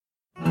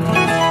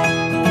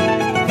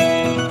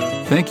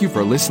Thank you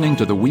for listening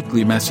to the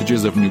weekly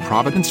messages of New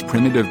Providence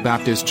Primitive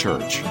Baptist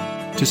Church.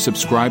 To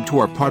subscribe to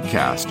our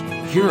podcast,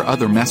 hear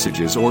other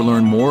messages, or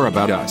learn more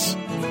about us,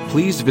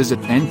 please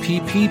visit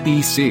nppbc.com.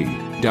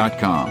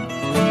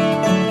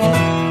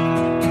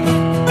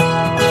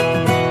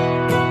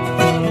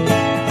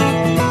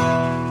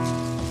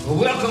 Well,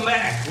 welcome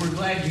back. We're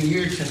glad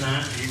you're here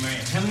tonight. Amen.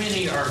 How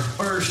many are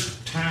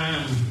first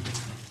time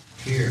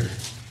here?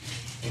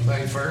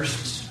 Anybody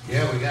first?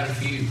 Yeah, we got a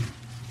few.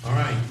 All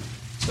right.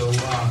 So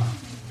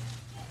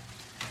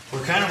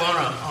we're kind of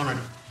on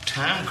a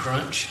time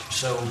crunch,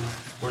 so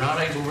we're not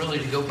able really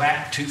to go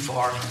back too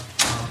far,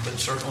 but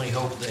certainly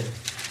hope that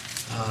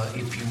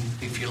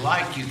if you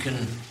like, you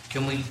can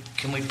we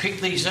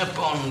pick these up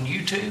on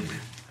YouTube?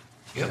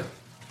 Yep.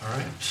 All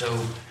right. So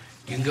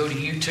you can go to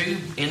YouTube,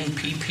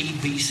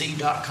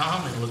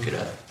 nppbc.com, and look it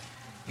up.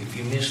 If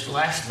you missed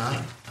last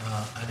night,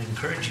 I'd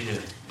encourage you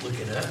to look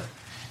it up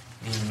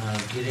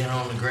and get in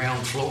on the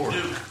ground floor.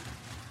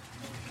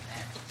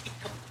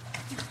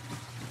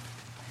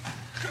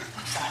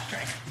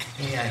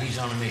 Yeah, he's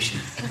on a mission.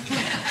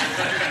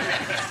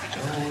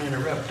 Don't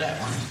interrupt that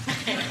one.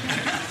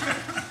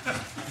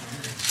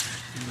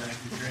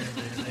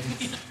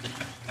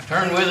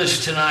 Turn with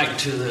us tonight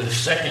to the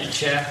second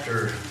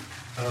chapter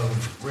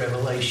of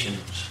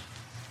Revelations.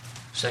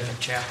 Second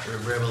chapter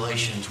of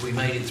Revelations. We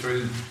made it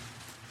through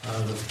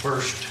the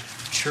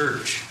first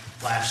church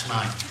last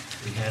night.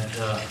 We had,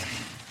 I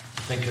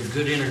think, a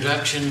good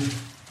introduction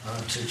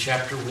to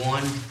chapter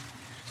 1.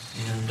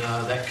 And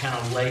that kind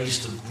of lays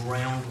the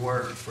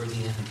groundwork for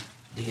the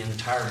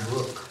entire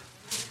book.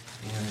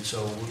 And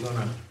so we're going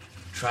to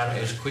try to,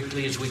 as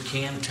quickly as we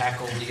can,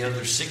 tackle the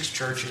other 6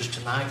 churches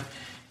tonight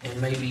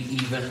and maybe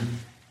even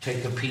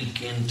take a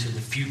peek into the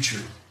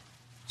future.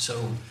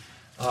 So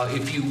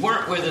if you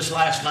weren't with us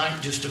last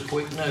night, just a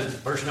quick note.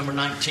 Verse number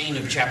 19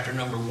 of chapter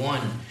number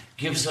 1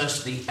 gives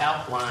us the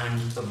outline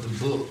of the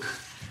book.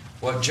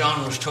 What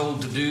John was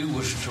told to do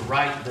was to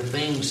write the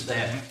things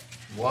that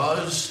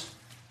was,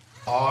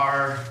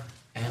 are,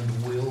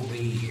 and will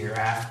be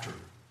hereafter.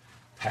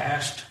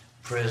 Past,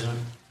 present,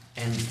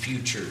 and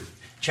future.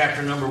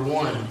 Chapter number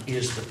 1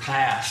 is the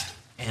past,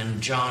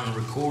 and John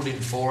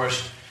recorded for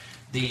us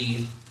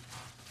the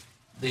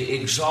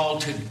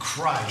exalted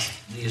Christ,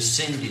 the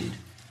ascended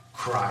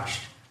Christ,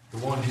 the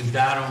one who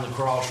died on the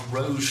cross,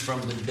 rose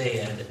from the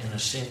dead, and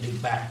ascended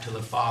back to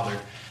the Father.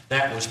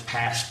 That was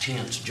past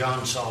tense.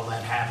 John saw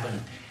that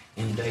happen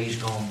in days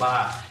gone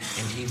by,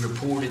 and he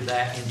reported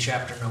that in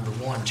chapter number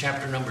 1.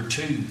 Chapter number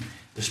 2,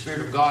 the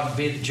Spirit of God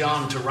bid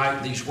John to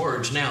write these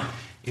words. Now,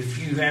 if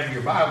you have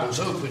your Bibles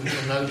open,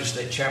 you'll notice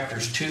that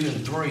chapters 2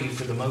 and 3,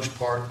 for the most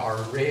part,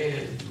 are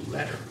red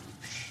letters,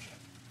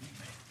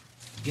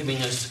 giving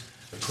us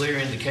a clear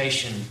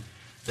indication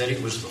that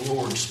it was the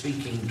Lord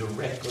speaking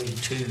directly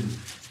to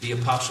the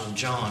Apostle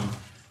John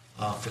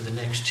for the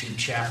next 2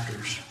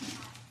 chapters.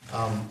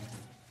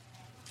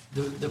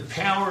 The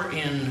power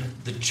in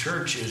the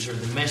churches, or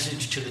the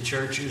message to the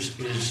churches,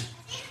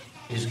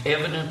 is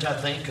evident, I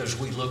think, as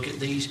we look at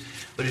these,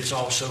 but it's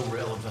also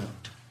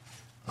relevant.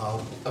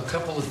 A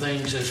couple of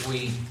things as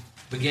we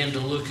begin to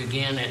look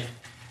again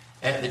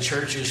at the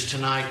churches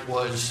tonight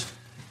was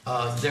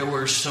there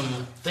were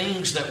some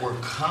things that were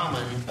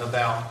common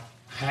about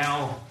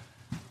how,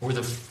 or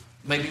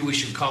maybe we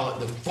should call it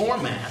the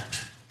format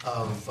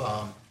of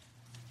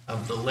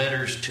the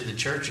letters to the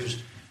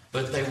churches,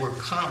 but they were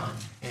common.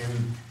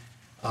 And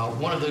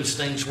one of those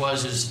things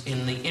is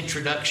in the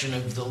introduction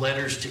of the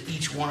letters to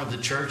each one of the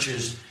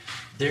churches,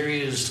 there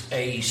is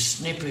a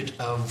snippet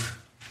of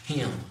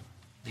Him,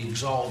 the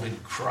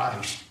exalted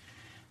Christ,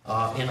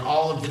 and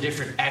all of the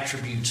different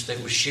attributes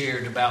that was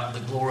shared about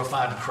the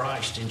glorified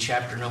Christ in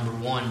chapter number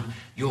 1.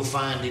 You'll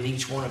find in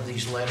each one of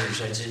these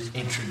letters as it's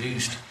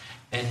introduced,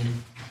 and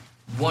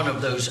one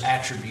of those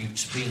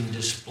attributes being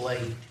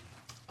displayed.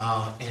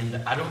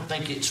 And I don't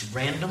think it's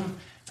random.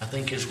 I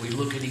think as we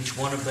look at each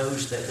one of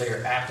those, that they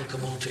are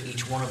applicable to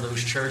each one of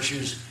those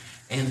churches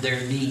and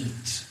their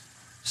needs.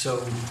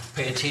 So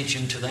pay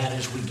attention to that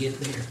as we get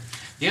there.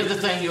 The other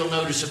thing you'll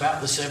notice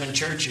about the 7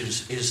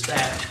 churches is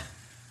that,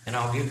 and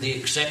I'll give the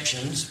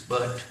exceptions,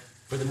 but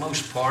for the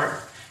most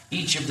part,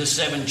 each of the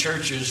 7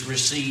 churches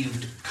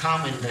received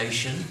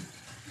commendation,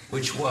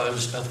 which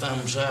was a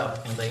thumbs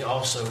up, and they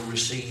also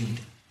received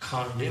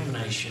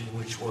condemnation,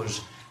 which was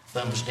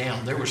thumbs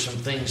down. There were some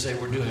things they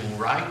were doing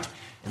right,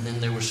 and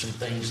then there were some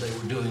things they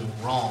were doing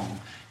wrong,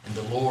 and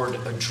the Lord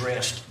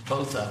addressed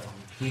both of them.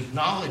 He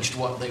acknowledged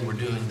what they were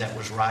doing that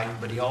was right,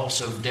 but He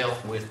also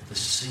dealt with the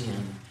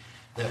sin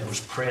that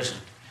was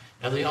present.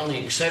 Now, the only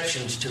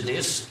exceptions to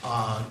this,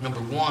 number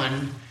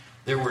 1,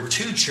 there were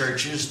 2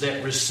 churches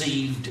that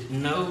received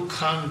no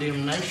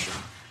condemnation.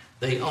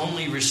 They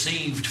only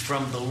received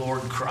from the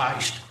Lord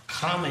Christ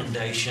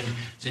commendation.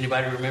 Does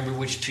anybody remember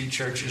which 2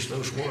 churches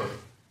those were?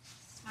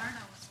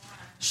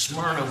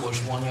 Smyrna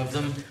was one of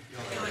them.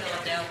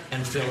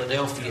 And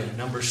Philadelphia,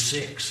 number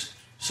 6.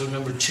 So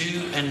number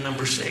 2 and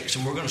number 6.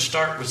 And we're going to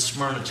start with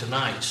Smyrna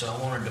tonight. So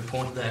I wanted to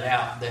point that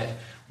out, that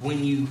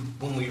when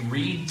we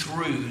read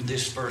through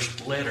this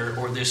first letter,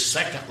 or this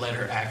second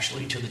letter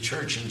actually, to the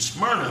church in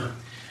Smyrna,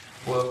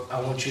 well,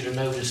 I want you to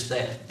notice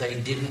that they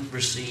didn't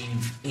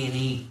receive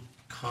any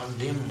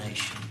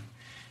condemnation.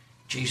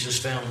 Jesus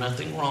found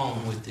nothing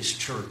wrong with this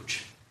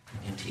church,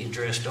 and he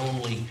addressed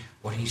only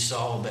what he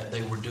saw that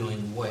they were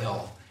doing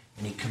well,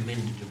 and he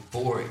commended them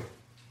for it.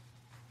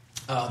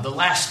 The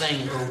last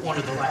thing, or one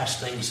of the last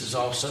things, is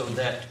also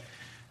that,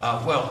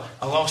 I'll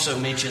also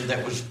mention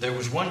that there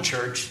was one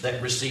church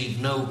that received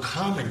no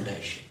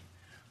commendation,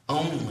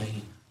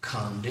 only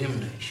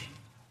condemnation.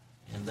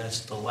 And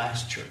that's the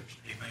last church,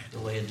 Amen. The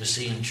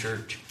Laodicean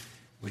church,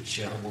 which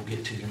we'll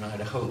get to tonight,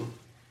 I hope.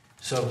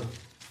 So,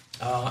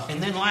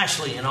 and then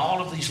lastly, in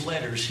all of these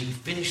letters, he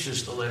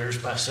finishes the letters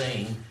by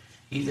saying,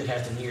 he that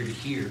hath an ear to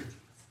hear,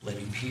 let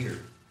him hear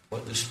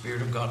what the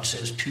Spirit of God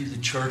says to the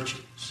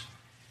churches.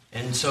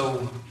 And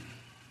so,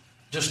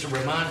 just a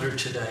reminder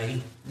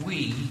today,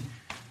 we,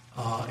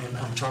 and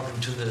I'm talking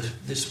to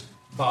this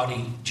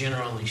body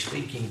generally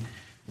speaking,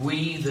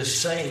 we, the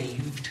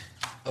saved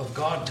of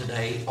God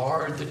today,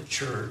 are the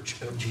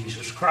church of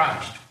Jesus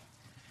Christ.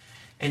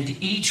 And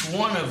each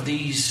one of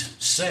these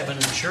 7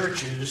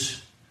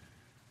 churches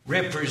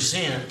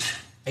represent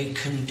a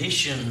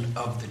condition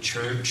of the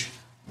church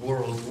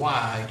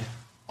worldwide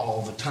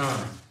all the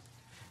time.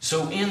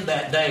 So in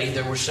that day,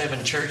 there were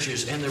 7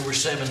 churches, and there were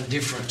 7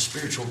 different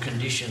spiritual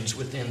conditions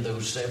within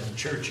those 7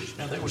 churches.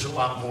 Now, there was a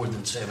lot more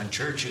than 7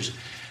 churches,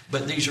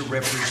 but these are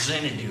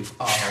representative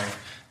of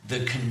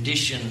the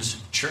conditions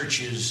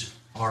churches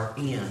are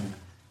in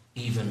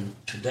even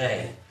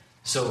today.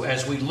 So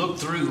as we look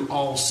through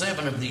all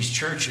 7 of these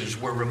churches,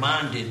 we're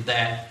reminded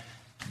that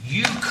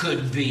you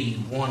could be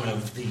one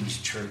of these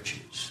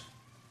churches.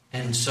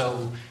 And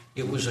so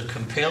it was a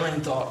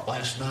compelling thought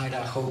last night,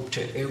 I hope,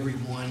 to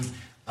everyone.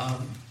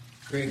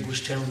 Greg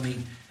was telling me,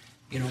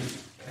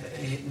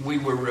 we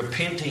were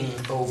repenting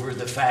over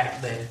the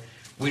fact that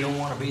we don't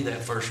want to be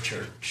that first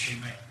church.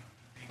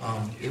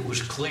 It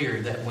was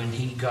clear that when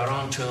he got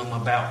on to them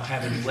about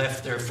having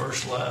left their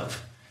first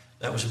love,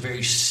 that was a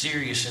very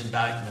serious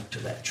indictment to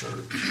that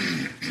church.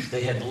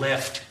 They had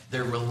left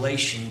their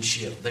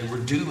relationship. They were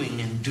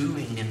doing and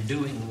doing and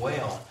doing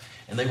well.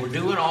 And they were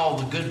doing all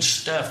the good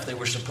stuff they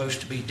were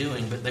supposed to be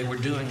doing, but they were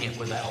doing it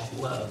without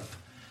love.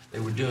 They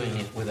were doing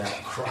it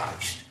without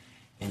Christ.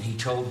 And he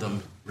told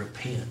them,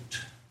 repent,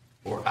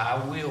 or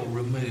I will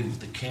remove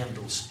the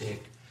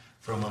candlestick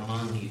from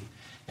among you.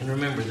 And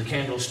remember, the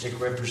candlestick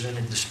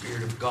represented the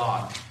Spirit of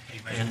God.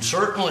 Amen. And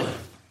certainly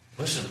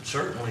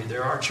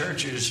there are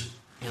churches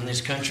in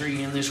this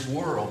country, in this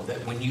world,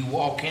 that when you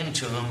walk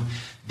into them,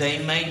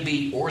 they may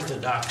be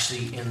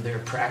orthodoxy in their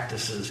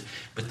practices,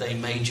 but they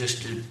may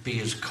just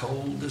be as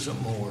cold as a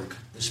morgue.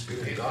 The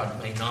Spirit of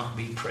God may not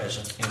be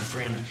present. And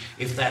friend,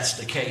 if that's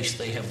the case,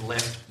 they have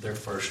left their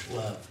first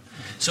love.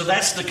 So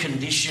that's the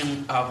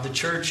condition of the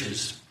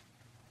churches.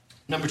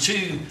 Number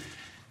 2,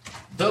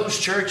 those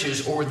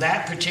churches, or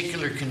that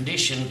particular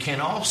condition, can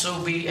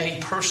also be a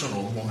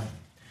personal one.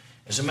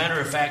 As a matter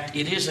of fact,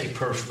 it is a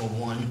personal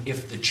one.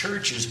 If the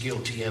church is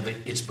guilty of it,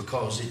 it's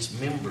because its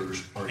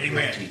members are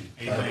guilty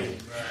of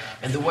it.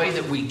 And the way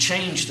that we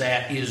change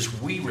that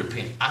is we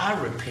repent. I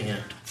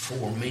repent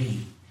for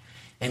me.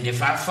 And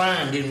if I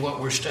find in what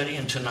we're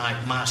studying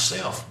tonight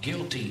myself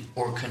guilty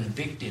or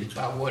convicted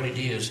by what it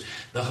is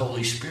the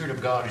Holy Spirit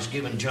of God has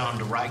given John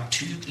to write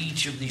to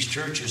each of these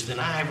churches, then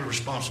I have a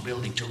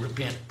responsibility to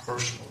repent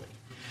personally.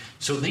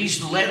 So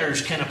these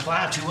letters can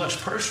apply to us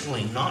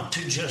personally, not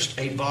to just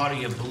a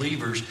body of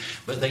believers,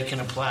 but they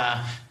can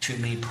apply to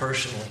me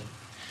personally.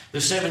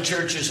 The 7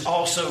 churches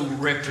also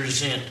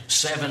represent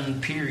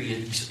 7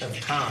 periods of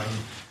time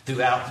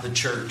throughout the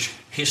church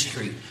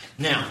history.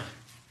 Now,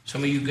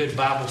 some of you good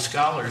Bible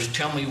scholars,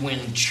 tell me when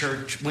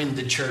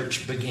the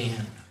church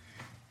began.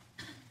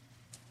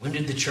 When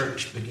did the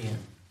church begin?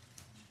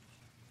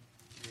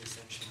 The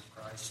ascension of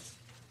Christ.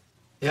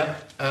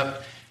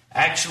 Yep.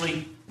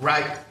 Actually,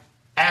 right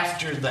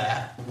after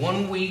that,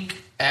 1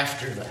 week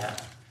after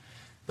that,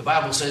 the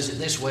Bible says it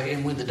this way,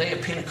 and when the day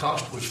of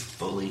Pentecost was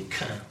fully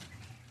come,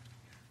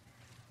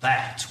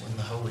 that's when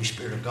the Holy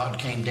Spirit of God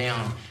came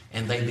down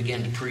and they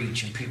began to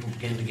preach and people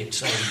began to get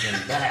saved. And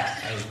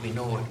that, as we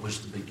know it,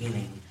 was the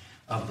beginning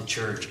of the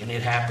church. And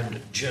it happened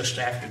just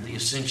after the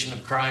ascension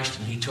of Christ,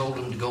 and he told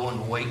them to go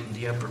and wait in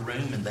the upper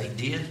room, and they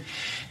did.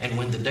 And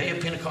when the day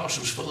of Pentecost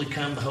was fully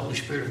come, the Holy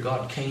Spirit of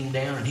God came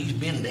down, and he's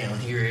been down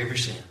here ever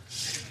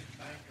since.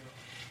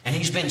 And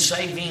he's been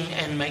saving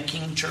and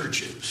making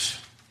churches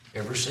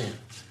ever since.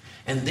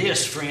 And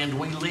this, friend,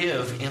 we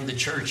live in the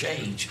church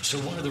age. So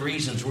one of the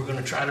reasons we're going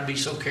to try to be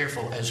so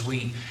careful as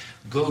we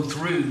go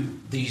through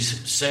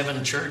these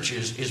 7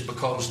 churches is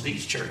because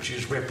these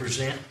churches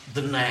represent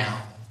the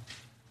now.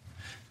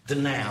 The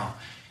now.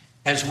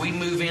 As we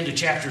move into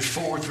chapters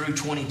 4 through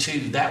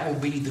 22, that will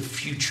be the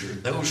future.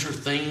 Those are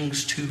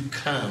things to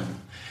come.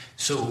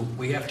 So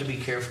we have to be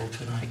careful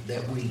tonight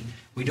that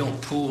we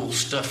don't pull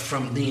stuff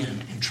from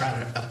then and try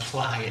to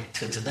apply it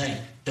to today.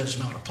 It does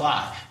not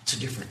apply. It's a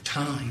different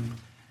time.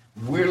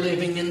 We're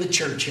living in the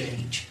church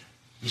age.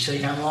 You say,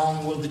 how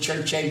long will the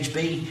church age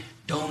be?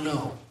 Don't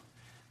know.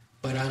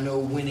 But I know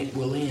when it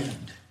will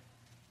end.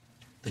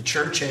 The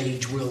church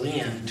age will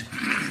end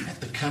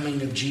at the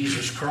coming of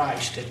Jesus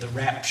Christ, at the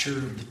rapture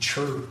of the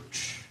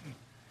church.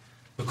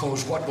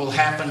 Because what will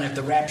happen at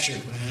the rapture?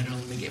 Well, don't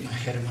let me get my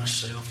head of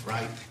myself,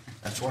 right?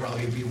 That's what all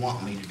of you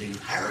want me to do.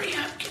 Hurry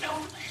up, get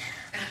over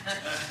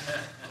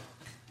there.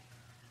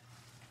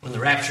 When the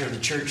rapture of the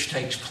church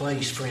takes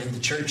place, friend, the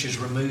church is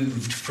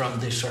removed from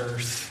this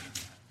earth.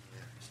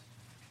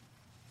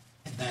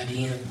 And that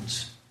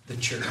ends the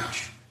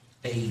church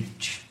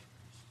age.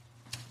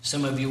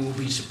 Some of you will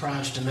be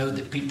surprised to know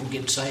that people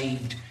get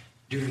saved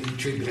during the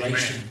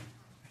tribulation.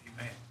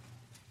 Amen.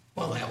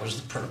 Well, that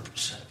was the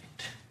purpose of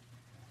it.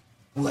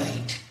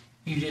 Wait,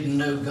 you didn't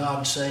know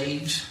God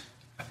saves?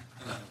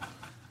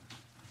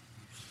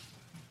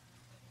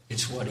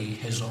 It's what He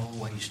has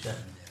always done.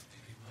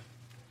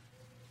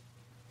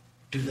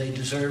 Do they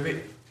deserve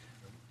it?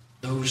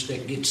 Those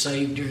that get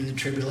saved during the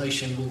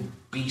tribulation will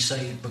be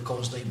saved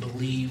because they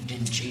believed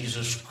in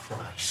Jesus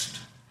Christ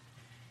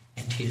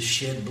and His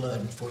shed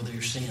blood for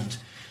their sins.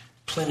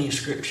 Plenty of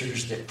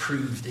scriptures that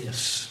prove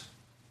this.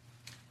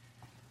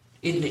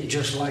 Isn't it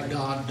just like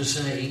God to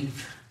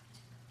save?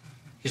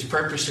 His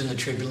purpose in the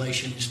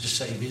tribulation is to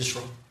save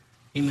Israel.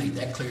 He made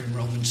that clear in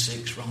Romans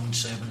 6, Romans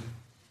 7,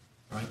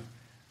 right?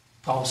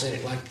 Paul said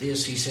it like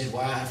this. He said,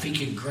 why, if He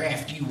could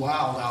graft you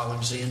wild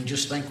olives in,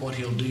 just think what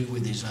He'll do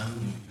with His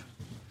own.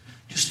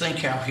 Just think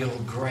how He'll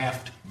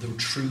graft the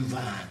true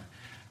vine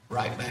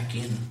right back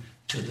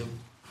into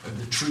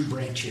the true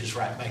branches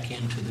right back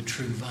into the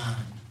true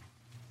vine.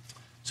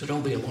 So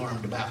don't be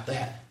alarmed about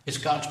that. It's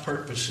God's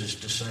purpose is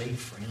to save,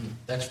 friend.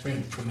 That's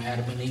been from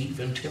Adam and Eve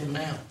until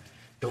now.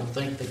 Don't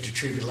think that the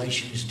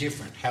tribulation is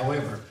different.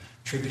 However,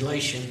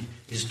 tribulation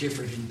is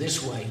different in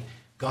this way.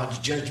 God's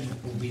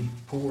judgment will be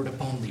poured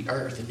upon the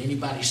earth, and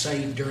anybody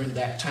saved during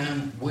that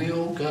time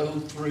will go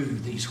through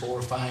these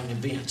horrifying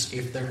events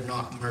if they're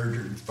not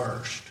murdered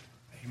first.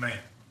 Amen.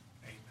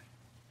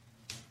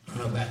 I don't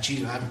know about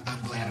you.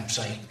 I'm glad I'm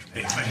saved.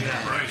 Amen.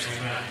 Right? Praise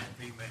God.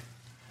 Amen.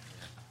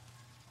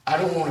 I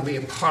don't want to be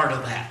a part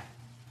of that.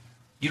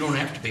 You don't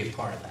have to be a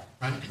part of that,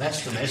 right?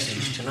 That's the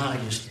message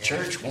tonight, is the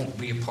church won't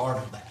be a part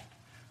of that,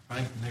 right?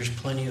 And there's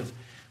plenty of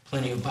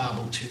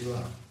Bible to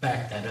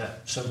back that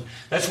up. So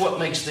that's what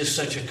makes this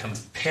such a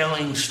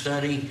compelling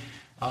study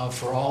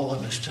for all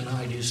of us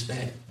tonight, is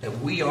that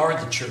we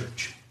are the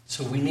church.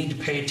 So we need to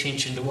pay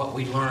attention to what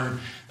we learn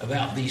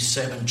about these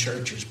 7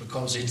 churches,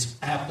 because it's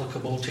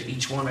applicable to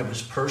each one of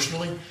us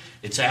personally.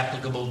 It's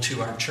applicable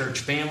to our church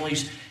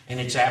families, and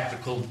it's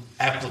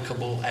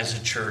applicable as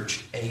a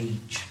church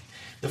age.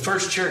 The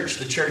first church,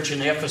 the church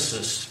in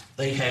Ephesus,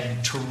 they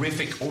had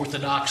terrific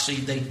orthodoxy.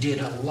 They did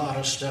a lot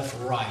of stuff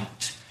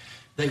right.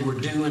 They were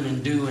doing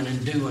and doing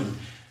and doing,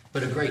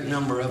 but a great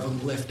number of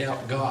them left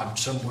out God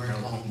somewhere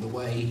along the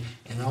way,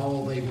 and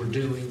all they were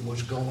doing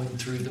was going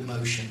through the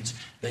motions.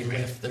 They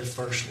left their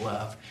first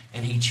love,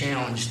 and He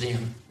challenged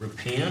them,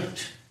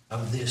 repent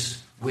of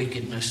this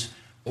wickedness,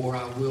 or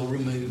I will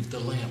remove the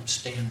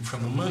lampstand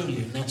from among you.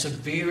 And that's a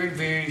very,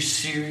 very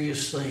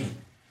serious thing.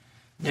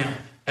 Now,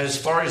 as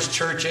far as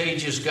church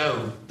ages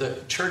go,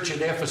 the church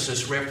at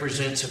Ephesus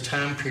represents a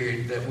time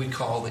period that we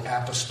call the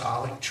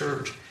Apostolic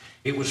Church.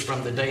 It was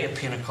from the day of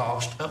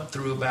Pentecost up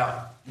through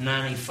about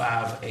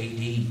 95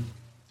 AD,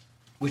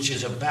 which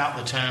is about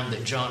the time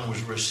that John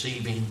was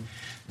receiving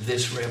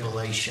this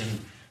revelation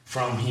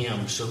from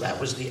him. So that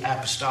was the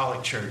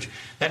Apostolic Church.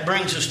 That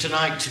brings us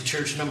tonight to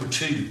church number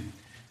 2.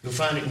 You'll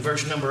find it in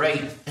verse number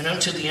 8. And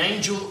unto the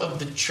angel of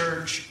the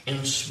church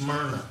in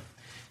Smyrna.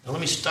 Now let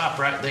me stop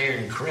right there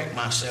and correct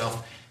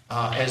myself.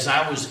 As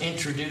I was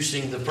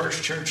introducing the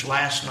first church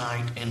last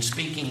night and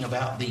speaking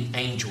about the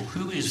angel,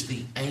 who is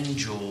the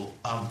angel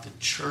of the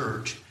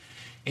church?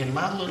 In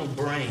my little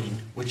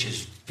brain, which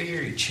is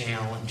very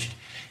challenged,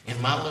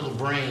 in my little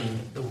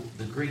brain,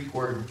 the Greek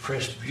word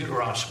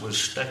presbyteros was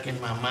stuck in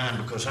my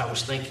mind because I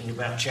was thinking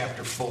about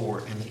chapter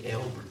 4 and the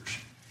elders,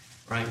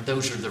 right?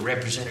 Those are the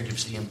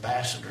representatives, the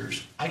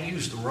ambassadors. I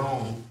used the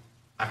wrong,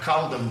 I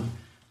called them,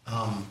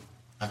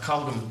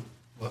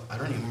 well, I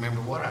don't even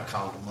remember what I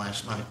called them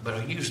last night, but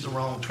I used the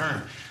wrong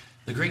term.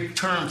 The Greek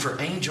term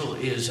for angel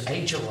is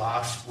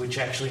angelos, which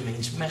actually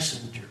means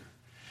messenger.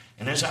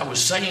 And as I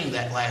was saying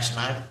that last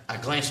night, I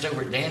glanced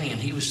over at Danny, and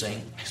he was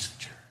saying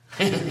messenger.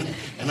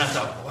 And I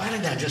thought, why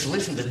did I just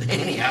listen to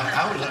Danny?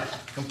 I was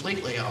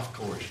completely off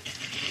course.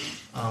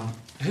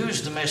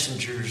 Who's the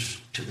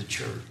messengers to the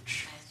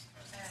church?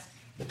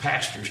 The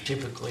pastors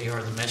typically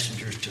are the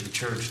messengers to the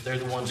church. They're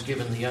the ones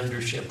given the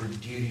under-shepherd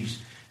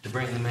duties to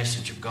bring the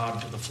message of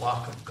God to the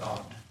flock of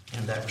God.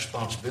 And that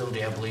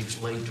responsibility, I believe,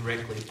 is laid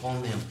directly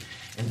upon them.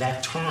 And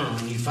that term,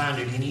 and you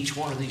find it in each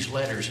one of these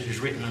letters, it is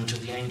written unto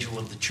the angel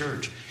of the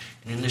church.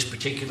 And in this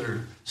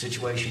particular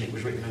situation, it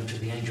was written unto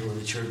the angel of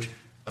the church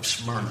of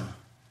Smyrna.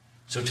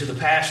 So to the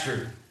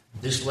pastor,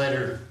 this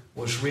letter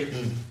was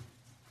written,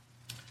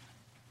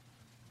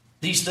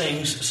 these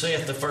things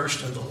saith the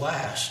first and the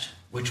last,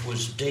 which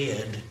was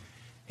dead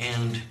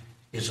and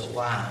is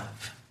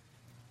alive.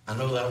 I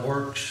know that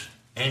works.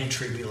 and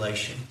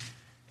tribulation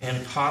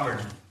and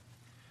poverty,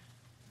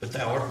 but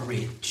thou art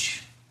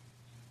rich.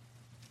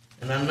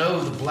 And I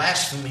know the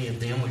blasphemy of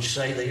them which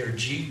say they are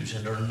Jews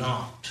and are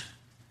not,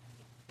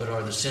 but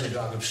are the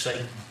synagogue of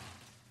Satan.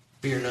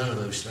 Fear none of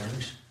those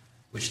things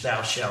which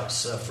thou shalt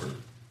suffer.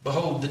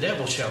 Behold, the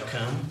devil shall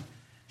come,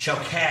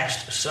 shall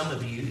cast some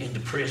of you into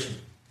prison,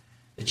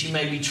 that ye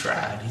may be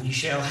tried, and ye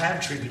shall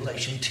have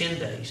tribulation 10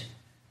 days.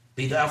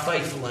 Be thou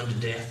faithful unto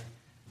death,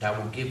 and I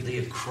will give thee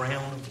a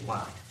crown of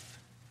life.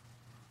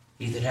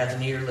 He that hath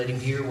an ear, let him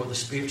hear what the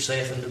Spirit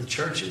saith unto the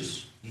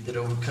churches. He that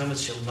overcometh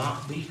shall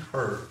not be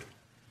hurt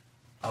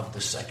of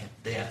the second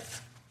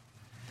death.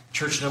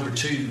 Church number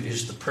 2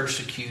 is the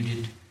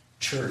persecuted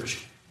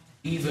church.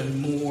 Even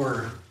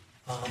more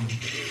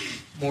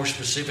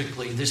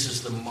specifically, this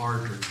is the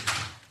martyred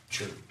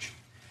church.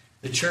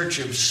 The church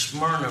of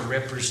Smyrna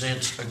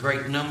represents a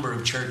great number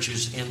of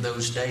churches in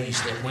those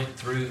days that went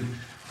through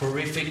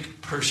horrific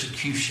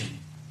persecution.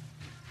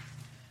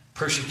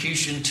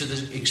 Persecution to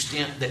the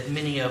extent that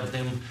many of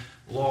them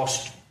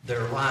lost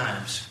their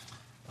lives.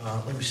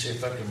 Let me see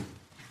if I can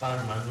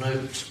find my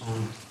notes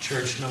on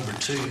church number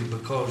 2,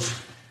 because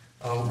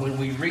when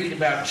we read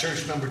about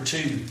church number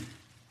 2,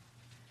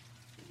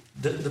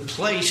 the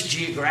place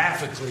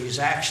geographically is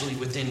actually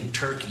within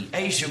Turkey.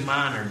 Asia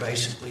Minor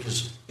basically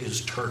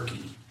is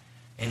Turkey.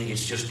 And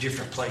it's just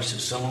different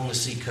places, some on the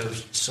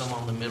seacoast, some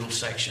on the middle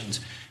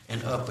sections,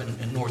 and up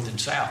and north and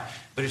south.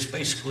 But it's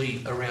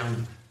basically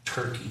around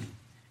Turkey.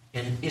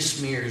 And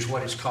Izmir is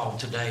what it's called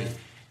today.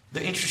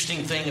 The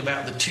interesting thing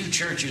about the 2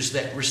 churches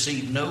that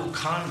received no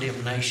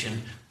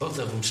condemnation, both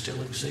of them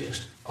still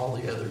exist. All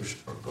the others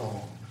are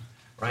gone.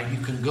 Right? You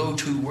can go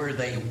to where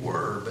they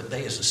were, but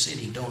they as a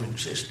city don't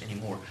exist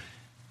anymore.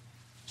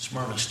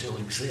 Smyrna still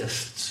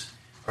exists.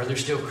 Are there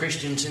still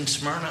Christians in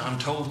Smyrna? I'm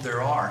told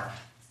there are,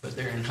 but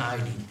they're in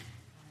hiding.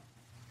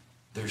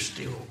 They're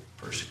still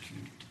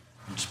persecuted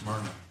in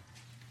Smyrna.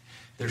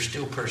 They're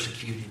still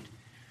persecuted.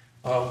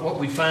 What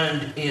we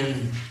find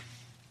in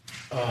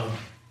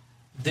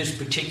this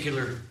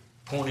particular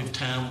point of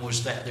time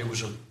was that there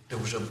was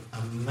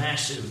a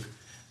massive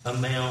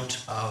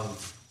amount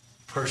of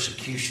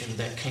persecution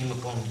that came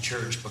upon the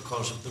church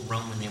because of the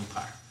Roman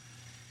Empire.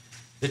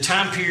 The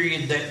time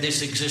period that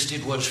this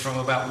existed was from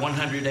about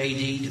 100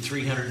 AD to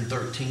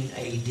 313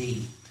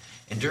 AD.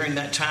 And during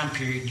that time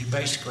period, you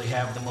basically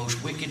have the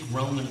most wicked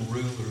Roman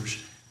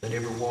rulers that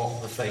ever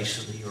walked the face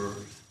of the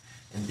earth.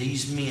 And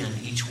these men,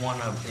 each one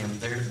of them,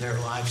 their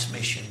life's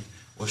mission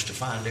was to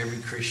find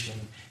every Christian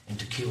and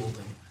to kill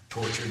them,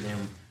 torture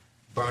them,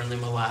 burn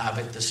them alive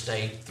at the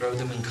stake, throw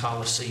them in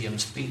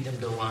coliseums, feed them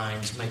to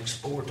lions, make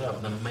sport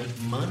of them, make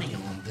money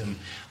on them.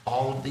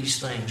 All of these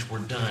things were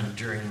done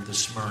during the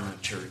Smyrna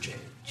church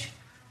age,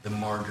 the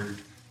martyred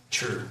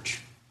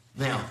church.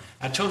 Now,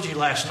 I told you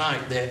last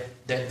night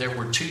that there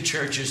were 2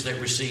 churches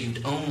that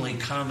received only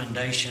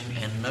commendation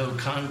and no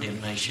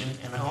condemnation,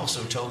 and I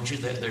also told you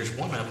that there's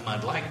one of them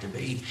I'd like to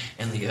be,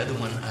 and the other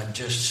one I'd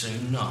just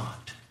soon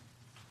not.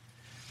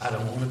 I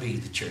don't want to be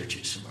the church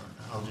at Smyrna.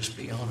 I'll just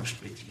be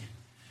honest with you.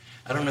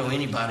 I don't know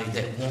anybody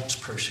that wants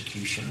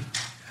persecution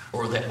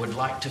or that would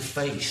like to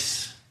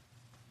face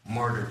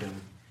martyrdom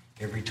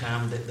every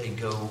time that they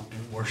go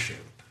and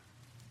worship.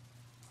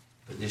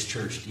 But this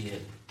church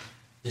did.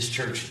 This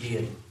church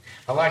did.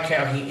 I like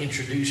how he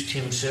introduced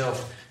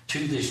himself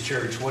to this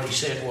church. What he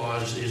said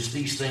is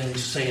these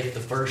things saith the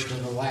first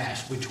and the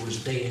last, which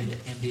was dead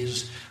and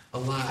is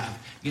alive.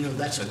 You know,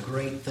 that's a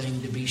great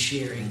thing to be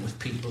sharing with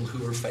people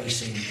who are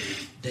facing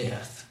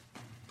death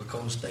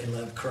because they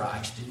love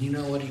Christ. And you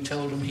know what he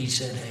told them? He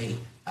said, hey,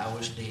 I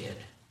was dead.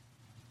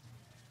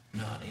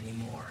 Not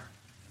anymore.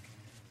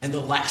 And the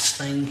last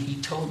thing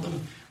he told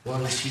them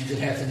was, he that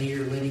hath an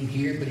ear, let him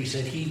hear. But he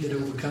said, he that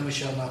overcometh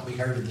shall not be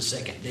hurt of the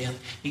second death.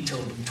 He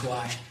told them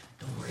twice,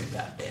 don't worry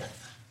about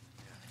death.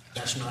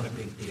 That's not a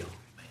big deal.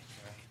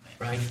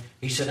 Right?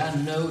 He said, I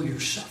know you're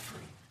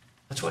suffering.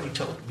 That's what he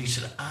told them. He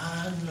said,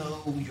 I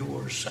know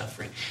you're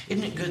suffering.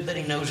 Isn't it good that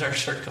he knows our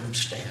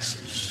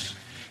circumstances?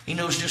 He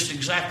knows just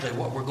exactly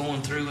what we're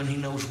going through, and he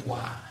knows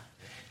why.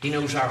 He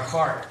knows our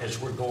heart as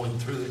we're going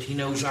through it. He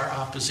knows our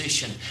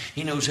opposition.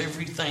 He knows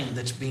everything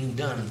that's being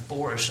done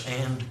for us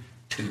and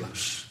to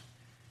us.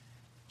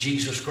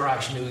 Jesus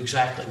Christ knew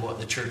exactly what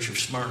the church of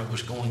Smyrna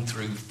was going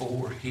through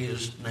for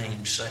his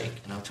name's sake.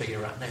 And I'll tell you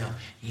right now,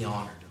 he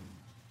honored them.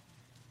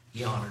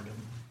 He honored them.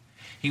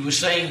 He was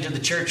saying to the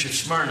church of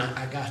Smyrna,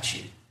 I got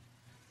you.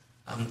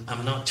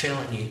 I'm not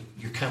telling you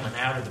you're coming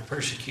out of the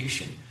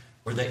persecution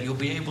or that you'll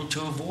be able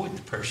to avoid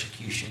the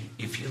persecution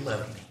if you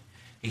love me.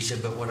 He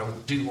said, but what I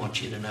do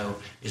want you to know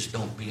is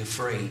don't be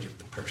afraid of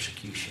the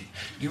persecution.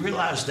 You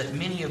realize that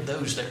many of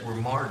those that were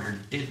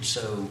martyred did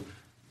so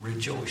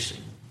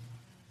rejoicing.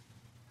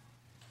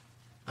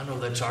 I know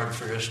that's hard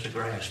for us to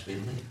grasp,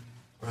 isn't it?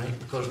 right?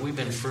 Because we've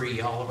been free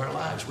all of our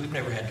lives. We've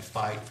never had to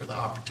fight for the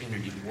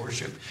opportunity to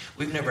worship.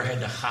 We've never had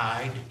to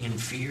hide in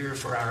fear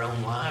for our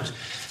own lives.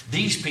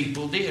 These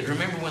people did.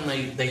 Remember when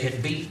they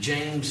had beat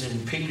James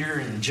and Peter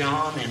and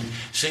John and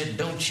said,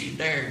 don't you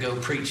dare go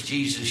preach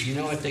Jesus. You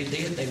know what they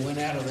did? They went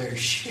out of there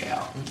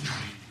shouting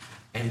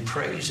and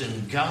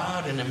praising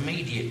God, and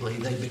immediately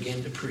they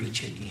began to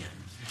preach again.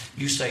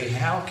 You say,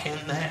 how can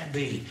that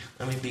be?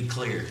 Let me be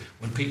clear.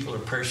 When people are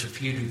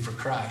persecuted for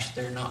Christ,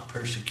 they're not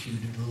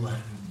persecuted alone.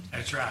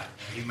 That's right.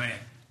 Amen.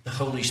 The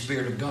Holy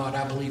Spirit of God,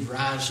 I believe,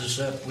 rises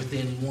up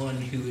within one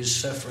who is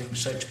suffering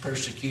such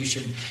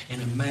persecution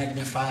in a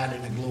magnified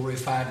and a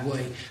glorified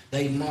way.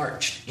 They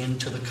marched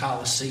into the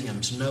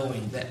Colosseums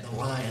knowing that the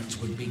lions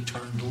would be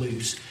turned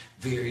loose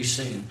very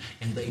soon,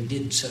 and they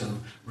did so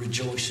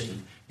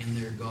rejoicing in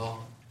their God.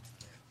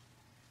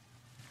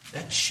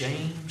 That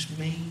shames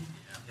me.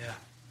 Yeah.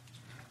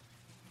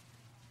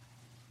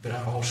 But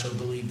I also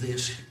believe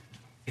this.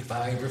 If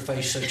I ever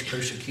face such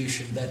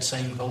persecution, that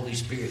same Holy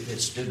Spirit that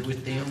stood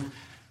with them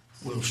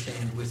will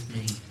stand with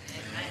me.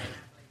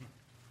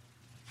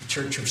 The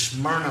church of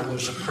Smyrna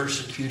was a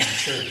persecuted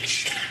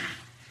church.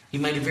 He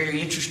made a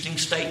very interesting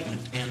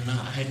statement, and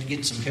I had to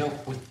get some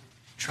help with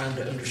trying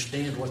to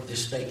understand what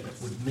this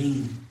statement would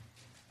mean.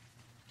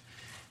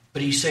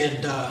 But he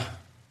said,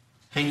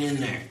 hang in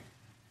there,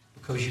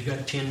 because you've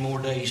got 10 more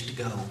days to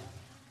go.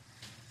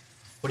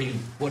 What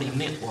he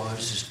meant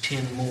was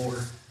 10 more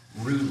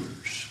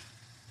rulers.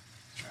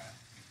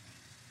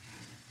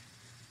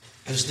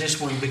 As this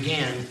one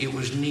began, it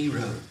was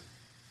Nero.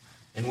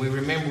 And we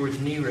remember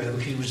with Nero,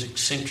 he was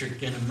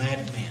eccentric and a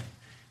madman.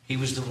 He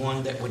was the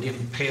one that would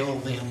impale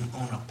them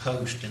on a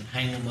post and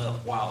hang them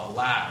up while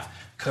alive,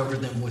 cover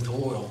them with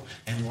oil,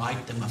 and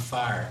light them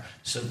afire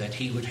so that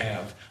he would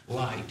have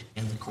light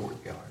in the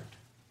courtyard.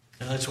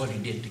 Now that's what he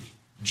did to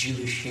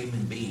Jewish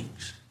human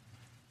beings.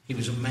 He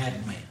was a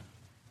madman,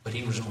 but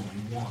he was only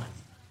one.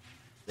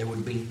 There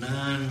would be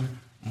 9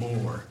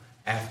 more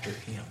after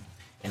him.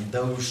 And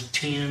those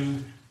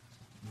 10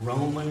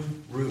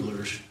 Roman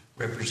rulers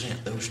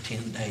represent those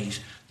 10 days.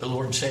 The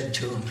Lord said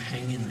to him,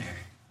 hang in there.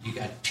 You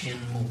got 10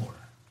 more.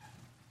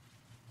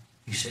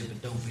 He said,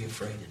 but don't be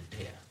afraid of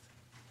death.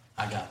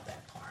 I got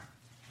that part.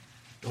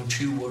 Don't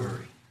you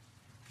worry.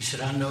 He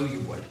said, I know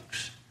your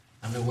works.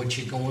 I know what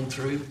you're going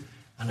through.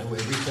 I know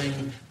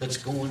everything that's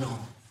going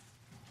on.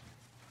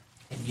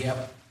 And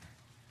yep,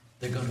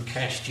 they're going to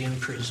cast you in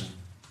prison.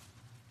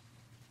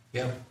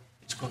 Yep,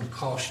 it's going to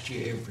cost you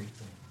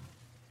everything.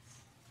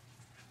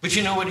 But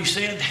you know what he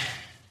said?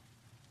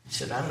 He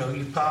said, I know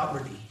your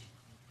poverty.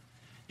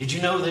 Did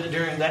you know that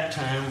during that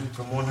time,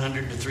 from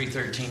 100 to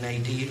 313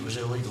 AD, it was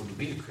illegal to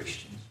be a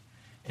Christian?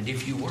 And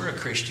if you were a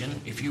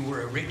Christian, if you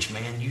were a rich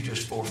man, you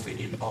just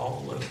forfeited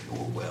all of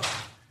your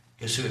wealth.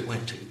 Guess who it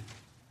went to?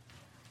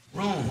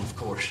 Rome, of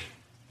course.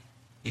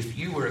 If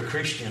you were a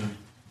Christian,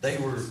 they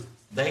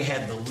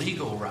had the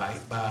legal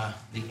right by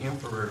the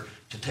emperor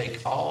to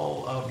take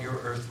all of your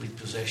earthly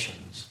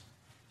possessions.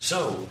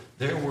 So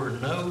there were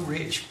no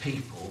rich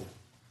people,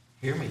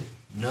 hear me,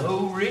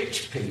 no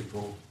rich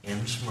people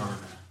in Smyrna.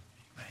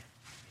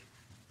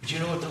 But you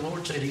know what the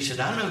Lord said? He said,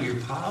 I know your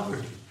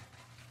poverty.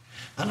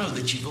 I know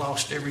that you've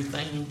lost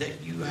everything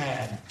that you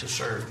had to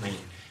serve me.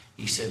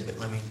 He said, but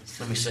let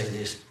me say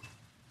this.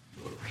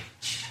 You're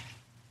rich.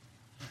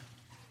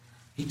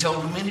 He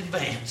told them in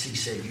advance, he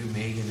said, you're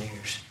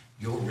millionaires.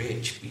 You're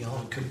rich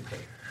beyond compare.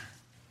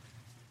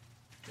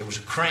 There was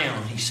a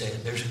crown, he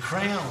said. There's a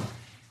crown,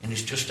 and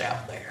it's just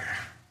out there.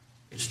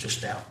 It's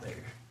just out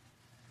there.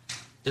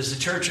 Does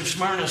the church of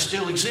Smyrna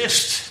still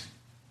exist?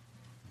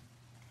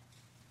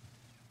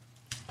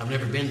 I've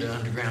never been to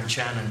underground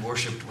China and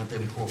worshipped with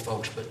them poor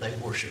folks, but they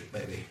worship,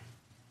 baby.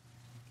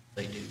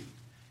 They do.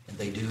 And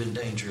they do in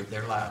danger of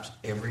their lives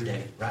every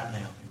day, right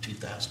now in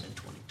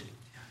 2022.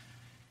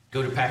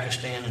 Go to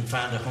Pakistan and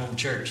find a home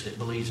church that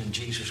believes in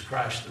Jesus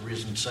Christ, the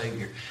risen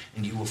Savior,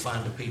 and you will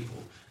find a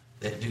people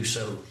that do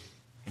so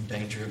in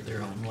danger of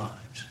their own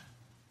lives.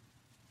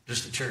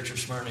 Does the church of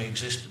Smyrna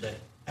exist today?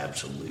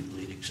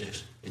 Absolutely it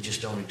exists. It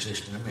just don't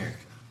exist in America.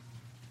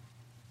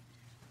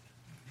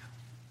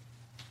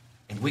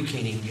 And we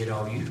can't even get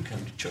all you to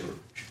come to church.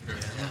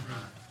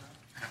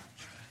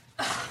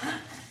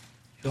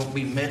 Don't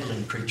be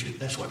meddling, preacher.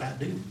 That's what I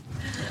do.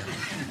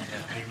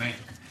 Amen.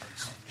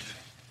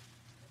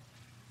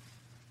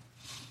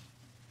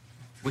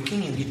 We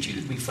can't even get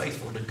you to be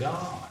faithful to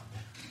God.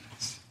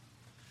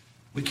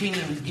 We can't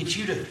even get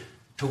you to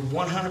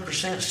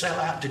 100% sell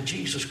out to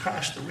Jesus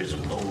Christ, the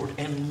risen Lord,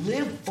 and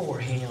live for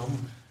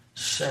Him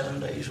 7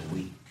 days a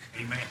week.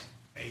 Amen.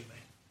 Amen.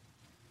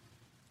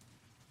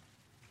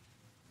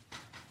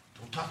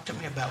 Don't talk to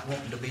me about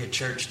wanting to be a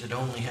church that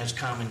only has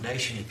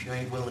commendation if you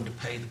ain't willing to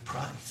pay the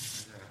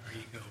price. There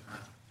you go.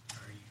 There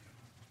you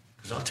go.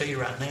 Because I'll tell you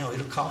right now,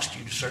 it'll cost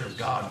you to serve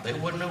God. There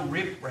wasn't no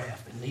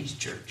riffraff in these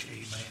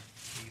churches.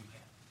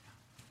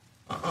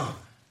 Amen. Amen.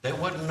 There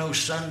wasn't no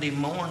Sunday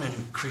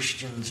morning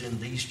Christians in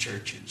these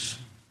churches.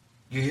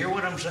 You hear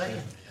what I'm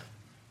saying?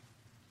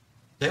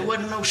 There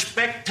wasn't no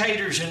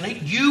spectators, and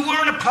you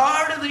weren't a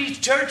part of these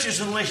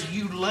churches unless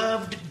you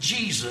loved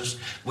Jesus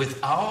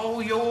with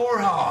all your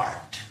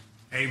heart.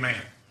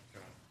 Amen.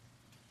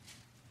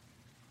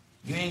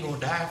 You ain't going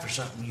to die for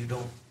something you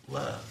don't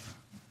love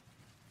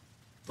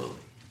fully.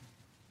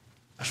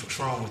 That's what's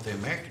wrong with the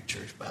American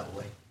church, by the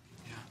way.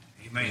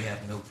 Yeah. Amen. We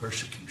have no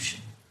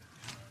persecution.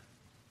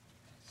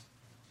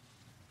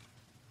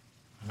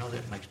 I know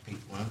that makes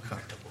people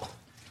uncomfortable,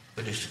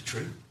 but it's the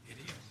truth. It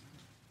is.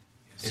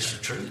 Yes, It's sir.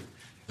 the truth.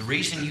 The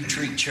reason you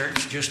treat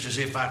church just as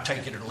if I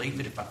take it or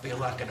leave it, if I feel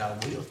like it, I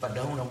will. If I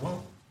don't, I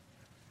won't.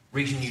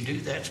 Reason you do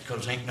that is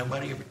because ain't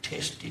nobody ever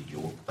tested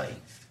your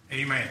faith.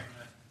 Amen.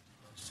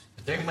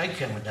 But there may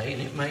come a day,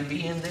 and it may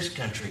be in this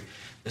country,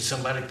 that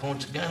somebody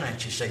points a gun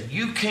at you and say,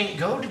 you can't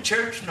go to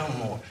church no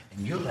more,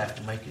 and you'll have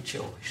to make a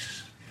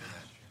choice.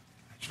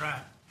 That's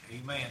right.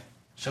 Amen.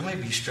 Some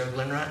of you are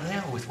struggling right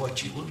now with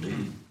what you will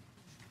do.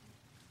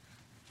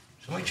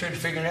 Somebody trying to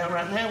figure it out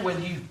right now whether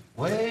you,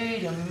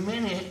 wait a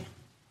minute.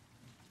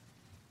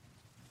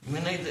 I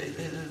mean,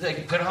 they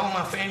put all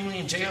my family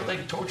in jail. They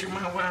torture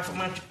my wife and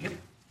my... Yep.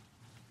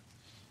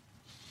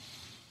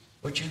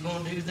 What you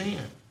going to do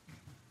then?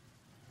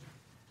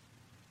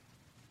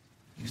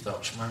 You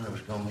thought Smyrna was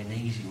going to be an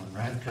easy one,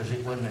 right? Because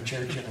it wasn't a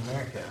church in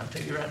America. I'll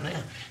tell you right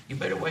now, you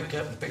better wake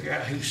up and figure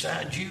out whose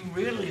side you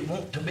really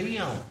want to be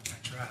on.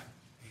 That's right.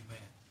 Amen.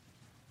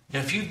 Now,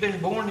 if you've been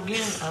born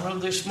again, I know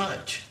this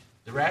much.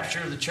 The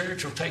rapture of the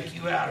church will take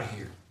you out of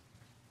here.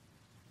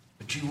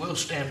 But you will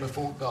stand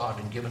before God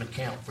and give an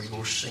account for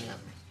your sin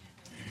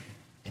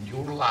and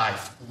your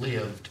life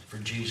lived for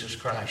Jesus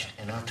Christ.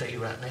 And I'll tell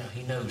you right now,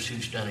 he knows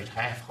who's done it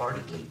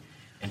half-heartedly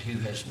and who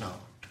has not.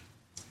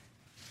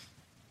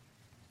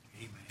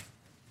 Amen.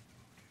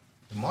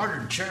 The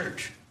modern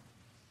church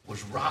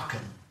was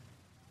rocking.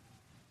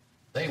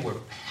 They were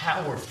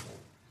powerful.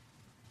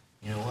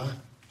 You know why?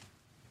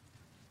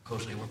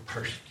 Because they were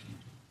persecuted.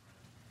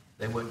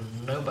 There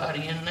wasn't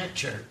nobody in that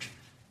church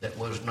that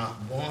was not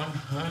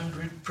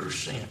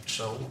 100%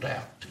 sold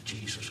out to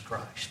Jesus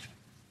Christ.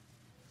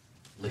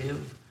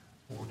 Live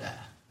or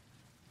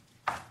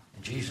die.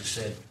 And Jesus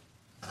said,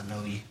 I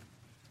know you.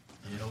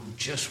 I know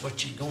just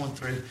what you're going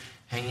through.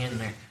 Hang in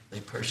there.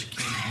 They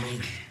persecuted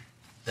me.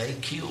 They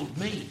killed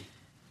me.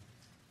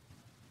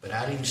 But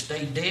I didn't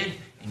stay dead,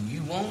 and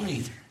you won't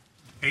either.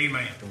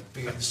 Amen. Don't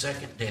fear the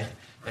second death.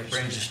 That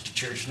brings us to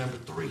church number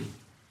 3.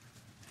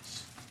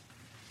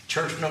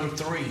 Church number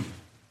 3.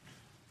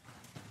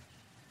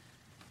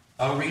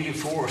 I'll read it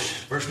for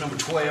us. Verse number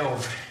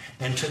 12.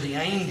 And to the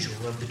angel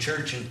of the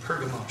church in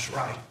Pergamos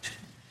write,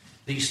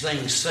 these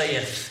things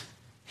saith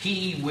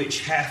he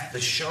which hath the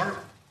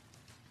sharp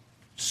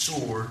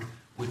sword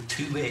with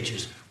 2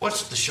 edges.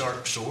 What's the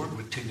sharp sword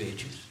with 2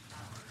 edges?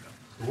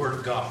 The Word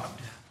of God.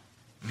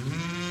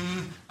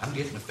 I'm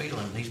getting a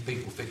feeling these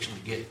people fixing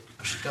to get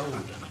a scolding,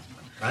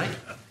 right?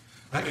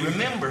 Right?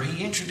 Remember,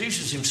 he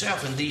introduces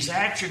himself, and these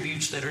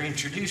attributes that are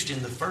introduced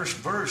in the first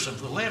verse of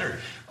the letter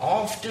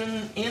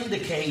often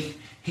indicate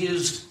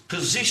his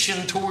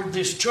position toward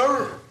this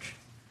church.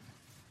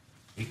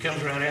 He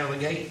comes right out of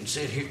the gate and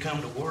said, here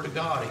come the Word of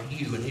God at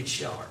you, and it's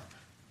sharp.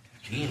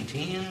 He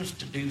intends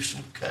to do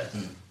some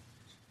cutting.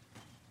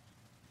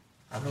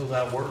 I know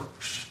thy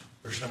works,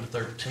 verse number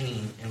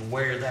 13, and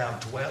where thou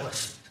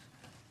dwellest,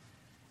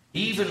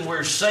 even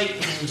where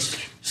Satan's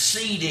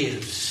seat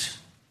is,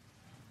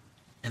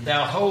 and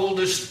thou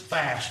holdest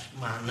fast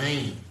my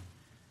name.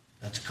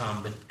 That's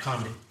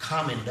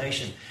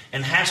commendation.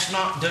 And hast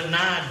not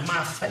denied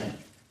my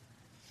faith.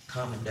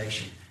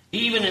 Commendation.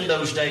 Even in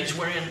those days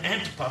wherein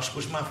Antipas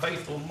was my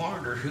faithful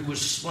martyr, who was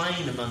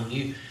slain among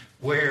you,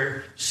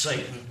 where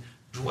Satan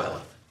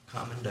dwelleth.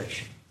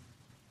 Commendation.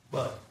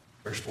 But,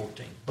 verse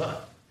 14,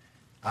 but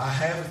I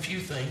have a few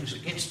things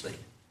against thee,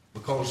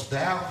 because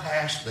thou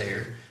hast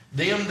there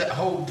them that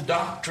hold the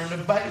doctrine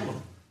of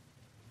Balaam,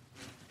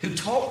 who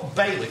taught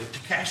Balak to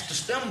cast a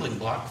stumbling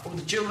block before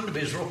the children of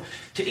Israel,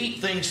 to eat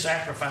things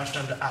sacrificed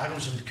unto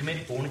idols, and to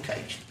commit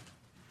fornication.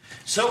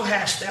 So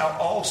hast thou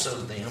also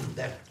them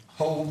that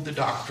hold the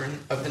doctrine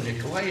of the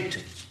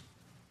Nicolaitans,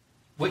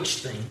 which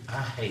thing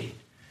I hate.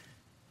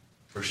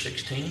 Verse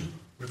 16,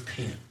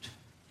 repent,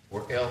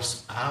 or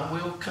else I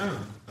will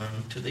come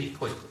unto thee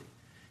quickly,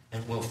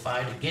 and will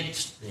fight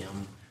against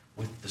them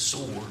with the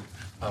sword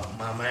of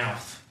my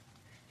mouth.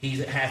 He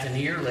that hath an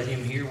ear, let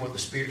him hear what the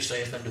Spirit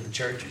saith unto the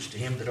churches. To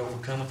him that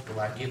overcometh will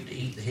I give to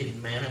eat the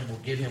hidden manna, and will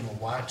give him a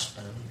white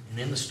stone, and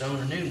in the stone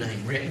a new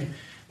name written,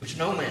 which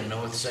no man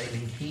knoweth,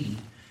 saving he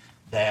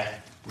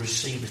that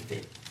receiveth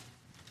it.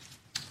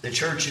 The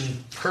church in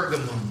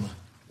Pergamum,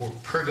 or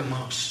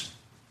Pergamos,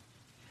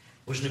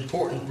 was an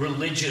important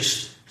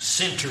religious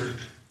center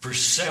for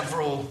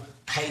several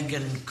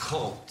pagan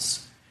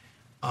cults.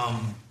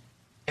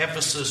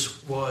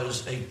 Ephesus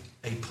was a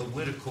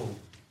political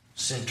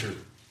center.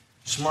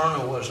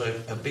 Smyrna was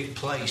a big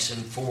place,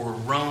 and for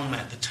Rome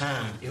at the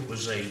time, it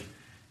was a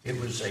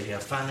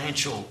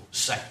financial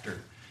sector.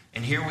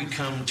 And here we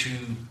come to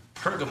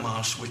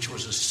Pergamos, which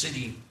was a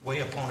city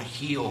way up on a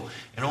hill,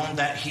 and on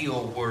that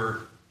hill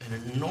were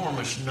an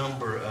enormous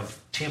number of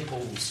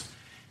temples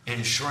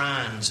and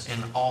shrines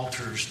and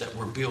altars that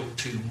were built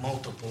to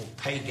multiple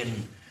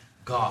pagan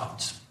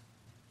gods.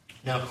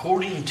 Now,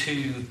 according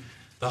to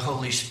the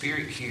Holy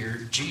Spirit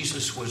here,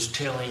 Jesus was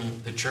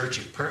telling the church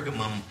at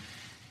Pergamum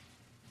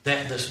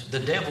that the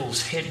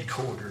devil's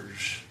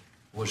headquarters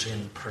was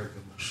in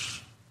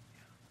Pergamos.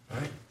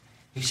 Right?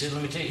 He said,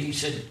 let me tell you, he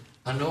said,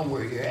 I know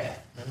where you're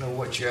at. I know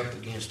what you're up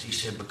against. He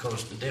said,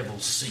 because the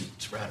devil's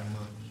seat's right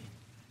among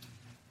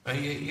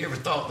you. You ever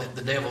thought that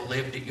the devil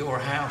lived at your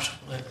house?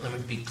 Let me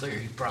be clear,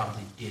 he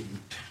probably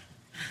didn't.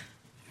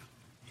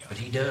 But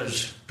he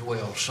does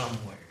dwell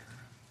somewhere.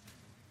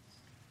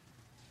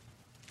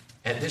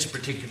 At this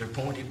particular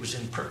point, it was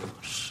in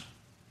Pergamos.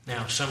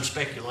 Now, some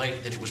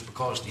speculate that it was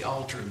because the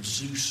altar of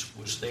Zeus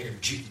was there.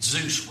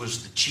 Zeus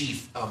was the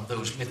chief of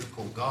those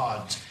mythical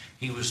gods.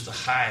 He was the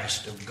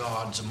highest of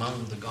gods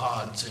among the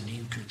gods, and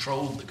he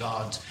controlled the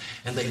gods.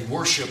 And they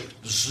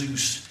worshipped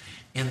Zeus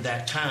in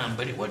that time.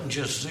 But it wasn't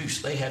just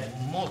Zeus. They had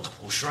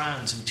multiple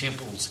shrines and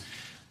temples.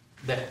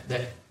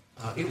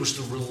 It was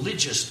the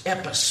religious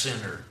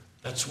epicenter.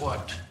 That's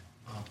what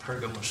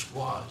Pergamos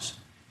was.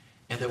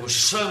 And there was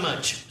so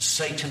much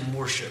Satan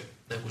worship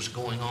that was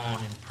going on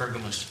in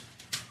Pergamos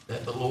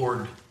that the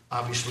Lord,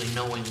 obviously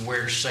knowing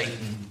where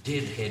Satan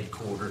did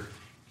headquarter,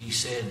 he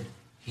said,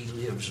 he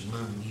lives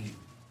among you.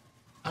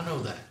 I know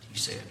that, he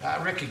said.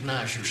 I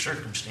recognize your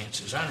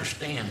circumstances. I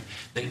understand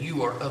that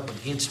you are up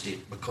against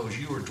it because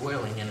you are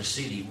dwelling in a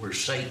city where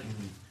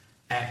Satan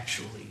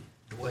actually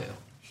dwells.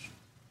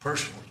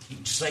 Personally,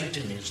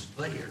 Satan is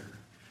there.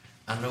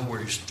 I know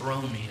where his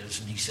throne is,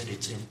 and he said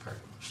it's in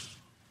Pergamos.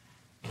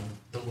 And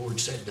the Lord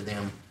said to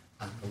them,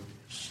 I know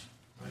this.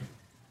 Right?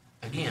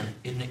 Again,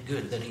 isn't it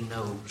good that he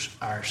knows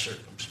our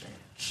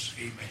circumstance?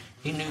 Amen.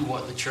 He knew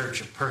what the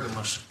church of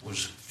Pergamos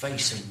was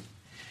facing.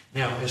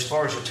 Now, as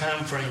far as the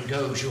time frame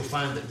goes, you'll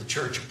find that the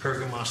church of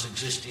Pergamos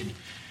existed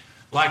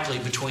likely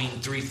between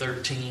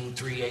 313,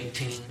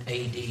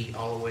 318 AD,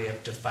 all the way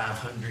up to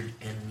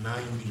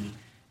 590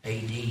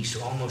 AD,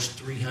 so almost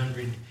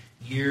 300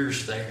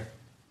 years there.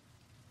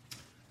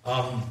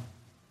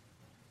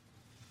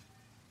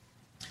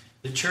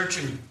 The church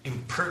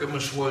in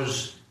Pergamos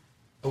was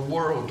a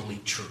worldly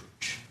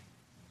church.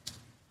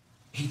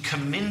 He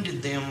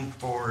commended them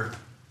for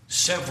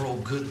several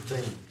good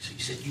things.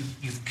 He said,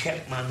 you've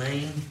kept my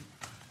name.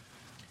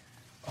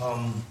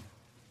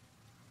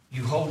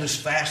 You hold us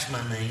fast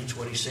my name's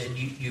what he said.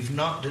 You've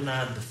not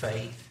denied the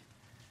faith.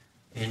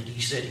 And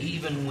he said,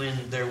 even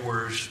when there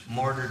was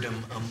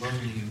martyrdom among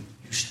you,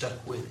 you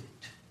stuck with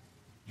it.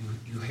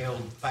 You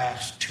held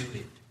fast to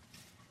it.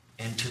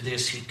 And to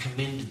this he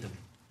commended them.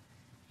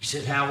 He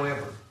said,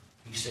 however,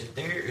 he said,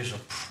 there is a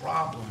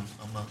problem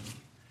among you.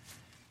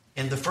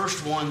 And the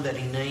first one that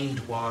he named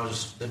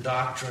was the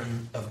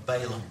doctrine of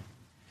Balaam.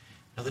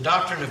 Now, the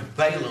doctrine of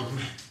Balaam,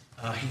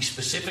 he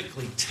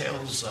specifically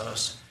tells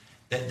us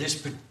that this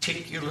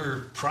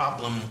particular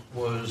problem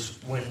was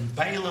when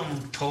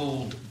Balaam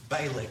told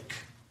Balak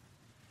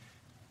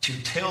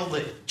to tell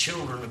the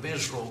children of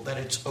Israel that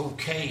it's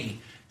okay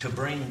to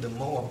bring the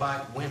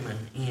Moabite women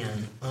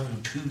in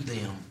unto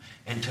them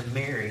and to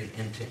marry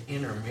and to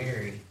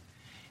intermarry.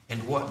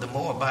 And what the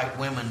Moabite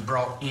women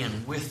brought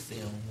in with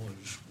them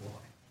was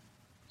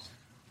what?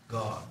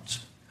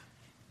 Gods.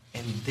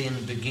 And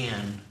then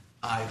began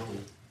idol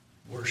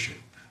worship.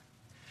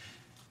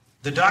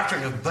 The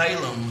doctrine of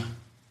Balaam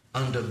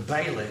under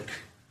Balak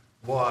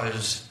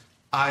was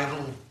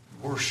idol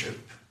worship.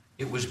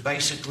 It was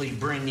basically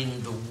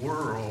bringing the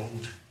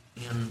world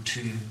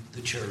into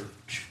the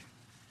church.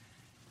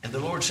 And the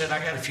Lord said,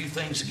 I got a few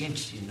things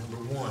against you. Number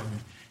one,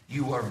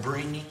 you are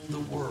bringing the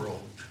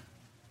world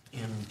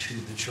into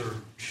the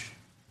church.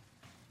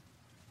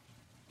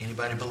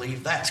 Anybody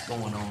believe that's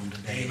going on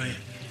today? Amen.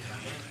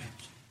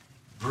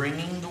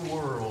 Bringing the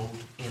world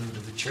into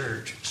the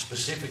church,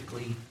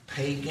 specifically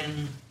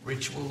pagan,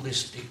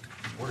 ritualistic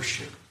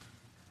worship.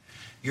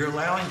 You're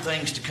allowing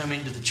things to come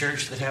into the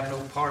church that have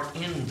no part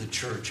in the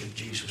church of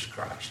Jesus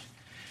Christ.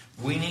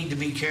 We need to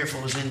be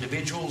careful as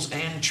individuals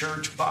and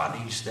church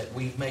bodies that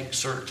we make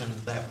certain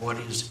that what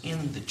is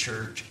in the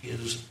church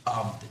is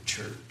of the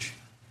church.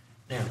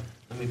 Now,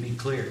 let me be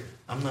clear.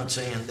 I'm not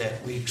saying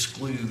that we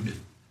exclude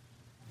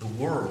the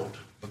world,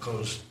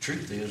 because the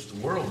truth is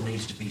the world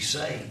needs to be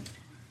saved.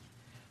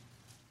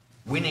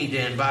 We need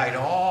to invite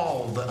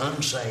all the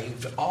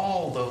unsaved,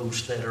 all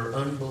those that are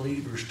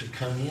unbelievers to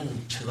come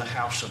into the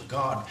house of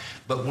God.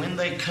 But when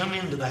they come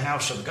into the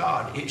house of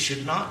God, it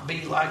should not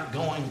be like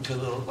going to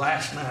the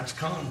last night's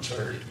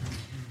concert.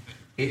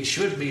 It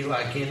should be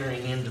like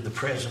entering into the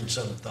presence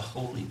of the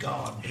holy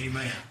God.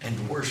 Amen.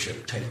 And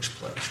worship takes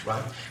place,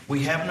 right?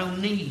 We have no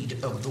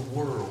need of the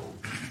world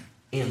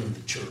in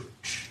the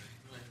church.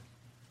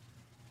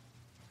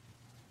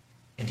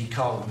 And he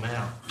called them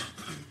out.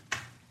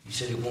 He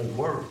said it won't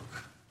work.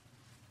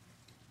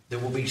 There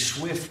will be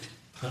swift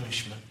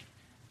punishment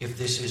if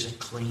this isn't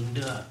cleaned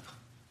up.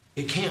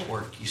 It can't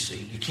work, you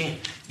see. You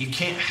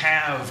can't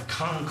have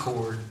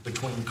concord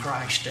between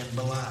Christ and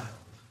Belial.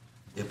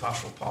 The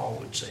Apostle Paul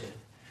would say it.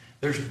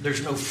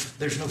 There's no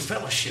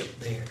fellowship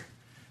there.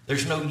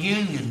 There's no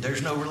union.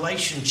 There's no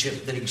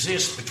relationship that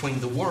exists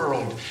between the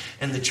world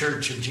and the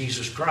church of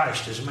Jesus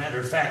Christ. As a matter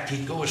of fact,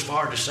 he'd go as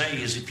far to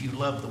say as if you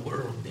love the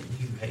world, then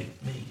you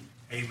hate me.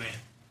 Amen.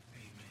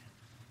 Amen.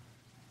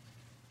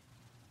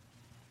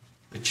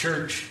 The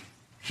church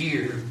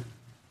here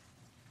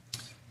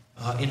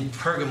in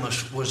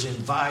Pergamos was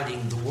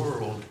inviting the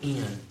world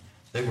in.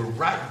 They were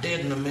right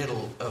dead in the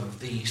middle of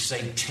the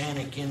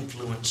satanic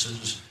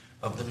influences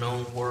of the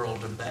known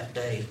world of that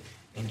day,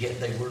 and yet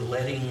they were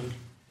letting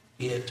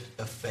it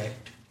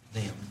affect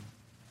them.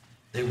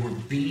 They were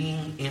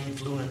being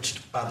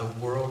influenced by the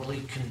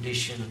worldly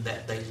condition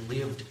that they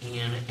lived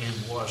in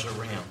and was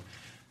around.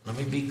 Let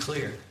me be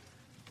clear.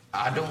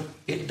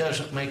 It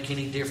doesn't make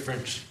any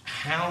difference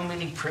how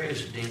many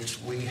presidents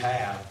we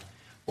have,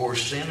 or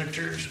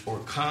senators, or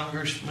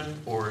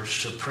congressmen, or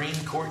Supreme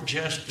Court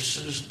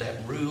justices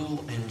that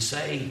rule and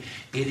say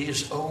it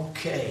is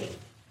okay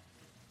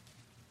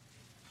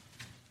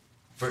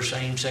for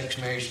same-sex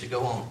marriage to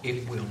go on.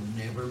 It will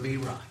never be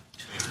right.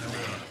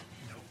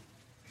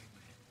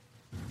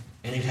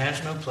 And it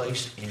has no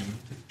place in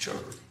the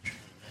church.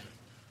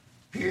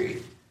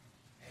 Period.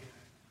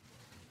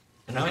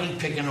 And I ain't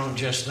picking on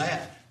just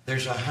that.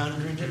 There's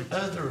 100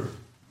 other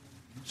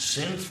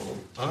sinful,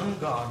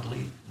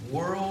 ungodly,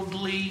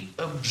 worldly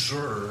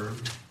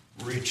observed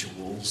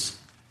rituals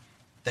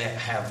that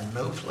have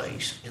no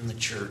place in the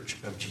church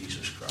of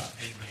Jesus Christ.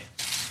 Amen.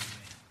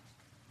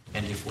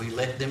 And if we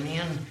let them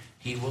in,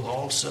 he will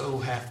also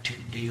have to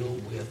deal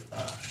with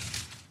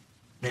us.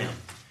 Now,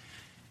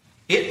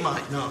 it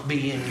might not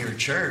be in your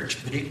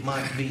church, but it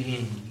might be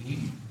in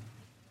you.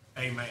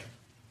 Amen.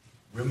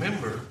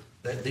 Remember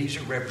that these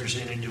are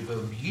representative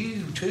of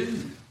you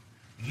too.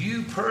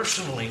 You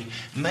personally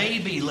may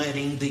be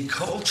letting the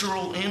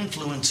cultural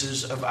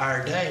influences of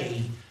our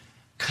day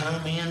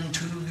come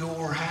into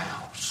your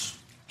house.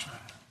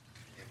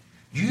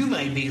 You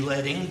may be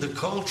letting the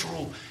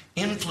cultural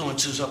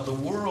influences of the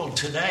world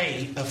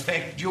today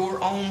affect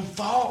your own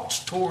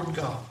thoughts toward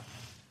God.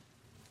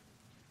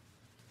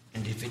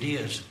 And if it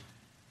is,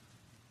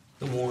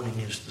 the warning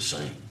is the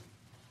same.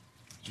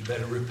 You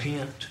better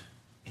repent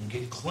and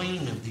get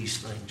clean of these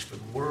things, for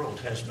the world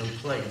has no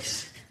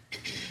place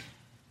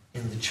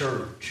in the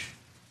church.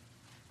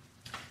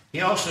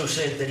 He also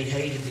said that he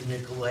hated the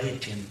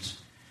Nicolaitans.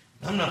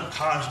 I'm not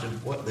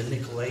positive what the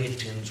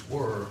Nicolaitans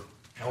were.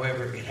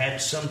 However, it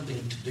had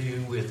something to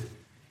do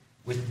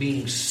with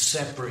being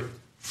separate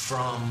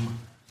from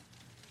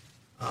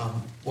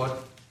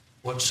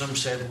what some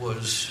said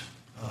was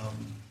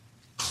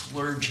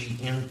clergy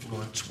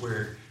influence,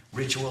 where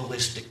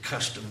ritualistic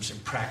customs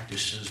and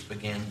practices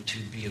began to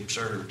be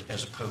observed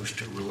as opposed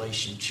to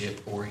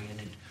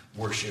relationship-oriented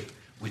worship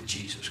with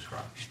Jesus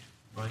Christ,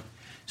 right?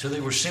 So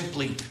they were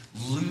simply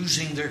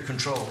losing their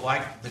control,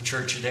 like the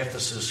church at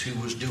Ephesus, who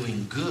was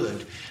doing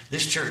good.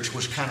 This church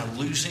was kind of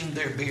losing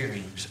their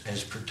bearings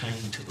as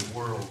pertained to the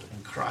world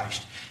and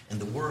Christ, and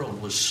the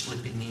world was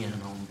slipping in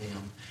on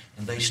them,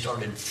 and they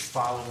started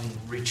following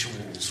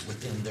rituals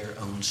within their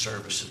own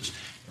services.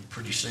 And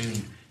pretty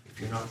soon, if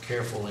you're not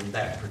careful in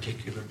that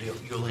particular deal,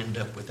 you'll end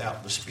up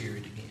without the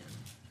Spirit again.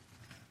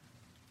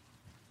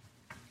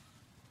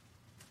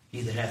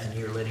 He that hath an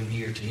ear, let him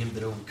hear. To him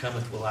that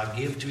overcometh will I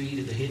give to eat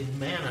of the hidden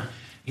manna.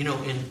 You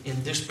know,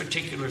 in this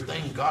particular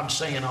thing, God's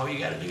saying all you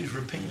got to do is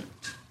repent.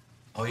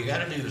 All you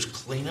got to do is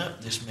clean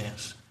up this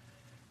mess.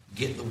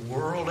 Get the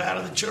world out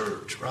of the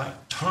church, right?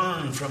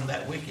 Turn from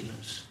that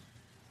wickedness.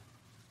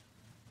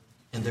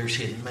 And there's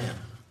hidden manna,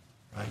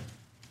 right?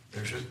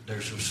 There's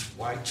a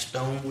white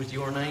stone with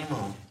your name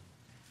on it.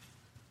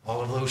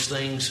 All of those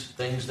things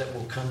that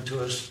will come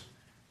to us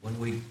when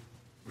we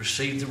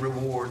receive the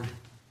reward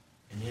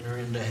and enter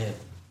into heaven.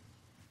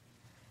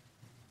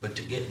 But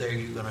to get there,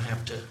 you're going to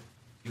have to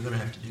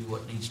do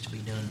what needs to be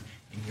done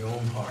in your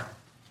own heart.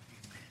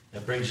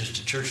 That brings us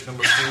to church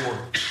number 4.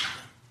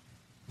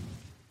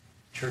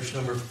 Church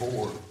number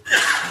 4.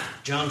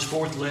 John's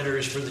 4th letter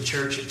is for the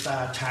church at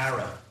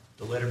Thyatira.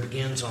 The letter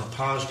begins on a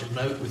positive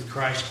note with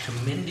Christ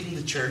commending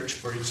the church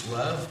for its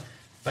love,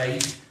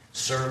 faith,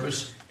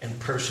 service, and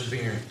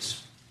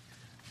perseverance.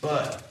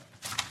 But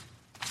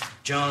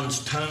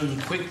John's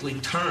tone quickly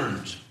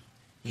turns.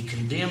 He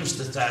condemns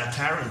the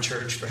Thyatiran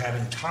church for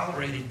having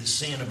tolerated the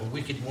sin of a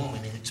wicked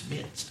woman in its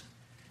midst.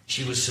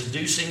 She was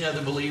seducing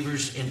other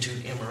believers into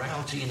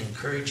immorality and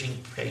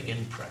encouraging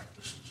pagan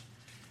practices.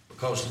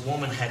 Because the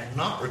woman had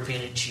not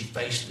repented, she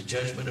faced the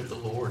judgment of the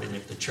Lord, and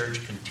if the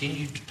church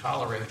continued to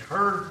tolerate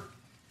her,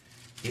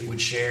 it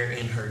would share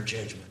in her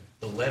judgment.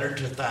 The letter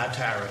to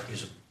Thyatira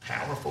is a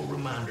powerful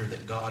reminder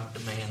that God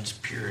demands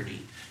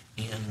purity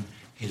in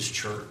his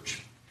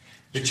church.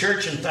 The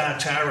church in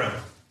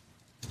Thyatira,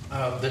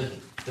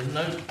 the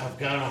note I've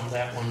got on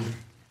that one,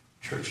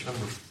 church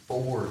number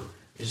 4,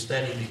 is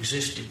that it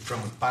existed from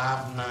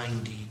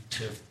 590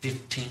 to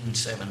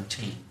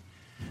 1517.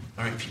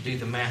 All right, if you do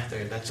the math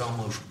there, that's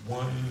almost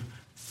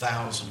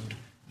 1,000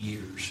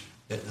 years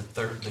that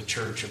the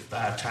church of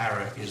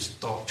Thyatira is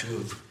thought to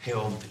have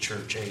held the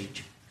church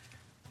age.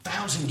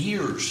 1,000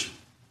 years.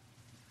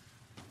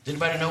 Does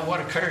anybody know what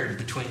occurred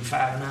between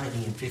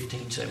 590 and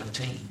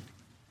 1517?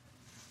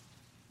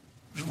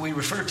 We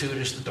refer to it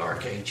as the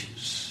Dark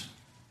Ages.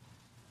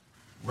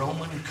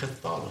 Roman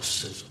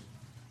Catholicism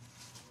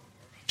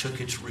took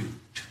its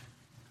root.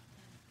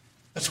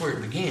 That's where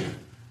it began,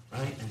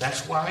 right? And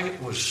that's why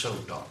it was so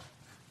dark.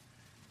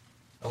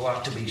 A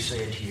lot to be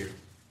said here.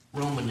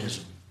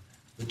 Romanism,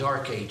 the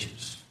Dark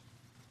Ages,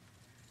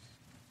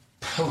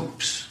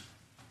 popes,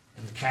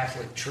 and the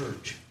Catholic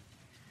Church.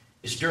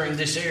 It's during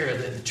this era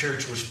that the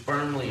church was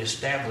firmly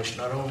established,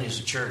 not only as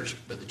a church,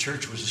 but the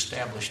church was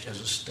established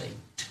as a state.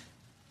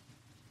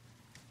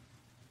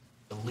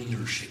 The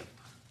leadership.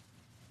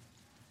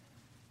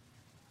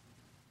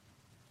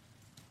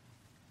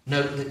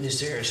 Note that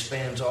this era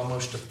spans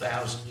almost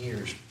 1,000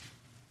 years.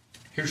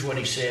 Here's what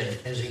he said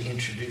as he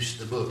introduced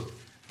the book.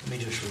 Let me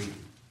just read it.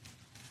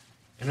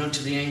 And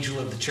unto the angel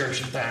of the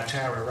church in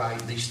Thyatira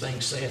write, these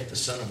things saith the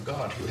Son of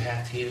God, who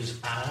hath his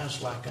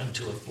eyes like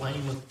unto a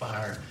flame of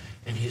fire,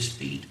 and his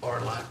feet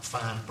are like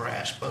fine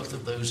brass. Both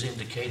of those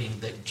indicating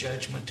that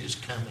judgment is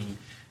coming.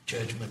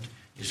 Judgment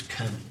is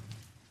coming.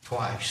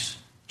 Twice.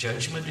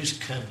 Judgment is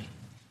coming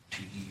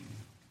to you.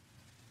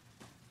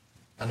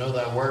 I know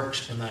thy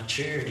works and thy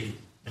charity.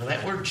 Now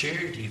that word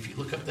charity, if you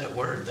look up that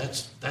word,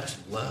 that's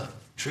love.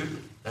 Truly,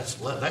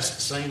 that's love. That's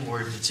the same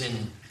word that's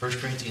in 1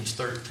 Corinthians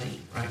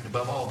 13, right?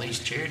 Above all these,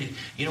 charity.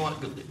 You know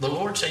what? The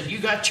Lord said, you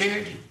got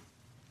charity.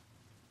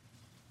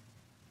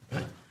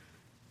 Right?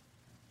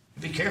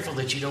 Be careful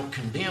that you don't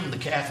condemn the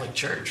Catholic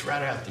Church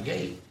right out the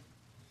gate.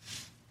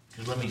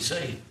 Because let me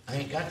say, I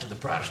ain't got to the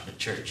Protestant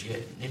church yet,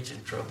 and it's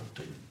in trouble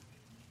too.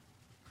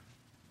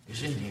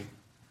 It's in here.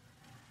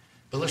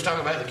 But let's talk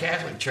about the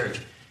Catholic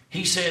Church.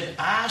 He said,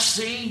 I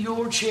see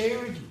your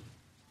charity,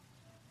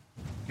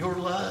 your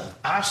love.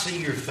 I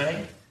see your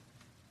faith.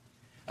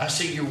 I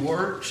see your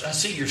works. I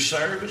see your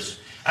service.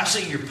 I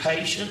see your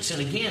patience. And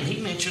again,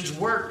 he mentions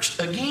works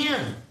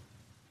again.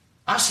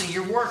 I see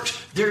your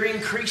works. They're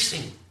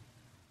increasing.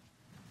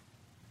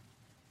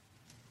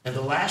 And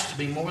the last to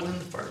be more than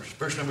the first.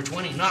 Verse number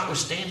 20,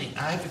 notwithstanding,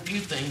 I have a few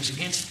things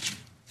against you,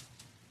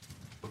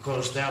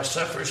 because thou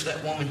sufferest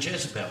that woman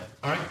Jezebel.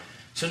 All right?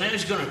 So now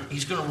he's going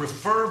to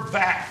refer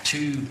back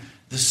to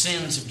the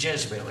sins of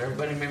Jezebel.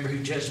 Everybody remember who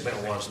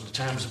Jezebel was in the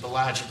times of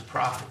Elijah the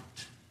prophet.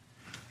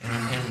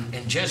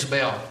 And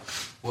Jezebel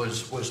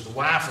was the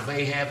wife of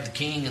Ahab the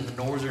king in the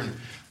northern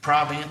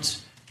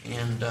province.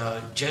 And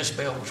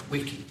Jezebel was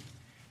wicked.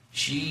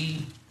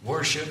 She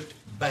worshipped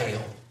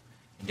Baal.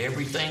 And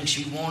everything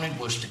she wanted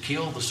was to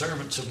kill the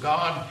servants of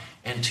God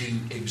and to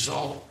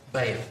exalt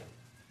Baal.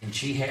 And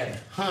she had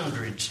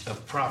hundreds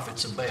of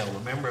prophets of Baal.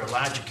 Remember,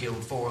 Elijah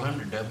killed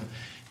 400 of them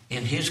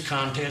in his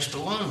contest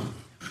alone.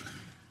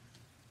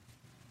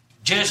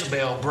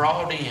 Jezebel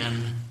brought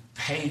in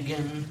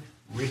pagan,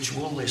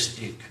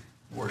 ritualistic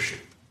worship.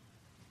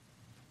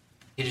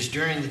 It is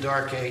during the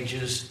Dark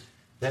Ages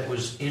that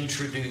was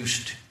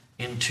introduced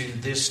into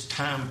this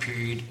time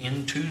period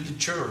into the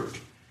church.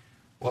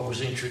 What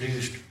was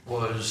introduced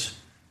was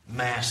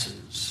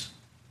masses,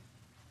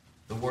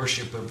 the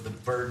worship of the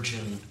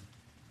Virgin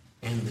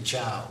and the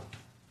Child,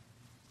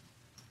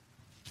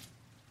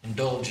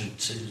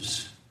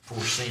 indulgences for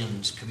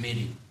sins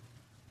committed,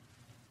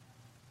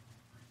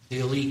 the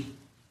elite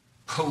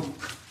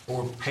pope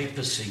or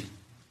papacy,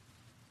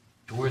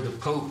 to where the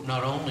pope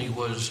not only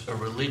was a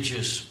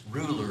religious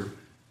ruler,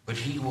 but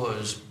he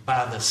was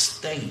by the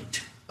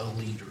state a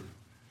leader.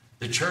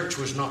 The church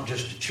was not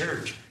just a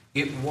church,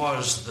 it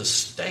was the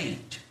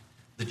state.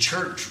 The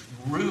church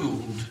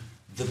ruled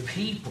the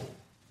people.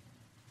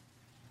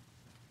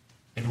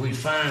 And we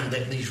find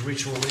that these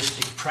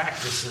ritualistic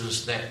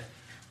practices that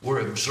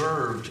were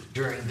observed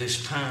during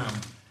this time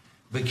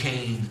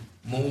became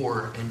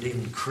more and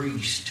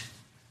increased,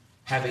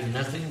 having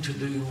nothing to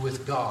do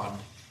with God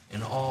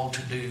and all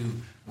to do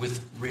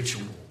with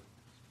ritual.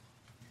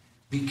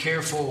 Be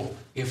careful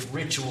if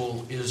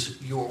ritual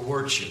is your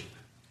worship.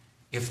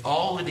 If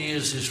all it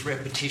is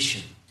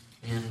repetition,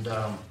 and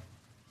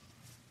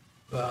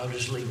I'll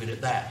just leave it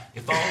at that.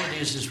 If all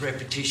it is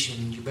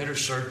repetition, you better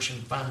search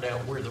and find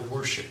out where the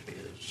worship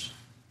is.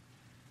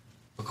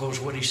 Because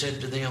what he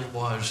said to them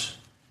was,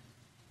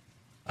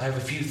 I have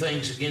a few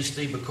things against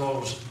thee,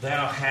 because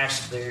thou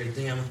hast there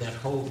them that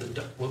hold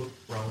the...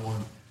 wrong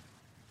one.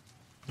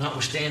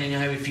 Notwithstanding, I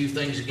have a few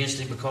things against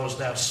thee, because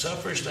thou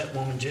sufferest that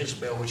woman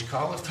Jezebel, which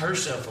calleth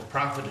herself a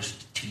prophetess,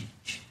 to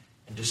teach,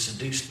 and to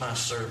seduce my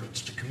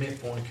servants, to commit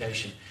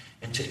fornication,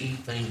 and to eat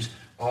things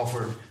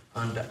offered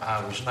unto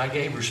idols. And I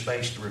gave her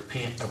space to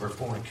repent of her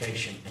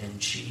fornication,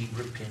 and she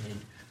repented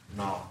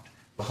not.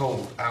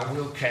 Behold, I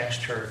will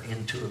cast her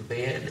into a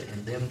bed,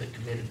 and them that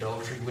commit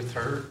adultery with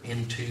her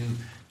into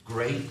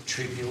great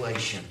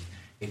tribulation,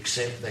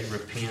 except they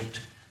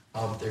repent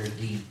of their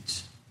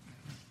deeds.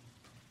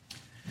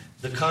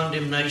 The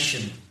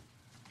condemnation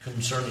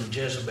concerning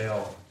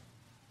Jezebel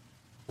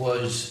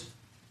was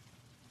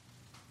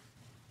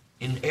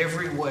in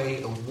every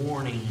way a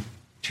warning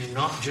to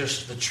not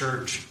just the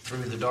church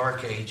through the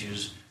Dark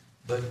Ages,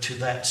 but to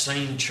that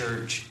same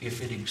church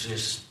if it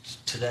exists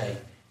today.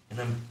 And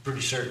I'm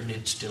pretty certain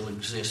it still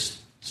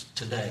exists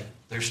today.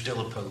 There's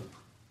still a pope.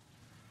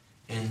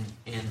 And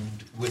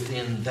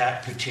within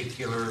that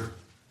particular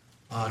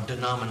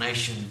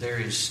denomination, there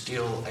is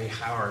still a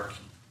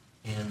hierarchy.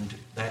 And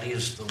that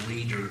is the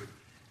leader.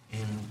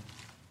 And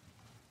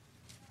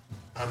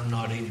I'm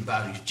not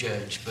anybody's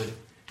judge, but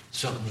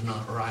something's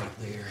not right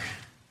there.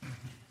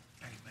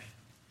 Amen.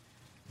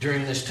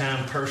 During this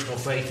time, personal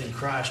faith in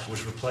Christ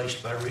was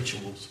replaced by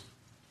rituals.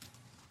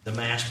 The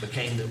Mass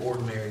became the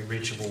ordinary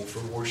ritual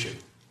for worship.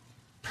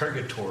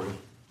 Purgatory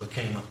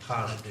became a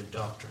positive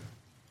doctrine.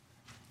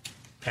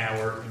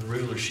 Power and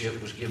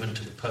rulership was given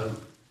to the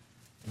Pope,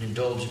 and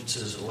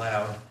indulgences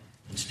allowed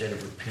instead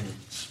of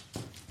repentance.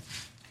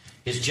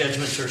 His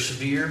judgments are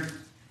severe,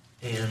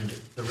 and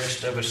the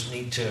rest of us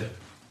need to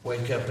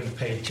wake up and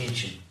pay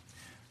attention.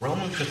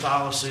 Roman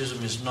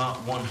Catholicism is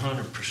not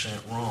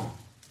 100% wrong,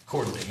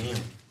 according to him.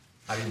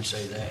 I didn't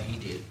say that, he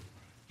did.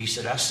 He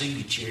said, I see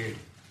your charity,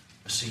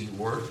 I see your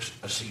works,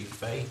 I see your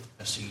faith,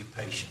 I see your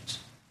patience.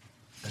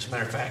 As a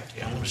matter of fact,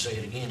 I'm going to say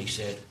it again, he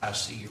said, I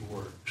see your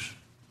works.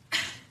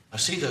 I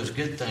see those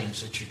good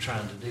things that you're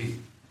trying to do.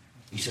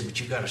 He said, but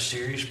you've got a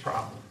serious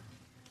problem.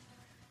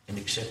 And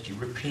except you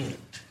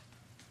repent,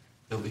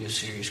 there'll be a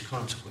serious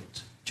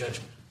consequence.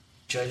 Judgment.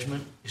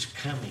 Judgment is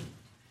coming.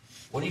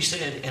 What he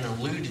said and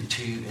alluded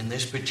to in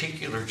this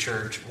particular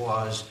church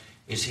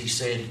is he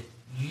said,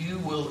 you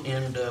will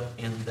end up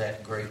in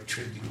that great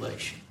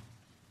tribulation.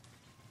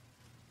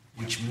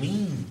 Which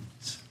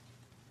means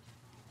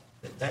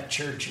that that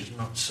church is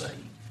not saved.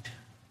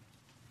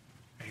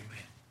 Amen.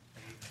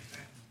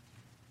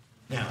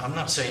 Now, I'm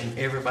not saying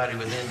everybody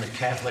within the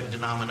Catholic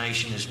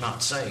denomination is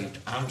not saved.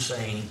 I'm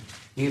saying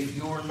if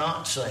you're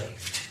not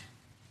saved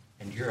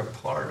and you're a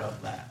part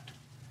of that,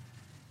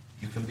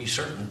 you can be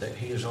certain that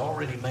he has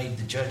already made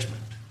the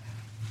judgment.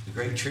 The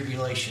Great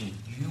Tribulation,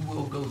 you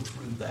will go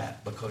through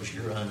that because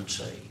you're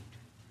unsaved.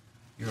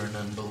 You're an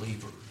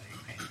unbeliever.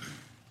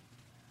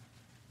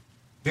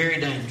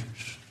 Very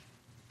dangerous.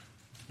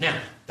 Now,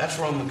 that's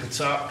Roman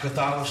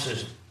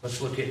Catholicism.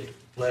 Let's look at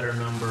letter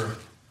number,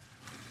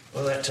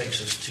 well, that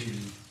takes us to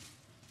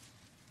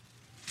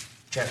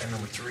chapter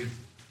number 3.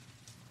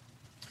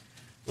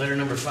 Letter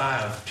number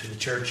 5 to the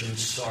church in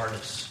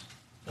Sardis.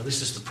 Now,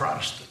 this is the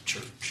Protestant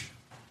church.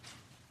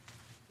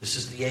 This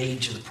is the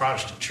age of the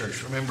Protestant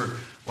church. Remember,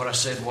 what I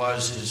said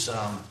is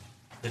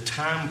the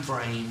time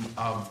frame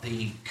of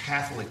the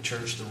Catholic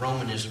church, the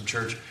Romanism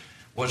church,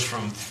 was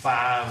from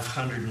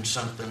 500 and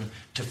something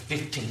to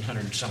 1500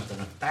 and something,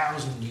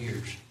 1,000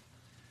 years.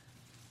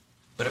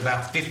 But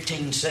about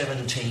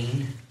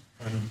 1517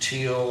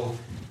 until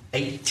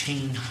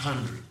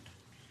 1800.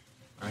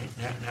 Right?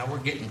 Now we're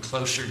getting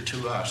closer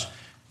to us.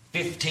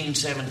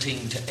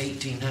 1517 to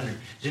 1800.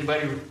 Does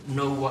anybody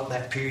know what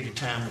that period of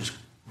time is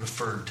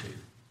referred to?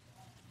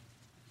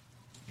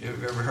 You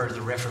ever heard of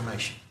the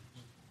Reformation?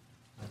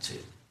 That's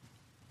it.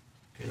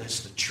 Okay, that's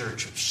the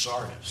church of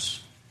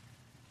Sardis.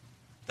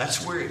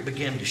 That's where it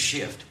began to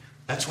shift.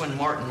 That's when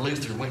Martin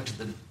Luther went to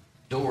the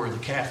door of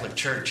the Catholic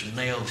Church and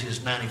nailed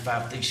his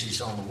 95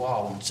 Theses on the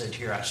wall and said,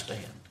 here I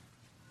stand.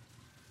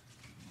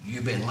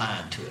 You've been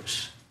lying to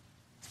us.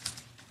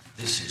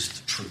 This is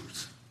the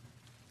truth.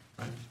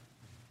 Right?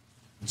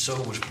 And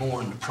so was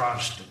born the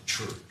Protestant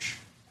church.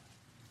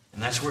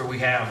 And that's where we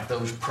have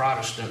those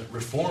Protestant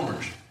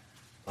reformers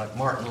like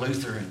Martin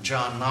Luther and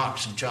John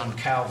Knox and John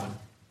Calvin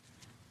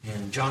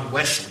and John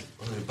Wesley.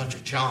 Well, there were a bunch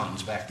of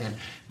Johns back then.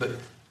 But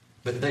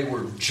they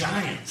were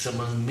giants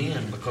among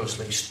men because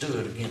they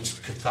stood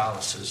against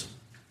Catholicism.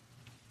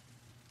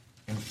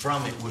 And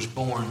from it was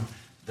born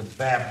the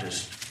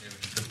Baptist,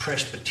 the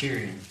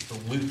Presbyterian, the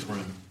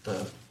Lutheran,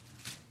 the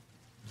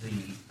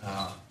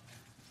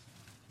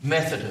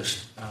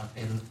Methodist,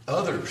 and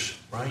others,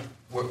 right,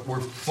 were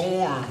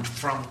formed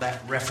from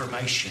that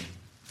Reformation.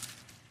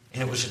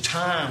 And it was a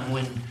time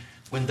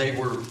when they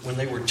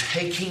were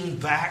taking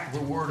back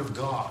the Word of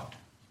God.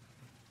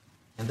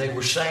 And they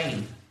were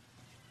saying,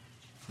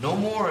 no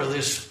more of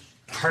this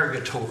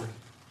purgatory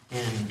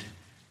and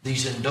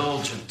these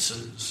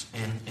indulgences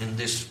and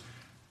this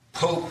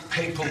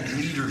papal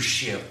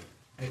leadership.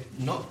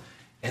 No,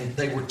 and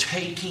they were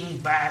taking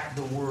back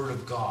the Word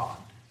of God.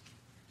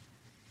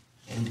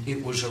 And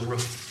it was a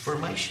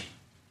reformation.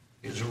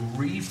 It was a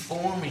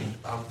reforming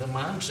of the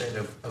mindset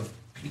of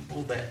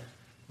people that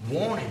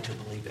wanted to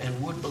believe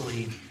and would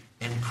believe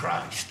in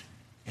Christ.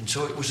 And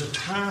so it was a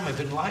time of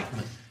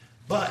enlightenment.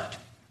 But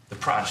the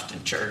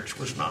Protestant church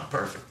was not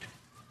perfect.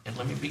 And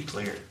let me be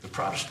clear, the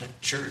Protestant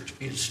church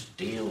is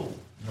still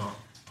not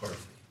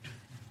perfect.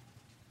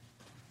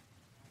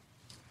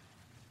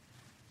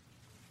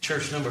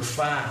 Church number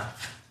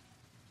 5,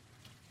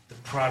 the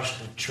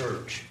Protestant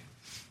church.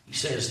 He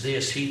says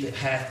this, he that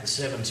hath the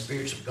 7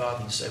 spirits of God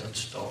and the 7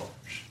 stars.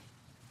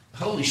 The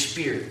Holy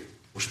Spirit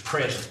was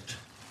present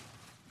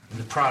in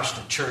the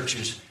Protestant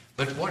churches,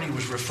 but what he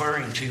was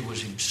referring to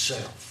was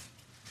himself.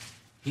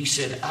 He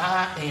said,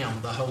 I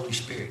am the Holy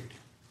Spirit.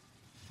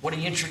 When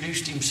he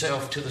introduced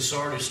himself to the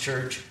Sardis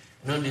church,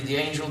 And unto the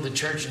angel of the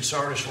church in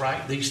Sardis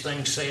write, these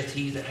things saith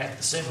he that hath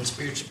the 7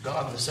 spirits of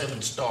God and the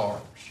 7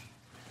 stars.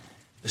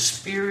 The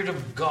Spirit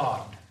of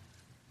God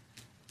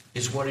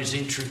is what is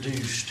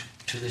introduced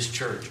to this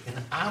church. And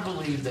I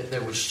believe that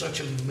there was such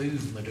a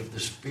movement of the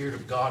Spirit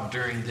of God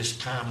during this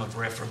time of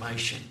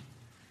Reformation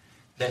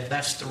that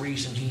that's the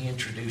reason he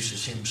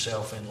introduces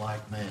himself in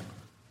like manner.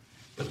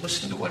 But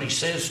listen to what he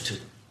says to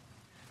them.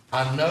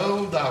 I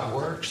know thy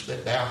works,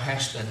 that thou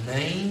hast a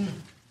name,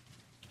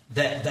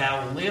 that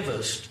thou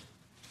livest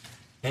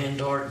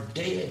and art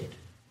dead.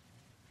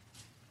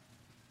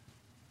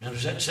 Now,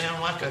 does that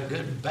sound like a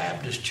good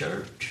Baptist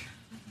church?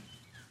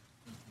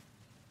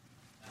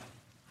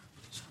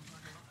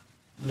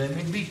 Let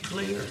me be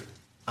clear.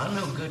 I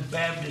know good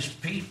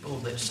Baptist people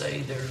that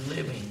say they're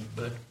living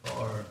but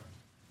are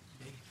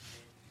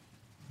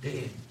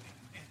dead.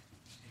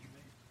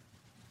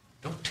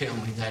 Don't tell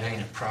me that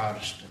ain't a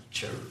Protestant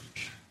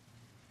church.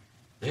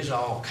 There's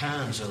all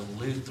kinds of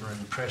Lutheran,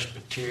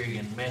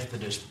 Presbyterian,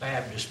 Methodist,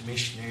 Baptist,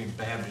 Missionary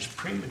Baptist,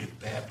 Primitive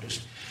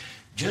Baptist,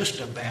 just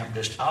a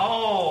Baptist,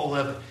 all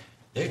of it.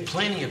 There's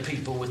plenty of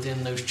people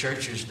within those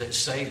churches that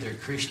say they're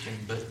Christian,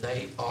 but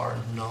they are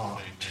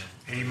not.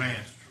 Amen.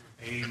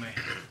 Amen.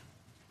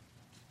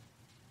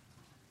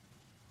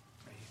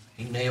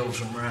 He nails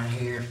them right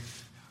here.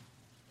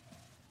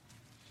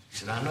 He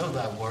said, I know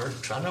thy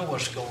works. I know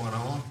what's going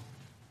on.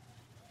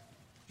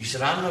 He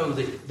said, I know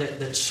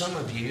that some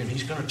of you, and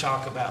he's going to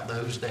talk about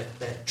those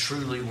that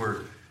truly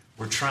were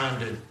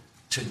trying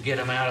to get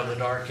them out of the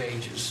dark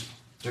ages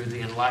through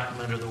the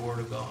enlightenment of the Word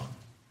of God.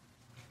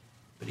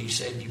 But he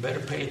said, you better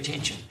pay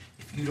attention.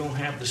 If you don't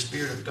have the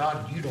Spirit of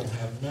God, you don't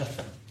have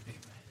nothing.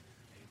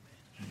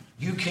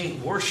 You can't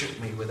worship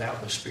me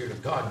without the Spirit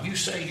of God. You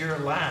say you're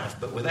alive,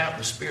 but without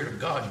the Spirit of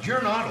God,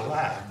 you're not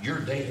alive. You're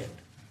dead.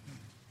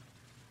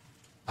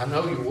 I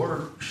know your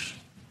works.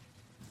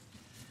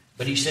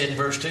 But he said in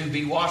verse 2,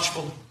 be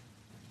watchful,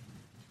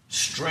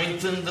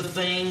 strengthen the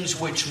things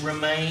which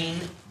remain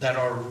that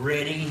are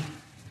ready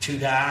to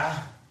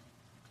die.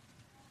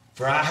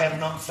 For I have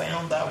not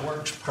found thy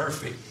works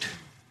perfect.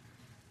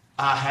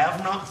 I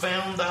have not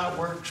found thy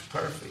works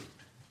perfect.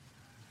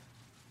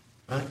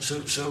 Right?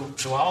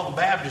 So all the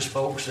Baptist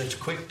folks that's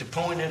quick to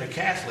point at a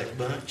Catholic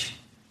bunch,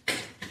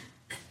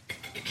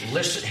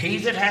 listen, he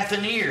that hath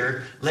an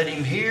ear, let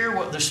him hear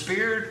what the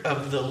Spirit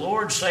of the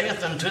Lord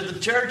saith unto the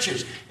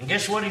churches. And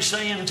guess what he's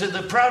saying to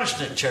the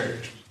Protestant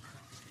church?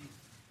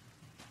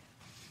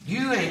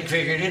 You ain't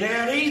figured it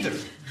out either.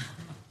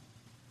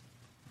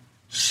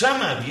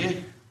 Some of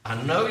you,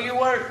 I know your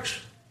works,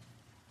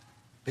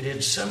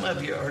 but some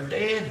of you are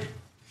dead.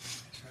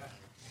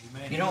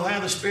 You don't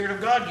have the Spirit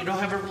of God. You don't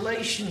have a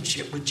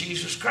relationship with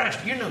Jesus Christ.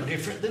 You're no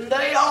different than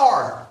they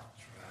are.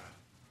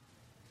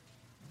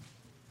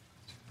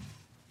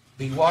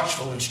 Be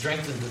watchful and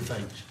strengthen the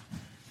things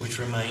which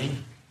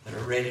remain that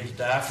are ready to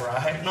die, for I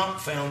have not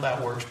found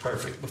thy works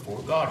perfect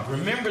before God.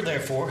 Remember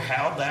therefore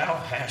how thou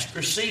hast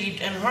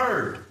received and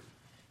heard,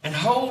 and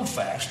hold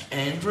fast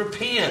and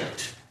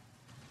repent.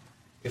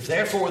 If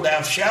therefore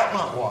thou shalt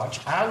not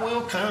watch, I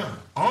will come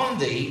on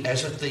thee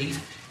as a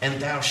thief, and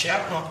thou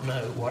shalt not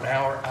know what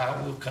hour I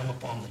will come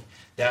upon thee.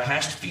 Thou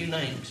hast a few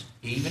names,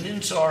 even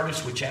in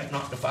Sardis, which have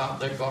not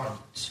defiled their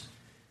garments,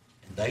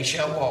 and they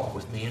shall walk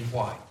with me in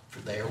white, for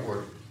they are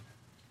worthy.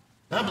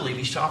 I believe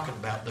he's talking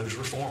about those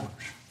reformers.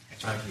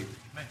 Thank you.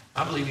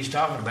 I believe he's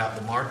talking about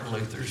the Martin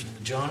Luthers and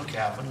the John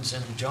Calvins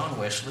and the John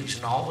Wesleys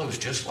and all those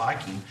just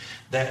like him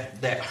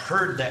that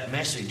heard that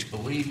message,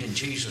 believed in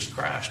Jesus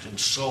Christ, and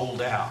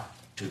sold out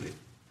to it.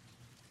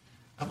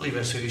 I believe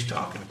that's who he's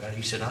talking about.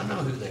 He said, I know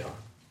who they are.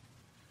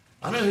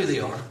 I know who they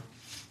are.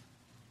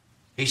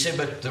 He said,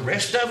 but the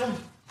rest of them,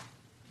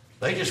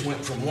 they just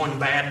went from one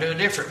bad to a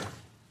different one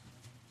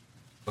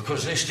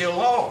because they're still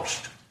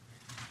lost.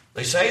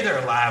 They say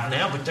they're alive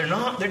now, but they're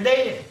not. They're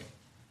dead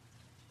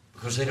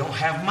because they don't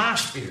have my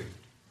Spirit.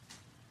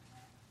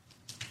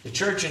 The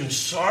church in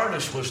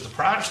Sardis was the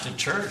Protestant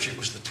church. It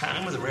was the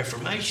time of the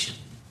Reformation.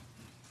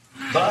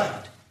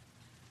 But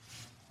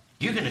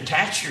you can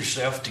attach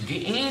yourself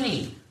to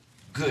any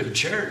good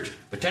church,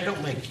 but that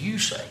don't make you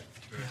saved.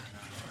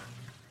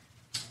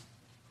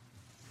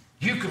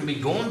 You can be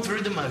going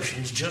through the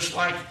motions just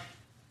like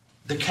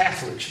the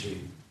Catholics do.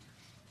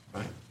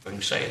 Right? If I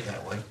can say it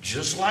that way.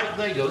 Just like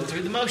they go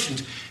through the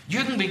motions.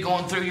 You can be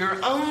going through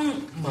your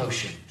own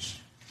motions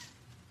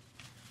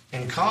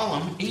and call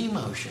them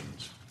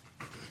emotions.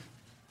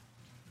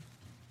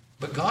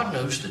 But God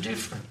knows the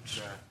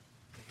difference.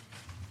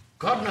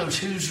 God knows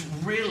who's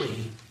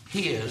really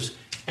his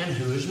and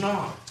who is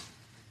not.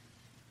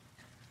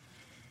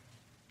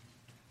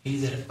 He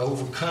that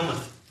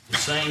overcometh, the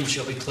same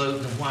shall be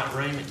clothed in white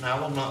raiment, and I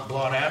will not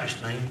blot out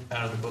his name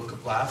out of the book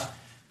of life,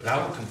 but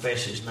I will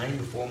confess his name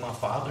before my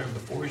Father and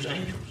before his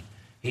angels.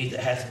 He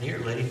that hath an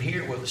ear, let him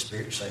hear what the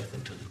Spirit saith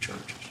unto the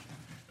churches.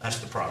 That's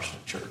the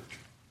Protestant church.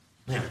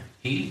 Now,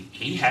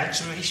 he had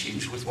some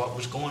issues with what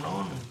was going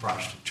on in the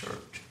Protestant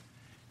church.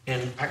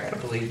 And I got to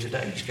believe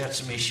today he's got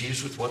some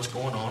issues with what's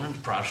going on in the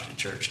Protestant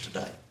church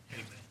today.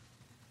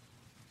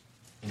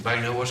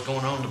 Anybody know what's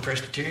going on in the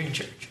Presbyterian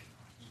church?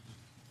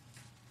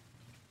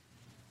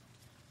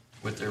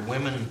 With their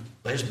women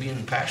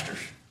lesbian pastors?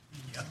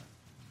 Yep.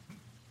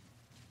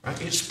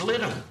 Right? It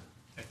split them.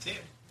 That's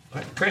it.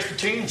 Right? The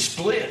Presbyterians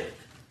split.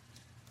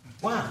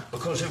 Why?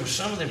 Because there was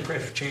some of them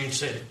Presbyterians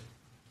said,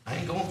 I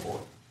ain't going for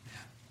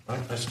it.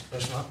 Right?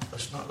 That's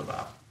not the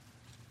Bible.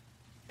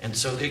 And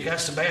so it got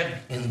so bad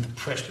in the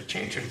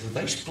Presbyterian church that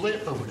they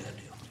split over that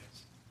deal.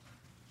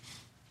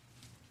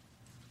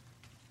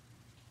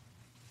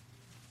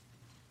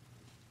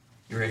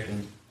 You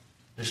reckon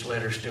this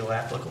letter is still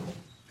applicable?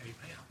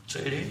 Amen.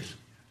 Say it is.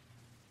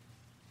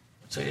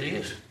 Say it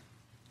is.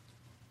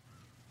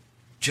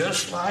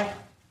 Just like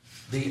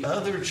the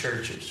other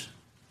churches,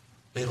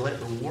 they let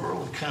the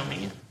world come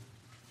in.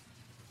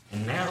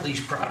 And now these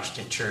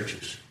Protestant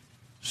churches,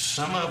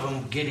 some of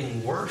them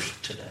getting worse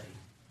today.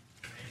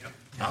 Yep.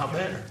 Not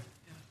better.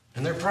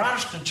 And they're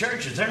Protestant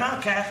churches. They're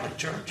not Catholic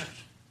churches.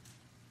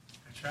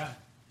 That's right.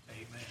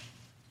 Amen.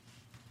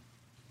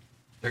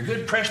 They're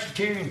good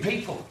Presbyterian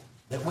people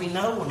that we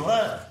know and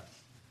love.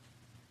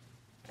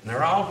 And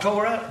they're all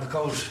tore up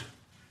because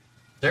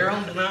their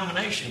own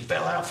denomination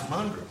fell out from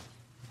under them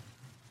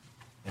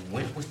and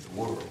went with the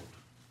world.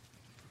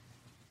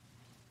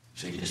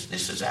 See,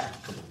 this is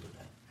applicable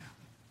today.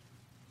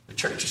 The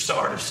Church of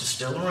Sardis is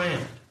still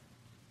around,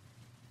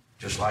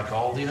 just like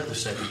all the other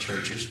 7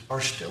 churches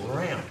are still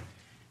around.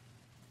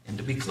 And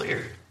to be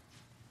clear,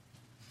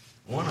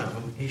 one of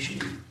them is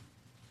you.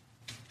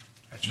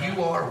 That's right.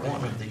 You are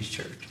one of these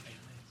churches.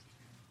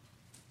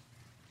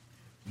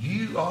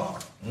 You are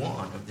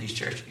one of these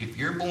churches. If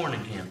you're born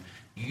again,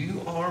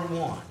 you are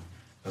one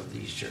of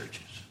these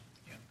churches.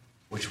 Yep.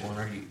 Which one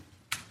are you?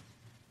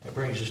 That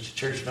brings us to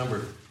church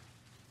number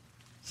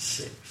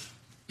 6.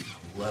 I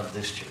love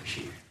this church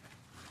here.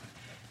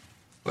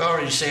 We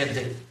already said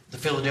that the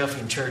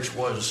Philadelphian church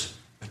was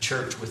a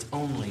church with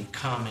only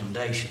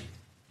commendation.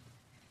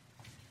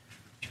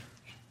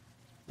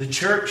 The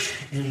church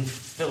in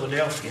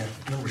Philadelphia,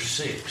 number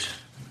 6.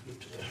 Let me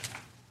get to the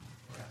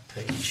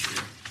right page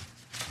here.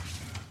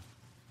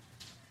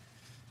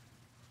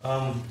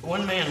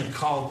 One man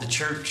called the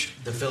church,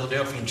 the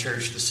Philadelphian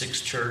church, the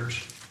 6th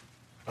church,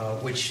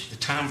 which the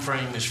time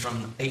frame is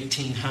from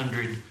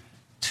 1800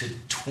 to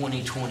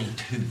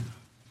 2022.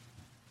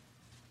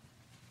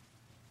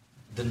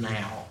 The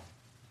now.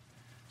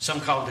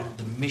 Some called it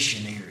the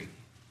missionary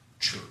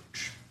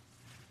church.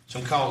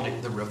 Some called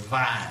it the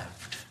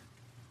revived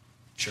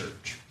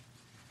church.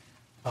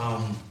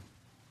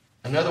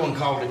 Another one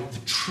called it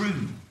the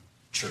true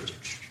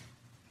church.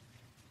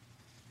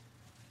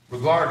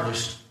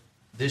 Regardless,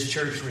 this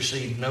church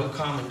received no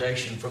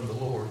commendation from the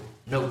Lord,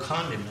 no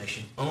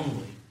condemnation,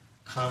 only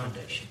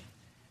commendation.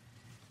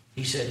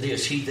 He said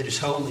this, he that is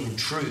holy and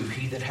true,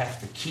 he that hath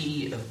the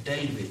key of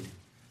David,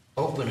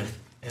 openeth,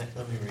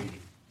 let me read it.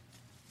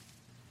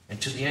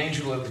 And to the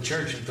angel of the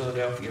church in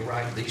Philadelphia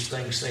write, these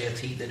things saith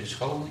he that is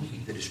holy, he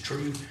that is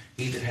true,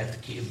 he that hath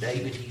the key of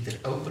David, he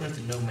that openeth,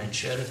 and no man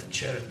shutteth, and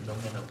shutteth, and no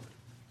man openeth.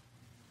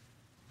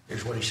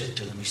 Here's what he said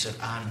to them. He said,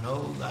 I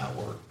know thy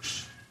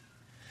works.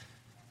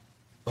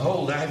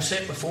 Behold, I have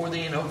set before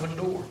thee an open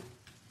door,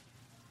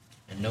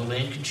 and no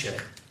man can shut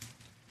it.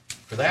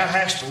 For thou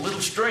hast a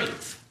little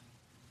strength.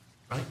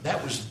 Right?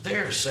 That was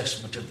their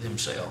assessment of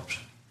themselves,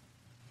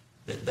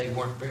 that they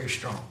weren't very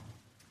strong.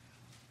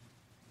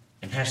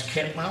 And hast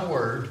kept my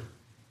word,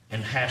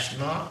 and hast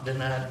not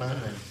denied my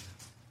name.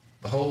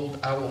 Behold,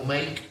 I will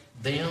make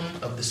them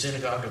of the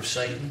synagogue of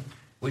Satan,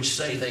 which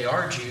say they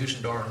are Jews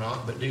and are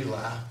not, but do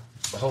lie.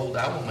 Behold,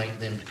 I will make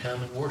them to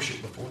come and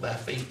worship before thy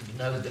feet, and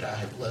know that I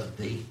have loved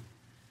thee.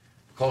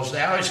 Because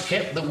thou hast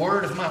kept the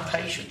word of my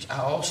patience, I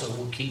also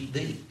will keep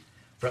thee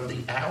from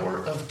the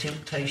hour of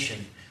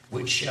temptation,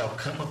 which shall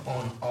come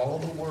upon all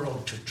the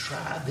world to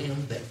try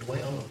them that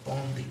dwell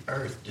upon the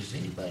earth. Does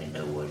anybody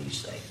know what he's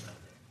saying about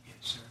that? Yes,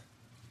 sir.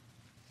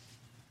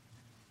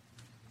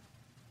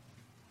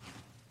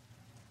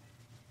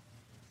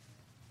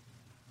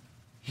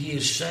 He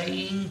is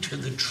saying to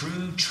the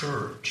true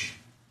church,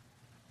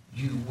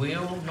 you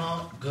will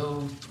not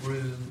go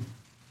through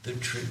the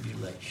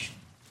tribulation.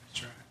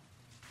 That's right.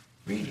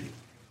 Read it.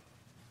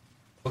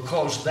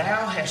 Because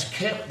thou hast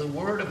kept the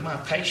word of my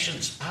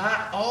patience,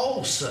 I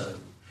also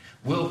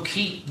will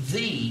keep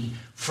thee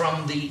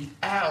from the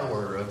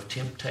hour of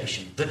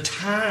temptation, the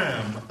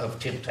time of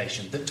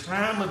temptation, the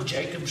time of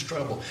Jacob's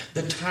trouble,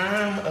 the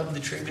time of the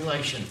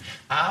tribulation.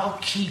 I'll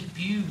keep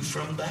you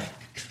from that.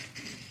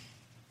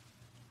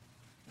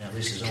 Now,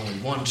 this is only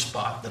one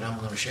spot that I'm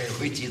going to share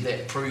with you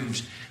that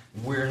proves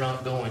we're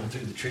not going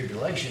through the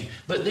tribulation,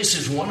 but this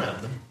is one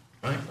of them,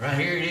 right? Right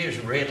here it is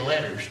in red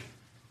letters.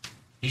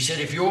 He said,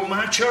 if you're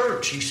my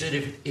church, he said,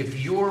 if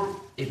you're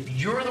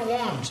the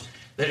ones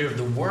that are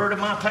the word of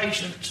my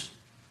patience,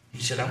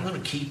 he said, I'm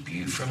going to keep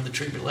you from the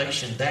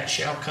tribulation that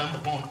shall come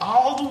upon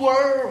all the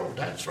world.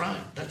 That's right.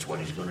 That's what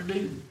he's going to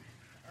do.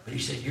 But he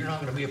said, you're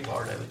not going to be a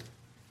part of it.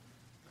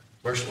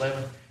 Verse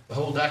 11,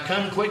 behold, I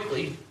come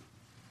quickly.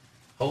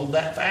 Hold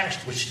that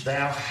fast which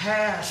thou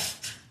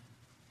hast,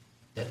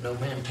 that no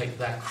man take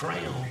thy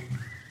crown.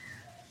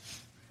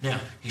 Now,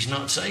 he's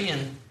not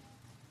saying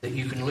that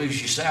you can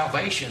lose your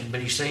salvation, but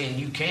he's saying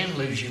you can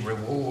lose your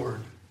reward.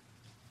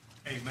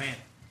 Amen.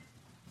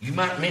 You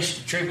might miss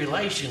the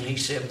tribulation, he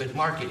said, but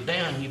mark it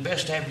down. You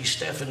best have your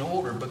stuff in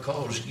order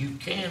because you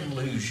can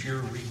lose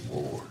your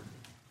reward.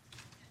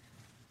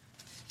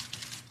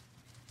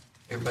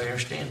 Everybody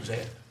understands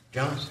that?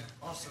 John?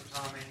 Also,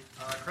 Tommy,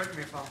 correct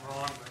me if I'm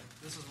wrong, but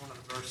this is one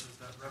of the verses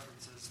that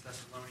references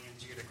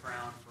Thessalonians, you get a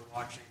crown for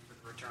watching for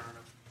the return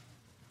of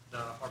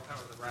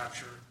the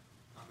rapture.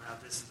 Now,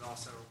 this is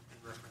also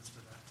in reference to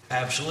that, too.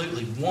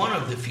 Absolutely. One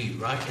of the few,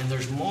 right? And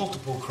there's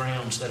multiple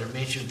crowns that are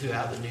mentioned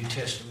throughout the New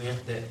Testament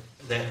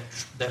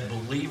that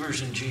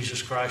believers in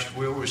Jesus Christ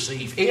will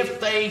receive if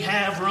they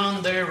have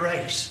run their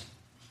race.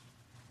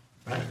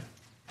 Right?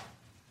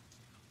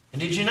 And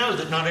did you know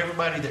that not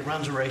everybody that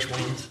runs a race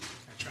wins?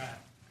 That's right.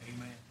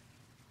 Amen.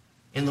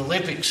 In the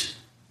Olympics,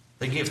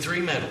 they give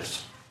 3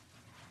 medals.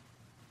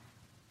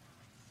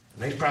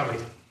 And there's probably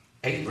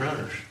 8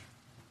 runners.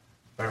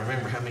 If I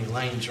remember how many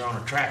lanes are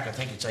on a track, I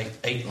think it's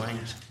 8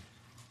 lanes.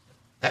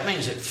 That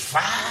means that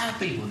 5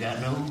 people got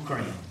no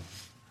crown.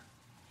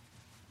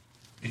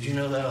 Did you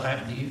know that'll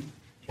happen to you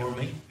or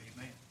me?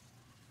 Amen.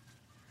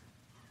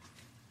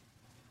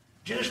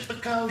 Just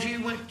because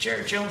you went to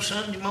church on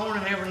Sunday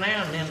morning every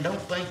now and then,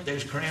 don't think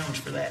there's crowns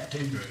for that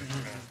too.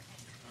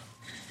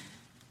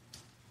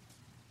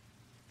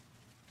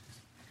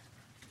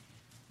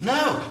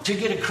 No, to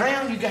get a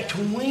crown, you got to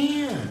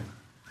win.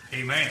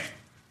 Amen.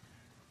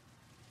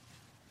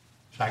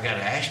 So I got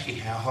to ask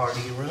you, how hard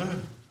are you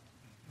running?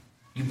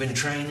 You been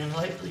training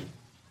lately?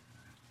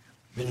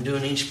 Been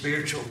doing any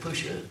spiritual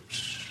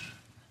push-ups?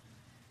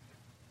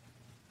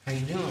 How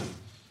you doing?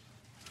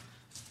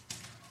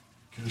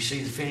 Can you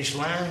see the finish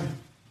line?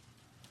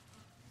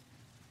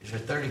 Is there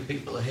 30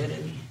 people ahead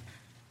of you?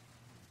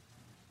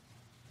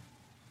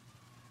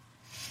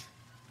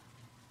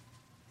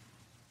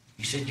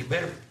 He said, you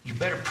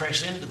better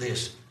press into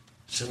this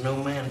so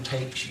no man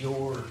takes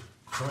your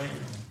crown.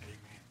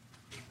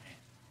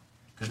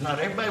 Because not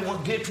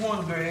everybody gets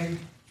one, Greg.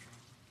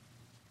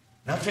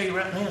 And I'll tell you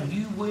right now,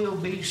 you will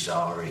be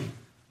sorry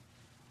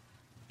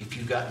if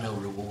you got no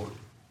reward.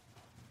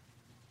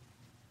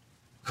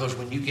 Because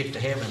when you get to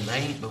heaven, there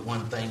ain't but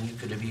one thing you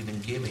could have even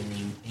given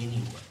him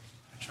anyway.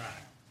 That's right.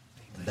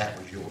 And that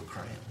was your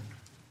crown.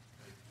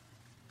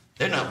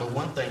 There's not but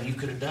one thing you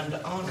could have done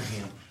to honor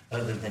him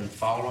other than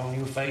fall on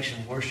your face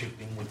and worship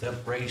him with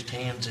upraised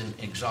hands and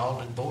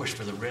exalted voice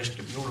for the rest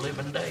of your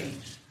living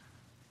days.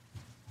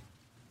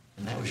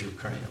 And that was your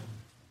crown.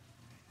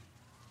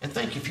 And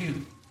think if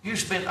you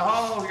spent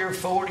all your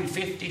 40,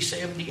 50,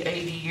 70,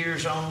 80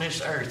 years on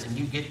this earth and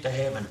you get to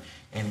heaven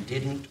and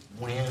didn't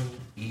win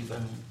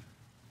even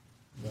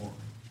one.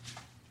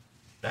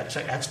 That's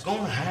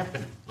going to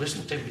happen.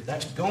 Listen to me.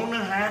 That's going to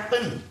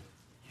happen.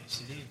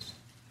 Yes, it is.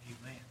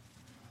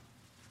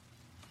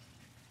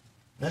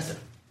 Amen.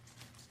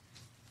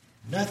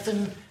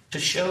 Nothing to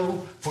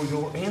show for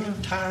your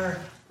entire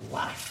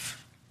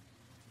life.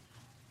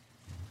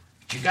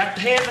 But you got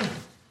to heaven.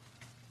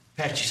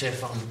 Pat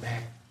yourself on the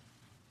back.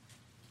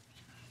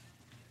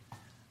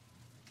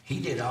 He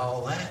did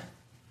all that.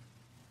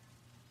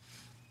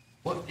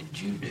 What did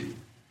you do?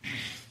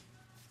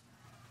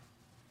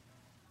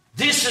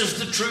 This is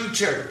the true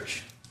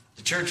church.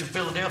 The Church of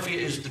Philadelphia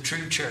is the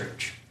true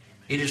church.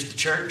 It is the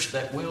church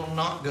that will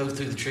not go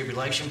through the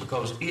tribulation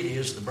because it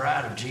is the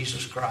bride of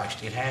Jesus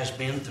Christ. It has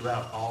been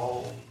throughout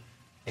all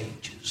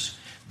ages.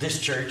 This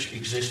church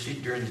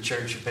existed during the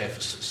church of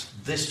Ephesus.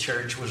 This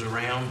church was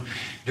around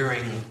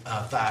during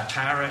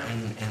Thyatira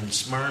and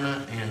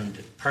Smyrna and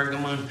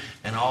Pergamon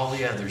and all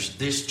the others.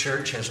 This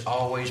church has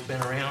always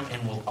been around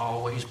and will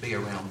always be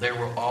around. There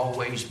will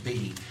always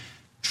be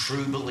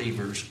true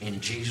believers in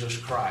Jesus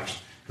Christ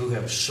who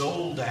have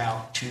sold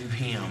out to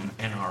him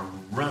and are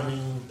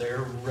running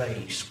their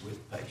race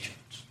with patience.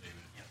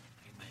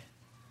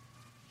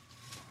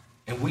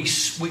 And we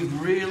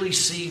really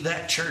see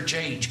that church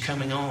age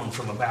coming on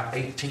from about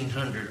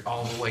 1800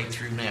 all the way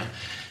through now.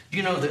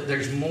 You know that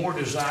there's more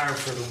desire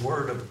for the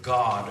Word of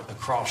God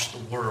across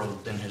the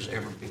world than has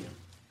ever been.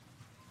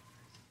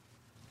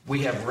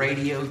 We have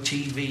radio,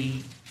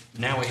 TV,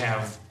 now we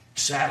have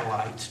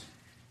satellites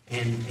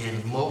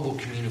and mobile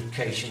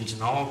communications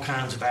and all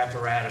kinds of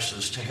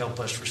apparatuses to help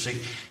us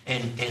receive.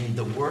 And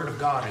the Word of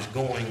God is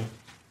going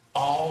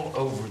all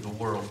over the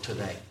world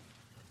today.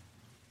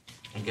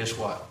 And guess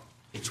what?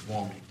 It's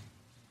wanted.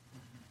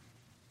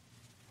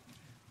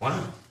 Why?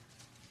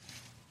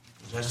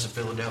 Because that's the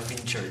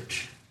Philadelphian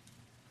church.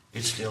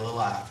 It's still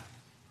alive.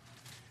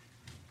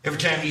 Every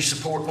time you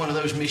support one of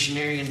those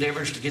missionary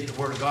endeavors to get the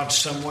Word of God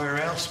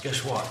somewhere else,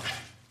 guess what?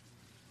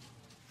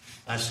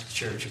 That's the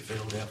Church of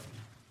Philadelphia.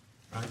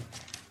 Right?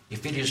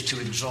 If it is to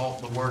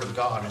exalt the Word of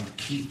God and to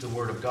keep the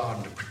Word of God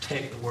and to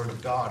protect the Word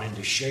of God and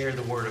to share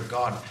the Word of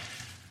God,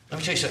 let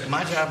me tell you something.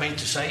 My job ain't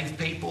to save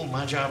people.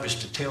 My job is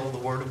to tell the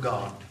Word of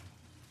God.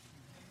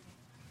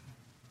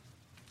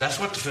 That's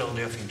what the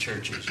Philadelphian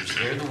church is.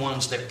 They're the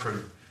ones that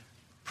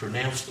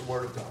pronounce the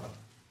Word of God.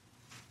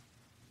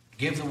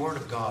 Give the Word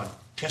of God.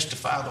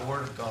 Testify the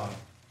Word of God.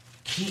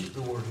 Keep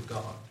the Word of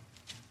God.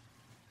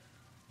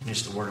 And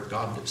it's the Word of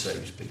God that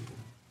saves people.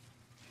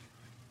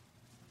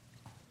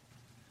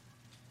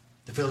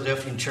 The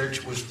Philadelphian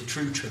church was the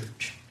true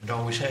church. It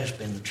always has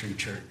been the true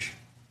church.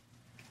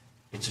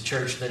 It's a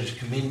church that is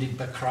commended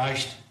by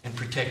Christ and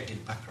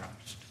protected by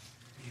Christ.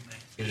 Amen.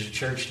 It is a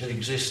church that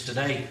exists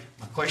today.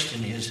 My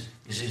question is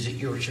it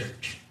your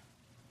church?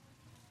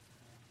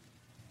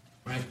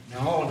 Right?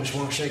 Now all of us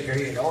want to shake our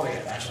head, oh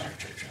yeah, that's our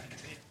church right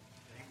there.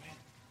 Amen.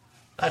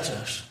 That's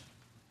us.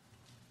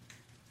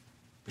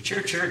 But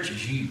your church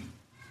is you.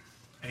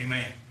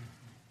 Amen.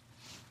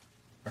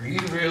 Are you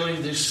really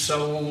this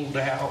sold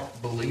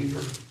out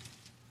believer?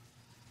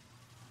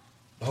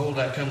 Behold,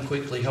 I come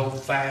quickly,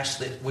 hold fast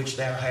that which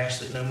thou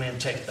hast, that no man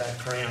take thy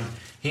crown.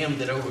 Him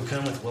that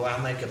overcometh will I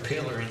make a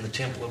pillar in the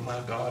temple of my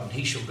God, and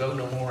he shall go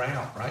no more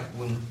out, right?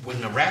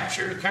 When the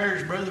rapture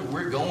occurs, brother,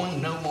 we're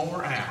going no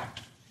more out.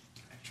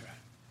 That's right.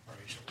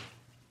 Praise the Lord.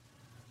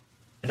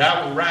 And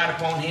I will write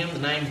upon him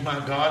the name of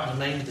my God,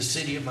 and the name of the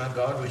city of my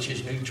God, which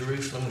is New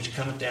Jerusalem, which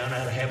cometh down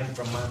out of heaven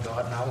from my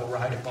God. And I will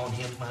write upon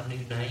him my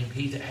new name.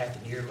 He that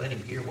hath an ear, let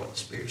him hear what the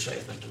Spirit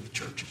saith unto the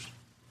churches.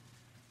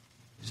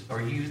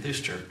 Are you this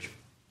church?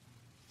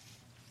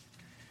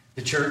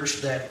 The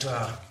church that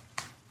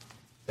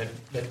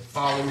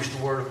follows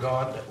the Word of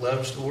God, that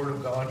loves the Word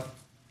of God.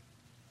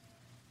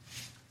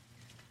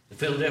 The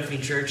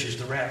Philadelphian church is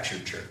the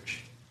raptured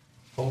church.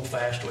 Hold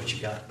fast what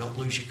you got. Don't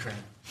lose your crown.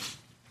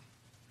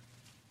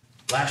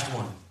 Last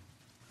one.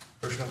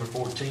 Verse number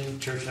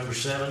 14, church number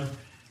 7.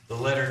 The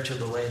letter to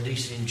the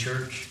Laodicean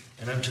church.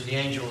 And unto the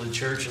angel of the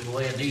church of the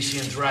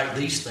Laodiceans write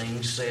these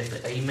things, saith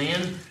the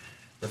Amen,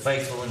 the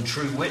faithful and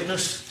true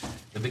witness,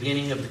 the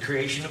beginning of the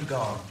creation of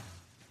God.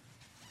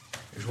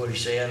 Here's what he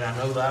said, I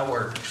know thy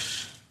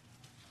works.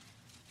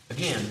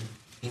 Again,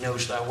 he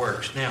knows thy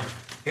works. Now,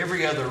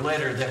 every other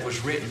letter that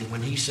was written,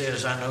 when he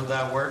says, I know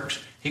thy works,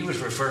 he was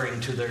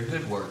referring to their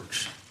good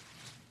works.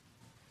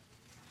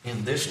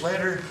 In this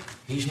letter,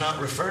 he's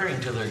not referring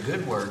to their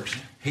good works.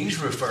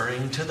 He's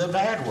referring to the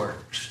bad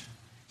works.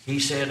 He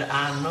said,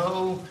 I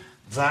know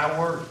thy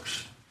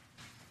works,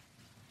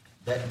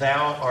 that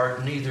thou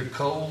art neither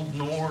cold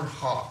nor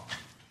hot.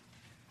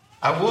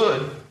 I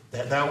would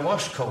that thou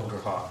wast cold or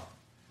hot.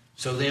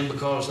 So then,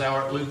 because thou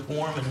art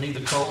lukewarm and neither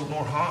cold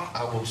nor hot,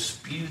 I will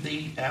spew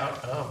thee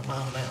out of my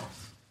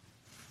mouth.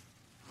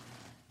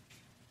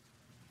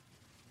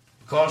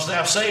 Because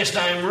thou sayest,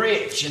 I am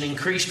rich and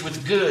increased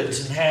with goods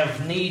and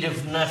have need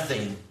of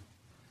nothing,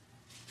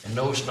 and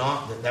knowest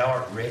not that thou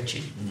art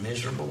wretched and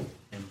miserable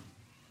and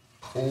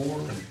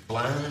poor and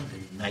blind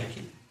and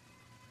naked.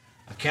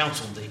 I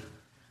counsel thee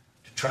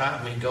to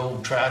try me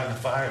gold tried in the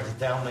fire, that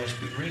thou mayest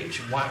be rich,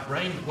 and white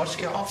raiment. What's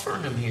he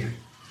offering them here?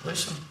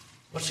 Listen.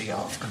 What's he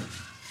offering?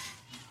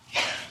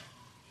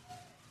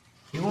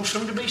 He wants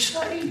them to be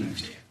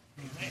saved.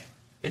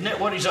 Isn't that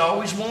what he's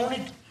always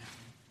wanted?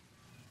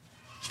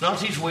 It's not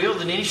his will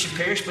that any should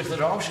perish, but that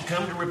all should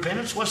come to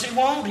repentance. What's he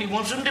want? He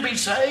wants them to be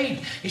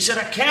saved. He said,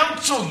 I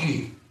counsel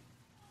you.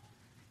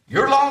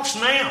 You're lost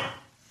now.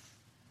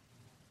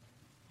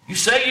 You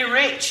say you're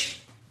rich.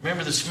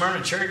 Remember the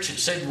Smyrna church that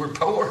said we're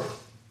poor?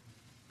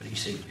 But he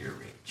said, you're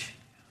rich.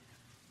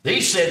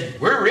 These said,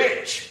 we're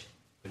rich.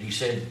 But he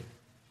said,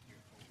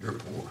 you're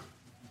poor.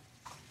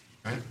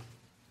 Right?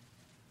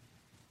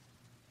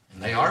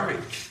 And they are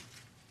rich.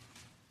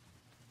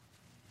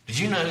 Did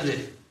you know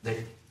that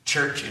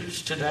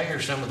churches today are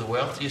some of the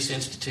wealthiest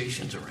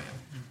institutions around?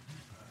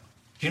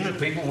 Do you know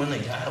people, when they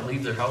die,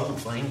 leave their whole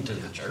thing to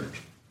the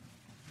church?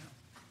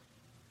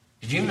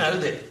 Did you know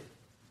that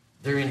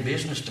they're in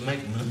business to make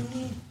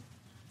money?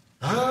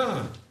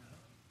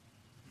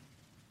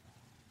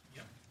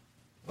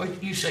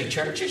 What you say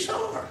churches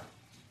are?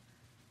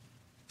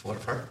 That's what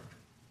I've heard.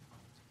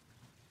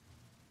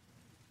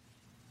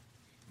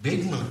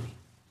 Big money.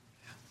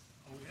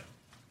 Oh, yeah.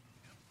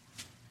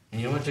 And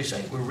you know what they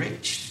say? We're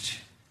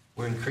rich.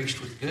 We're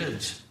increased with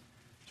goods.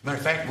 As a matter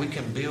of fact, we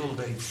can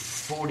build a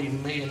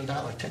 $40 million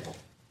temple.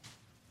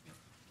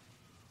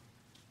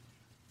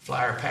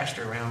 Fly our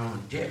pastor around on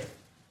a jet.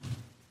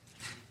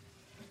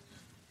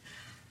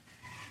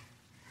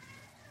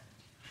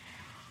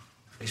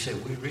 They say,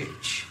 we're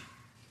rich.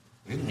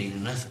 We don't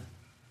need nothing.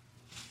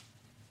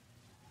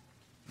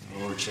 And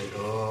the Lord said,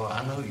 oh,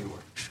 I know your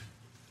works.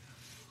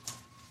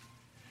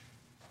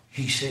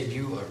 He said,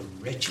 you are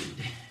wretched.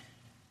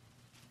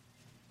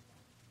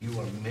 You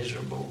are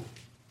miserable.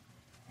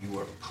 You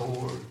are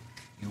poor.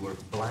 You are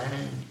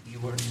blind. You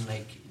are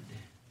naked.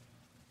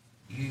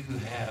 You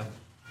have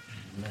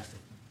nothing.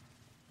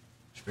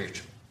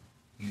 Spiritual.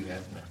 You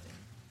have nothing.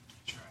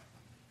 That's right.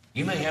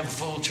 You may have a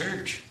full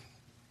church.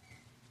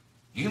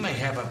 You may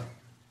have a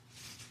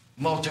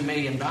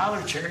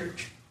multi-million-dollar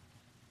church.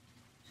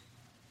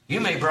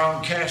 You may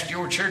broadcast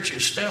your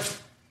church's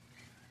stuff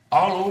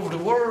all over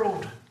the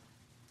world.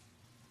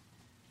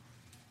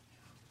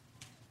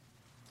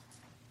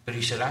 But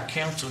he said, I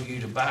counsel you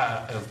to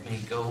buy of me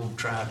gold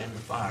tried in the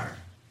fire.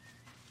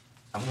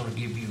 I'm going to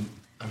give you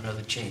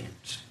another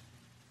chance.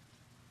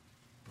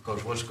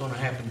 Because what's going to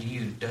happen to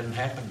you doesn't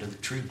happen to the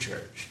true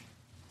church.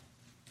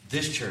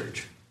 this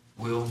church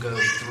will go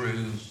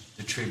through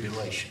the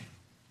tribulation.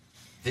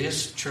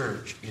 This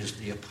church is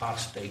the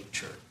apostate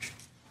church.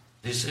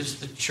 This is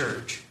the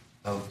church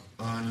of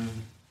unbelievers.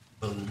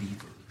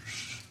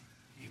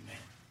 Amen.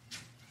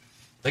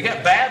 They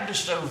got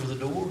Baptists over the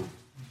door.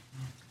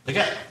 They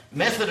got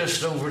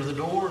Methodists over the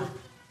door.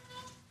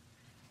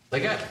 They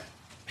got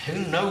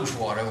who knows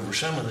what over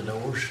some of the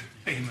doors.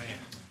 Amen.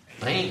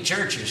 They ain't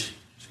churches.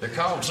 They're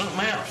called something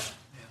else.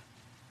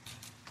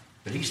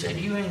 But he said,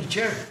 you ain't a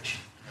church.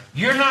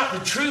 You're not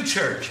the true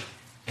church.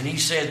 And he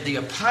said the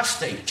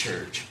apostate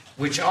church,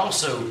 which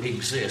also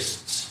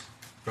exists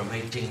from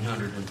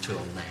 1800 until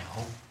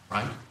now,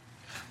 right?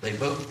 They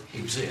both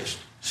exist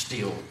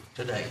still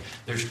today.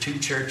 There's two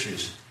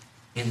churches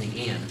in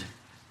the end.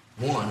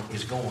 One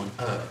is going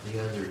up,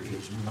 the other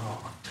is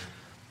not.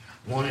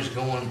 One is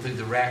going through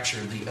the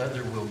rapture, the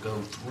other will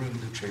go through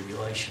the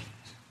tribulation.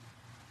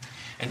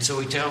 And so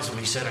he tells them,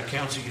 he said, I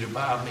counsel you to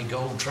buy of me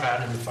gold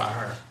tried in the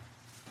fire.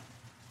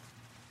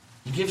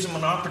 He gives them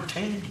an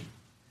opportunity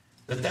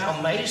that thou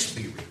mayest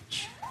be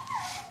rich,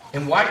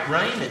 and white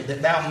raiment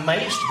that thou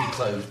mayest be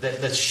clothed,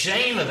 that the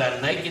shame of thy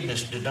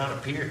nakedness do not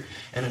appear,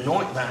 and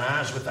anoint thine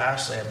eyes with eye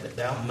salve that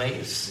thou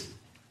mayest see.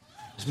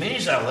 As many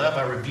as I love,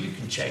 I rebuke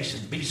and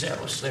chasten. Be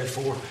zealous,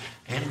 therefore,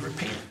 and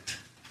repent.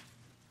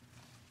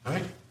 All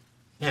right?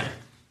 Now,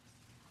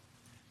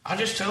 I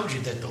just told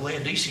you that the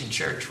Laodicean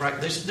church, right,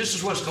 this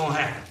is what's going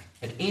to happen.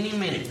 At any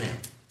minute now,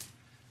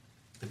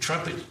 the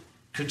trumpet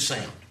could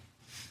sound.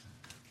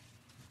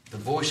 The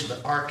voice of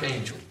the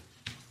archangel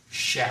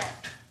shout.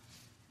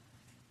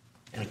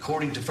 And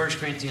according to 1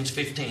 Corinthians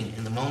 15,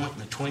 in the moment, in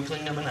the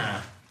twinkling of an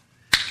eye,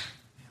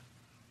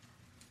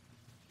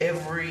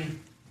 every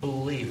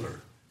believer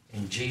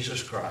in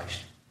Jesus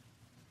Christ,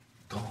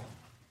 gone.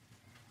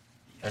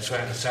 That's how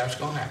it's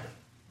going to happen.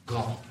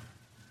 Gone.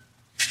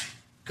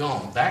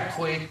 Gone. That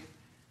quick,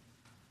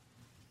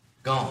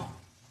 gone.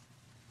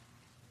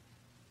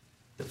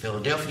 The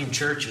Philadelphian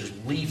church is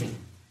leaving.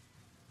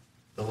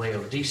 The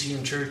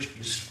Laodicean church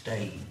is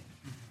staying.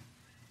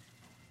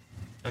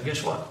 Now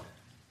guess what?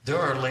 There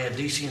are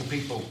Laodicean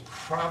people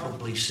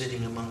probably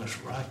sitting among us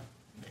right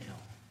now.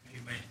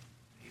 Amen.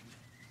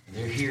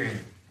 They're hearing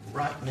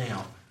right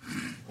now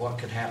what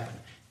could happen.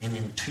 And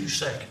in 2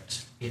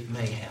 seconds, it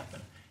may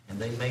happen. And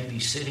they may be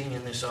sitting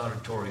in this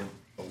auditorium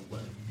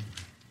alone.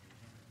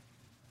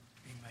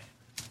 Amen.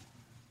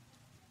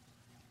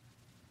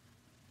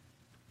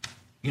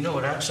 You know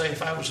what I'd say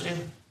if I was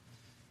them?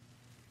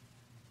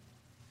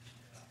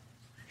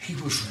 He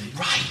was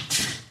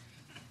right.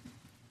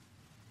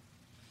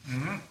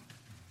 Mm-hmm.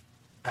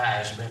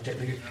 Eyes about that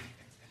big.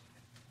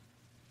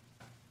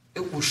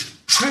 It was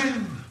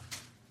true.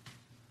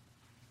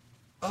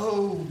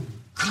 Oh,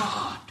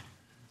 God,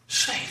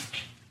 save me.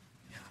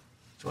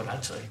 That's what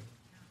I'd say.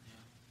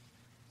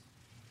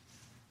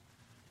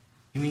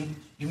 You mean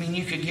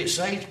you could get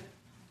saved?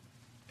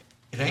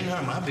 It ain't none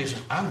of my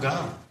business. I'm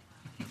gone.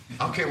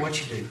 I don't care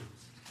what you do.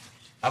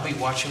 I'll be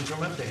watching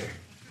from up there.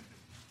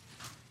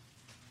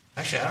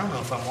 Actually, I don't know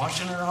if I'm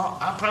watching or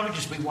not. I'll probably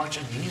just be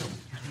watching him.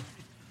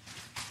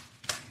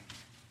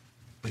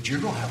 But you're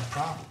going to have a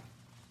problem.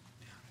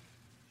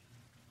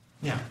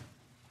 Now,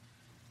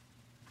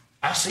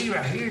 I see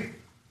right here,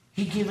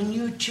 he's giving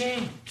you a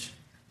chance.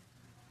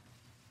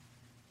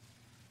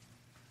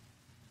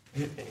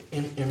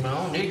 In my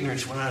own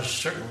ignorance, when I was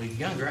certainly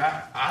younger,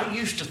 I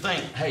used to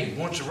think, hey,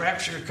 once the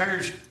rapture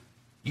occurs,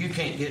 you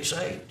can't get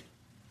saved.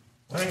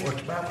 Well, that ain't what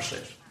the Bible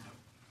says.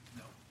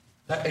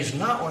 That is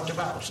not what the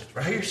Bible says.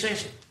 Right here it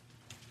says it.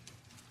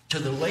 To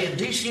the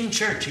Laodicean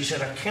church, he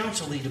said, I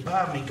counsel thee to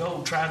buy of me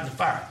gold tried in the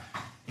fire.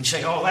 And you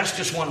say, oh, that's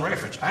just one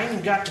reference. I ain't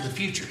even got to the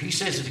future. He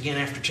says it again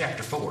after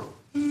chapter 4.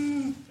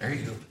 There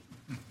you go.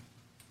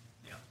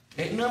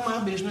 Ain't none of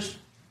my business.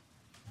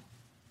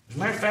 As a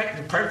matter of fact,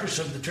 the purpose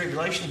of the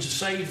tribulation is to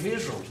save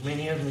Israel, as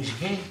many of them as you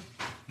can.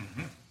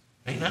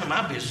 Ain't none of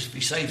my business if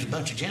he saves a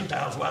bunch of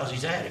Gentiles while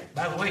he's at it.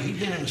 By the way, he's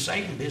been in the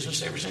saving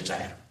business ever since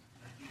Adam.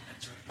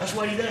 That's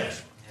what he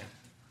does.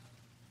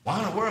 Why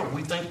in the world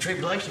we think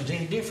tribulation is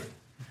any different?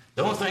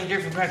 The only thing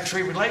different about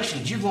tribulation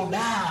is you're going to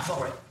die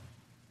for it.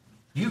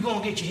 You're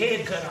going to get your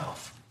head cut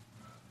off.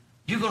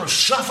 You're going to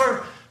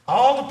suffer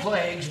all the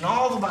plagues and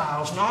all the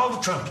vials and all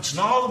the trumpets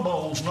and all the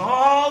bowls and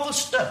all the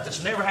stuff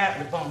that's never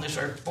happened upon this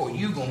earth before.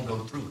 You're going to go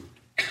through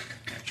it.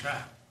 That's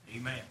right.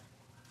 Amen.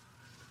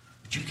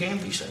 But you can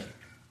be saved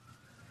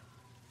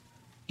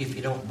if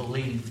you don't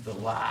believe the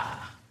lie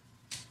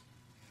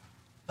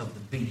of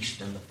the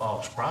beast and the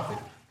false prophet,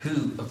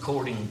 who,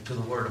 according to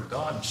the Word of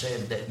God,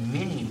 said that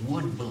many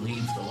would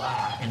believe the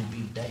lie and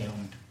be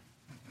damned.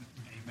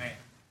 Amen.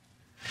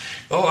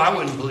 Oh, I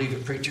wouldn't believe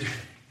it, preacher.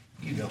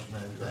 You don't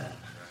know that.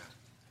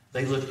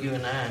 They look you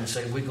in the eye and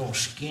say, we're going to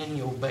skin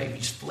your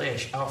baby's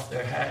flesh off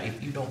their hide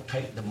if you don't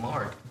take the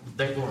mark.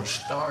 They're going to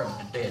starve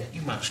to death.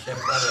 You might step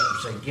right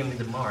up and say, give me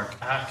the mark.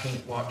 I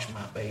can't watch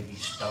my baby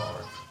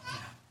starve.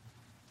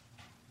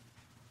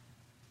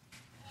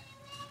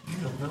 You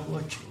don't know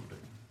what you'll do.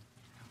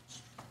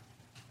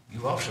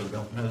 You also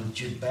don't know that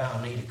you'd bow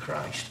a knee to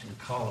Christ and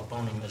call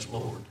upon him as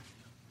Lord.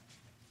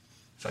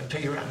 So I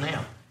tell you right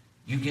now,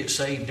 you get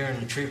saved during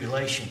the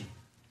tribulation,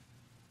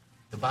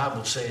 the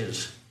Bible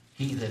says,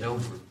 he that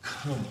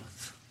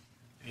overcometh.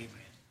 Amen.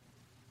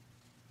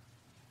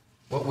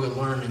 What we'll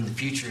learn in the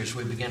future as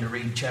we begin to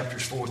read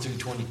chapters 4 through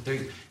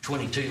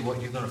 22,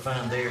 what you're going to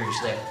find there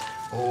is that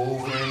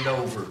over and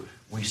over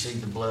we see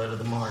the blood of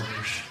the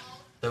martyrs,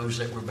 those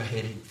that were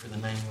beheaded for the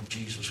name of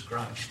Jesus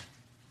Christ.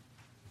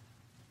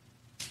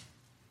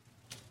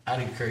 I'd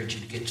encourage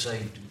you to get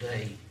saved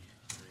today,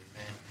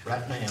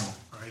 right now.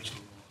 Praise the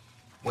Lord.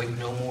 Wait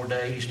no more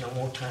days, no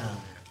more time.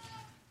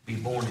 Be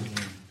born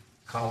again.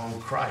 Call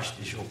on Christ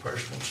as your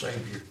personal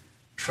Savior.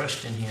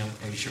 Trust in Him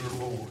as your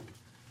Lord.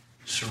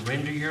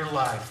 Surrender your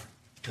life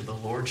to the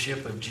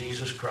Lordship of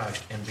Jesus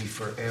Christ and be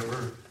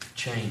forever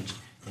changed.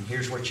 And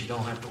here's what you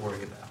don't have to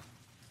worry about.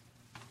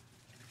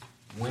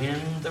 When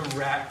the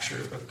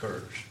rapture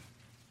occurs,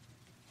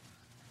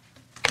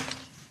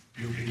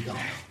 you'll be gone.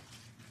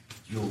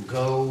 You'll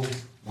go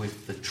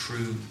with the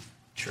true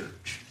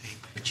church.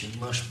 But you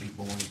must be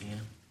born again.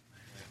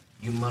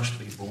 You must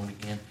be born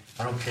again.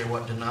 I don't care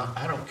what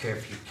I don't care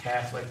if you're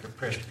Catholic or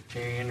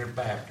Presbyterian or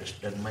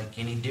Baptist. Doesn't make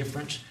any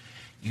difference.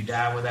 You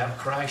die without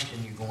Christ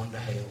and you're going to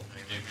hell.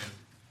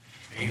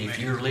 Amen. And if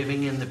you're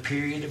living in the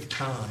period of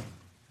time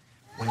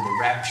when the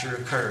rapture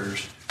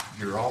occurs,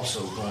 you're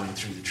also going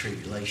through the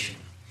tribulation.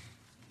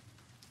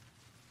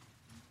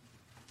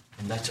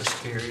 And that's a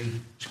scary,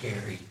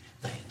 scary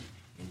thing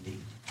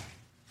indeed.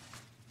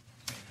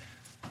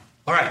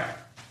 All right.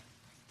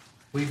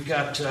 We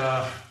got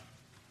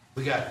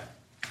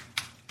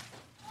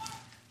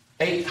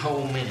 8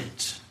 whole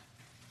minutes.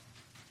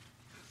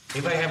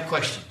 Anybody have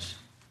questions?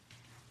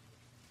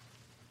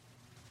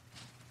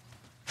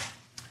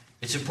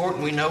 It's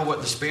important we know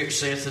what the Spirit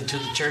saith unto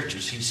the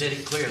churches. He said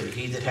it clearly.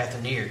 He that hath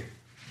an ear,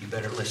 you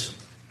better listen.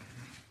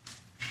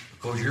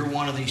 Because you're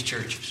one of these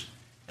churches.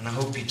 And I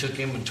hope you took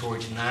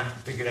inventory tonight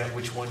and figured out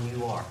which one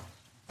you are.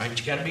 Right?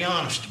 You got to be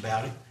honest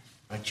about it.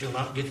 Right? You'll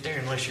not get there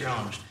unless you're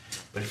honest.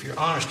 But if you're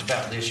honest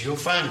about this, you'll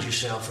find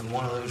yourself in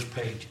one of those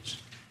pages.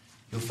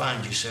 You'll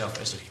find yourself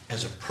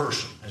as a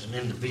person, as an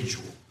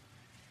individual.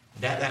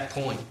 And at that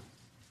point,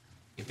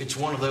 if it's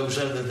one of those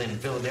other than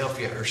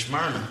Philadelphia or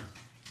Smyrna,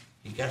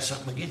 you got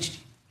something against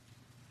you.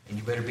 And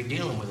you better be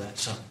dealing with that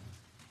something.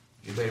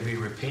 You better be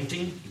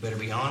repenting. You better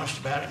be honest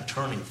about it and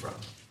turning from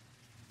it.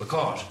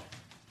 Because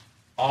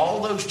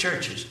all those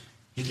churches,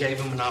 he gave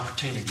them an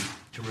opportunity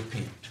to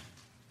repent.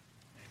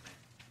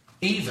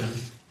 Even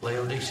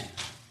Laodicea,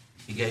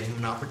 he gave them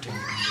an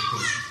opportunity to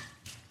repent.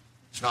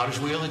 It's not his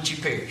will that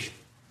you perish.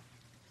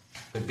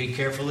 But be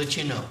careful that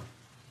you know.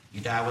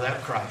 You die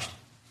without Christ.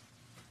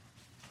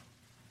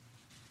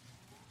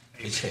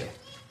 It's hell.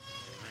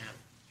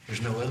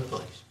 There's no other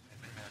place.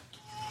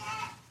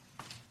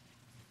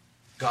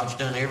 God's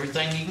done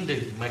everything He can do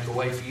to make a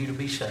way for you to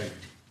be saved.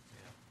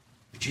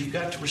 But you've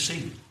got to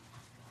receive it.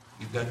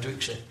 You've got to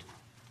accept it.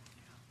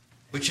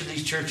 Which of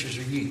these churches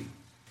are you?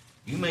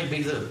 You may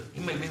be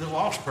the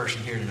lost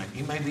person here tonight.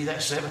 You may be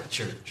that seventh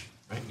church.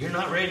 Right? You're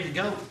not ready to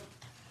go.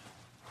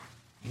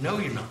 You know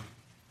you're not.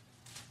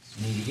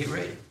 You need to get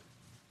ready.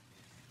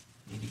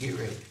 You need to get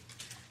ready.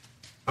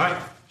 All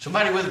right.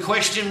 Somebody with a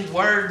question,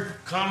 word,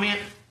 comment?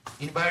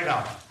 Anybody at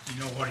all? You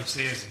know what he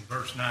says in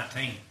verse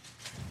 19?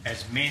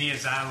 As many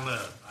as I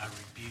love, I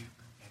rebuke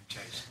and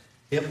chasten.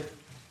 Yep.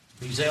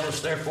 Be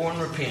zealous, therefore,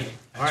 and repent.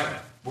 All right.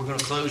 We're going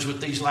to close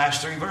with these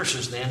last 3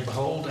 verses then.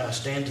 Behold, I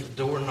stand at the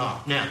door and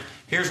knock. Now,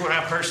 here's what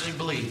I personally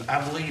believe.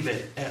 I believe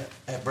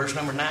at verse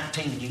number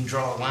 19, you can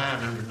draw a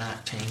line under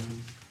 19.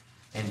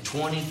 And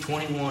 20,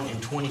 21,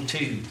 and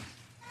 22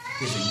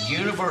 is a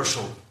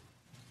universal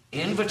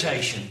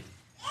invitation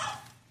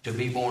to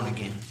be born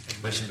again.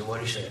 Listen to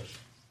what he says.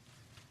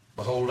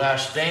 Behold, I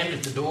stand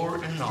at the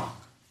door and knock.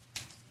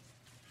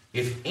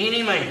 If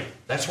any man,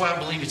 that's why I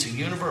believe it's a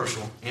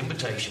universal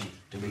invitation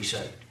to be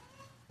saved.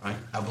 Right?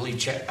 I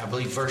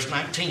believe verse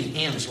 19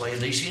 ends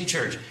Laodicean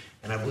church,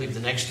 and I believe the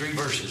next 3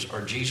 verses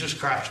are Jesus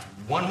Christ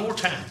one more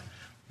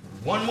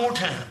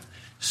time,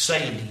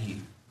 saying to you,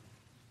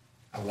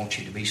 I want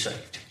you to be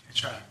saved.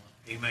 That's right.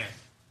 Amen.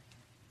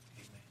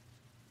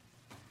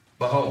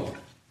 Behold,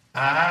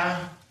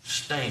 I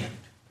stand,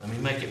 let me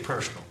make it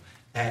personal,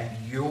 at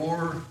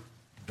your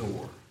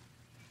door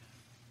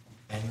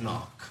and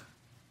knock.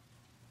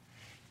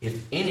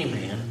 If any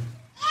man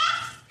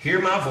hear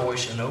my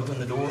voice and open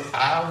the door,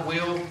 I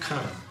will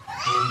come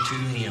into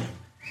him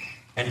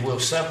and will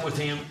sup with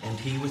him and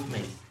he with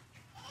me.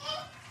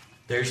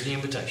 There's the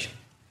invitation.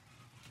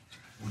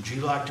 Would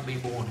you like to be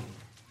born again?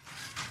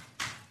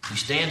 He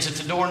stands at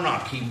the door and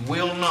knock. He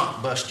will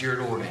not bust your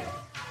door down.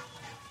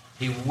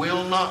 He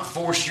will not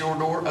force your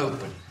door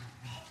open.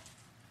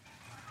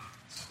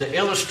 The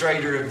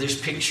illustrator of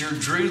this picture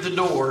drew the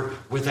door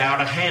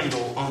without a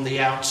handle on the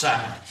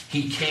outside.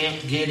 He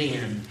can't get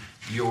in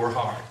your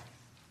heart.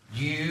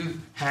 You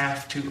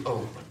have to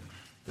open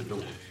the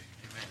door.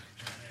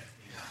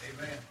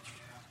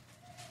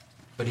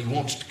 But he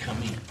wants to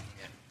come in.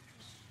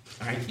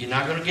 All right? You're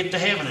not going to get to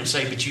heaven and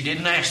say, but you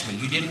didn't ask me.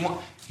 You didn't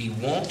want. He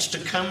wants to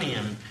come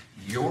in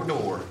your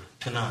door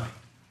tonight.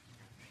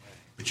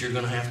 but you're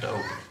going to have to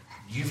open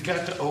it. You've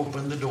got to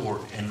open the door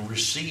and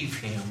receive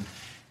him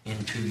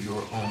into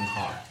your own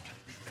heart.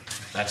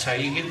 That's how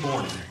you get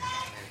born again.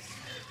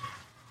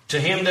 To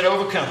him that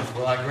overcometh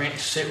will I grant to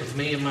sit with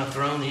me in my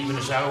throne, even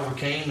as I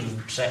overcame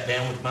and sat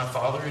down with my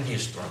Father in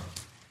his throne.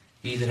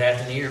 He that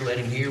hath an ear, let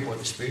him hear what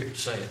the Spirit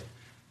saith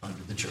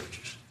unto the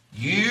churches.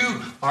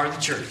 You are the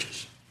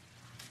churches.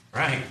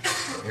 Right?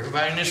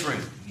 Everybody in this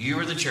room, you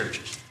are the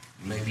churches.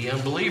 You may be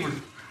unbeliever,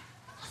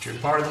 but you're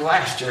part of the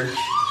last church,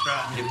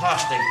 the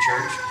apostate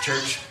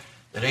church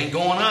that ain't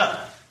going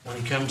up when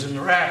he comes in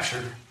the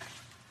rapture.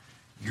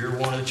 You're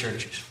one of the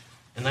churches.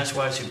 And that's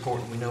why it's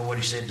important we know what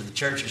he said to the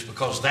churches,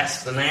 because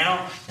that's the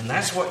now, and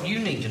that's what you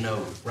need to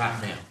know right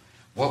now.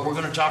 What we're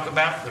going to talk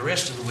about the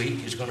rest of the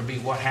week is going to be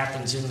what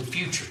happens in the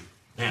future.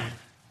 Now,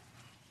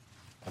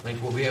 I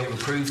think we'll be able to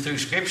prove through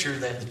Scripture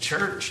that the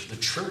church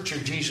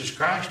of Jesus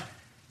Christ,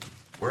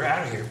 we're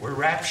out of here. We're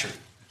raptured.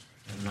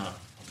 And I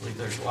believe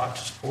there's a lot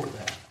to support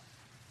that.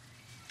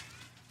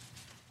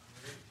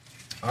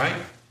 All right?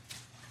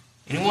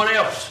 Anyone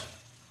else?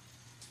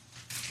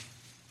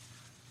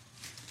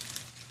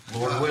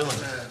 Lord willing.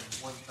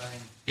 One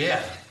thing.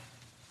 Yeah.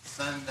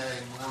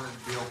 Sunday morning,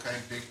 Bill came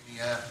to pick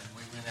me up, and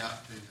we went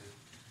out to the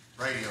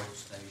radio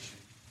station,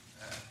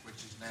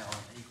 which is now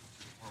in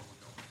Eagleton, where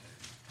we're going to.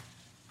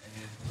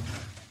 And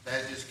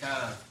that just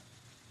kind of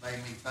made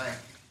me think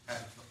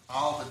of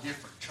all the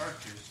different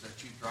churches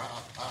that you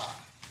drive by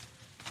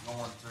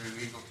going through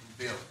Eagleton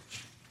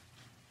Village.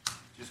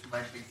 Just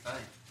made me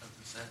think of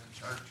the 7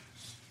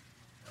 churches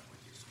that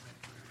we just went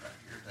through right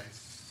here. They're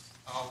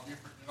all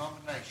different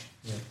denominations.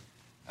 Yeah.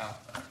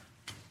 Out there.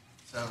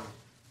 So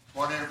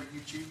whatever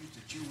you choose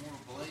that you want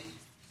to believe,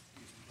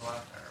 you can go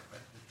out there. But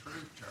the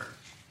true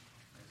church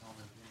is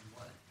only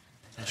one way.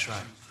 And that's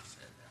right. Jesus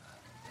said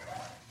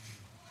that.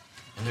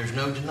 And there's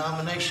no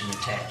denomination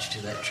attached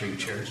to that true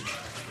church.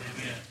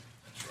 Amen.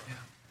 That's right.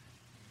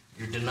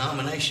 Your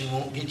denomination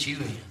won't get you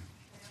in.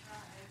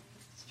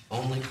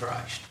 Only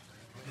Christ.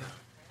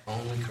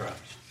 Only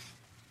Christ.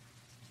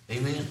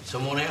 Amen.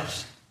 Someone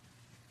else?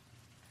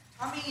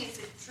 I mean, is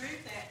it true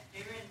that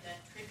during the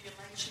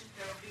tribulation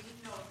there will be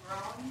no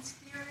drawing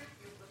spirit?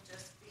 It will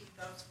just be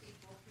those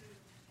people who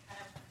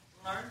have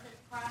learned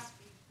of Christ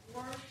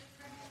before the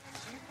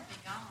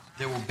tribulation?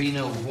 There will be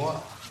no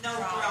what? No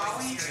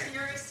drawing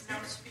spirits, no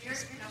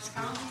spirit,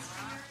 no drawing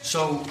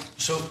spirit?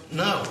 So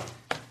no.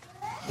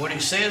 What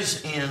it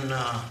says in,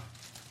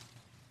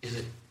 is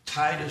it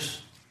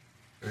Titus?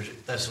 Or is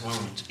it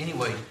Thessalonians?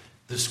 Anyway,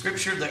 the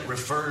scripture that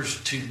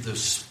refers to the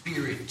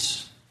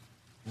Spirit's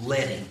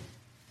letting.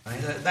 Right?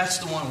 That's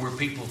the one where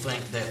people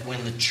think that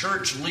when the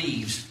church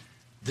leaves,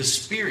 the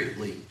Spirit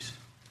leaves.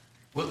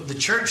 Well, the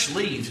church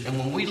leaves, and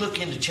when we look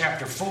into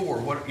chapter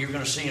 4, what you're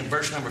going to see in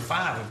verse number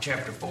 5 of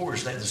chapter 4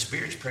 is that the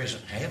Spirit's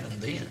present in heaven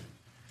then.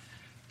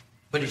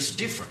 But it's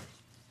different.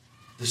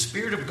 The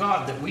Spirit of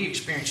God that we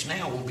experience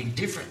now will be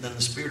different than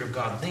the Spirit of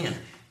God then.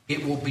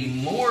 It will be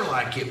more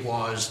like it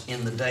was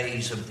in the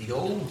days of the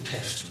Old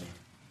Testament.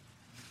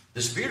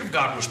 The Spirit of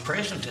God was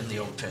present in the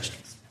Old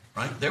Testament.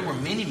 Right? There were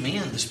many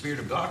men the Spirit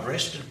of God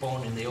rested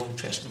upon in the Old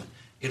Testament.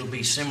 It'll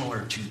be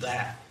similar to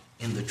that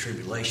in the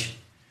tribulation.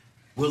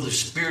 Will the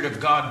Spirit of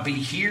God be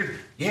here?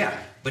 Yeah,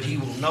 but he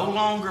will no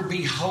longer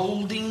be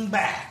holding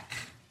back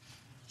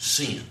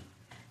sin.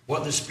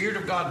 What the Spirit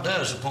of God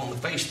does upon the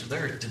face of the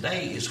earth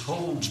today is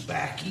holds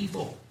back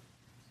evil.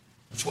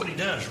 That's what he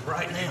does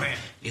right now,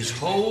 is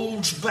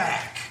holds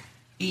back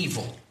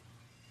evil.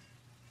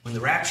 When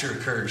the rapture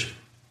occurs,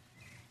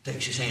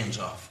 takes his hands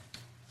off.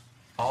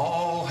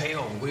 All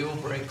hell will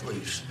break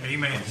loose.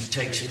 Amen. When he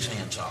takes his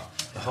hands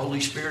off. The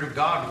Holy Spirit of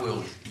God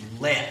will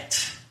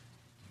let.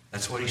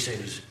 That's what he said.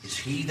 Is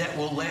he that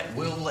will let.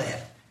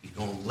 He's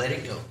going to let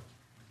it go.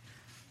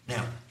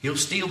 Now, he'll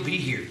still be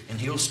here, and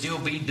he'll still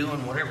be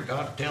doing whatever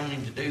God's telling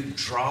him to do.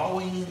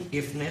 Drawing,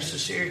 if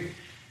necessary.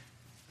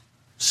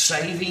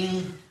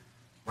 Saving.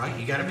 Right?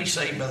 You got to be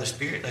saved by the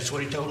Spirit. That's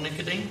what he told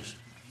Nicodemus.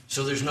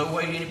 So there's no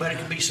way anybody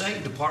can be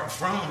saved apart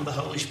from the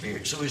Holy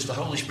Spirit. So is the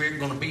Holy Spirit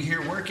going to be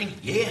here working?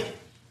 Yeah.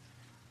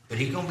 But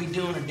he's going to be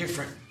doing a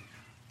different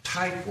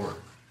type work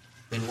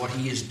than what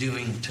he is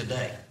doing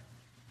today.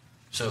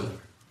 So,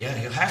 yeah,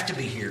 he'll have to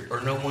be here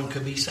or no one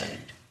could be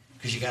saved.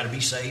 Because you got to be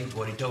saved,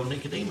 what he told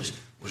Nicodemus,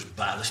 was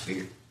by the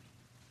Spirit.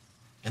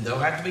 And they'll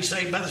have to be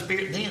saved by the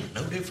Spirit then.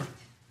 No different.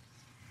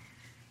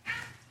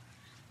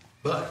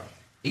 But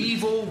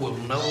evil will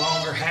no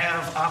longer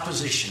have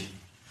opposition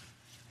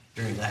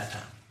during that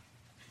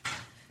time.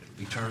 It'll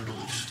be turned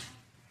loose.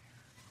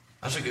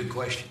 That's a good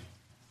question.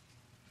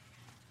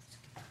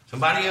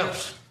 Somebody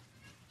else?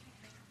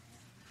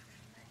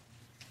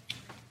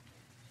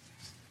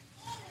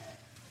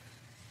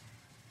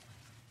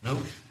 Nope.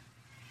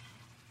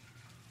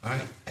 All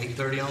right,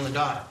 8:30 on the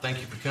dot.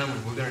 Thank you for coming.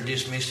 We're going to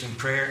dismiss in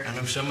prayer. I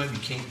know some of you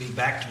can't be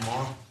back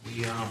tomorrow.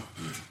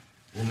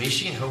 We'll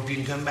miss you and hope you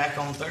can come back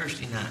on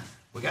Thursday night.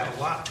 We got a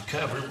lot to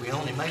cover. We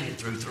only made it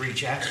through 3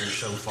 chapters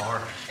so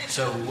far.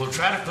 So we'll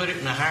try to put it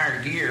in a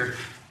higher gear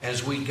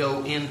as we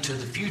go into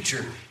the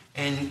future.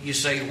 and you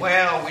say,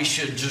 well, we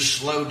should just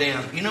slow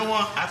down. You know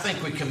what? I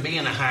think we can be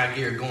in a high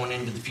gear going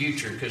into the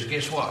future, because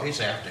guess what? It's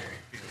out there.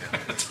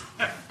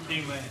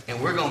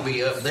 And we're going to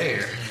be up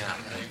there.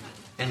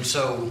 And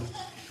so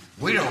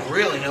we don't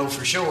really know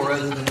for sure,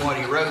 other than what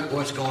he wrote,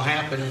 what's going to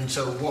happen. And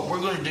so what we're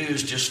going to do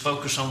is just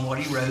focus on what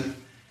he wrote,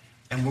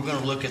 and we're going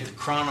to look at the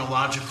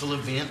chronological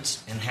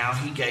events and how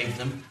he gave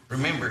them.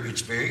 Remember,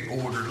 it's very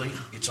orderly.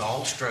 It's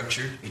all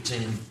structured. It's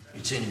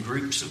in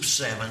groups of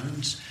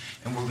 7s.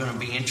 And we're going to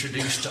be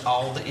introduced to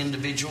all the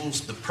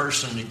individuals, the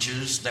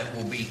personages that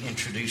will be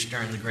introduced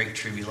during the Great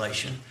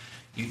Tribulation.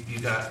 You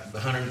got the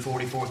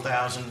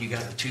 144,000, you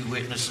got the 2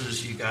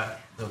 witnesses, you got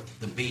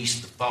the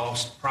beast, the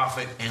false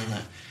prophet, and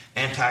the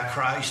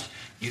Antichrist.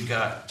 You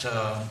got,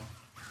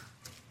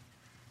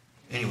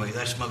 anyway,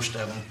 that's most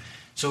of them.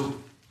 So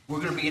we're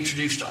going to be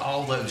introduced to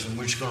all those, and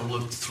we're just going to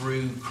look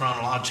through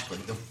chronologically.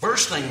 The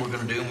first thing we're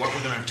going to do, and what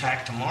we're going to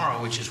attack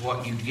tomorrow, which is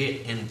what you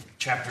get in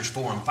chapters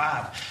 4 and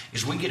 5,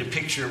 is we get a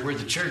picture of where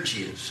the church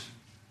is,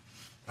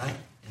 right?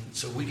 And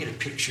so we get a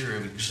picture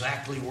of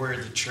exactly where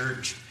the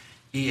church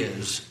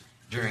is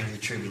during the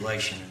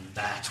tribulation, and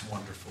that's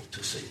wonderful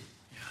to see.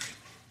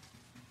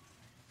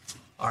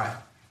 All right,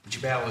 would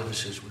you bow with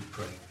us as we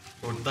pray?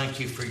 Lord, thank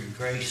you for your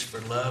grace, for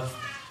love,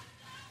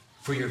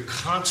 for your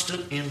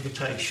constant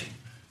invitation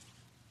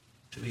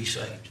to be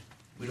saved.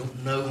 We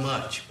don't know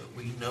much, but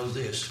we know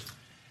this,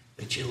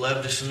 that you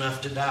loved us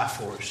enough to die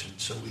for us, and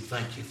so we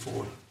thank you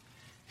for it.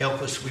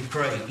 Help us, we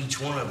pray,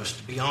 each one of us,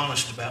 to be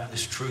honest about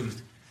this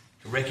truth,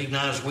 to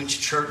recognize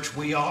which church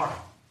we are.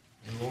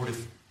 And Lord,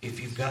 if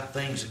you've got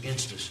things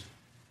against us,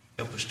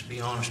 help us to be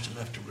honest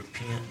enough to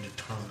repent and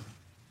to turn.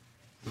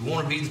 We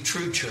want to be the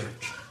true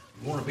church.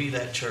 We want to be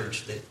that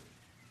church that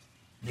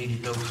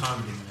needed no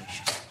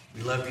condemnation.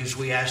 We love you as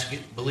we ask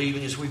it,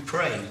 believing as we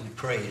pray. We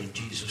pray it in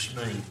Jesus'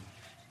 name.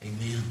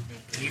 Amen.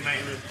 Amen.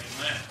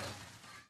 Amen.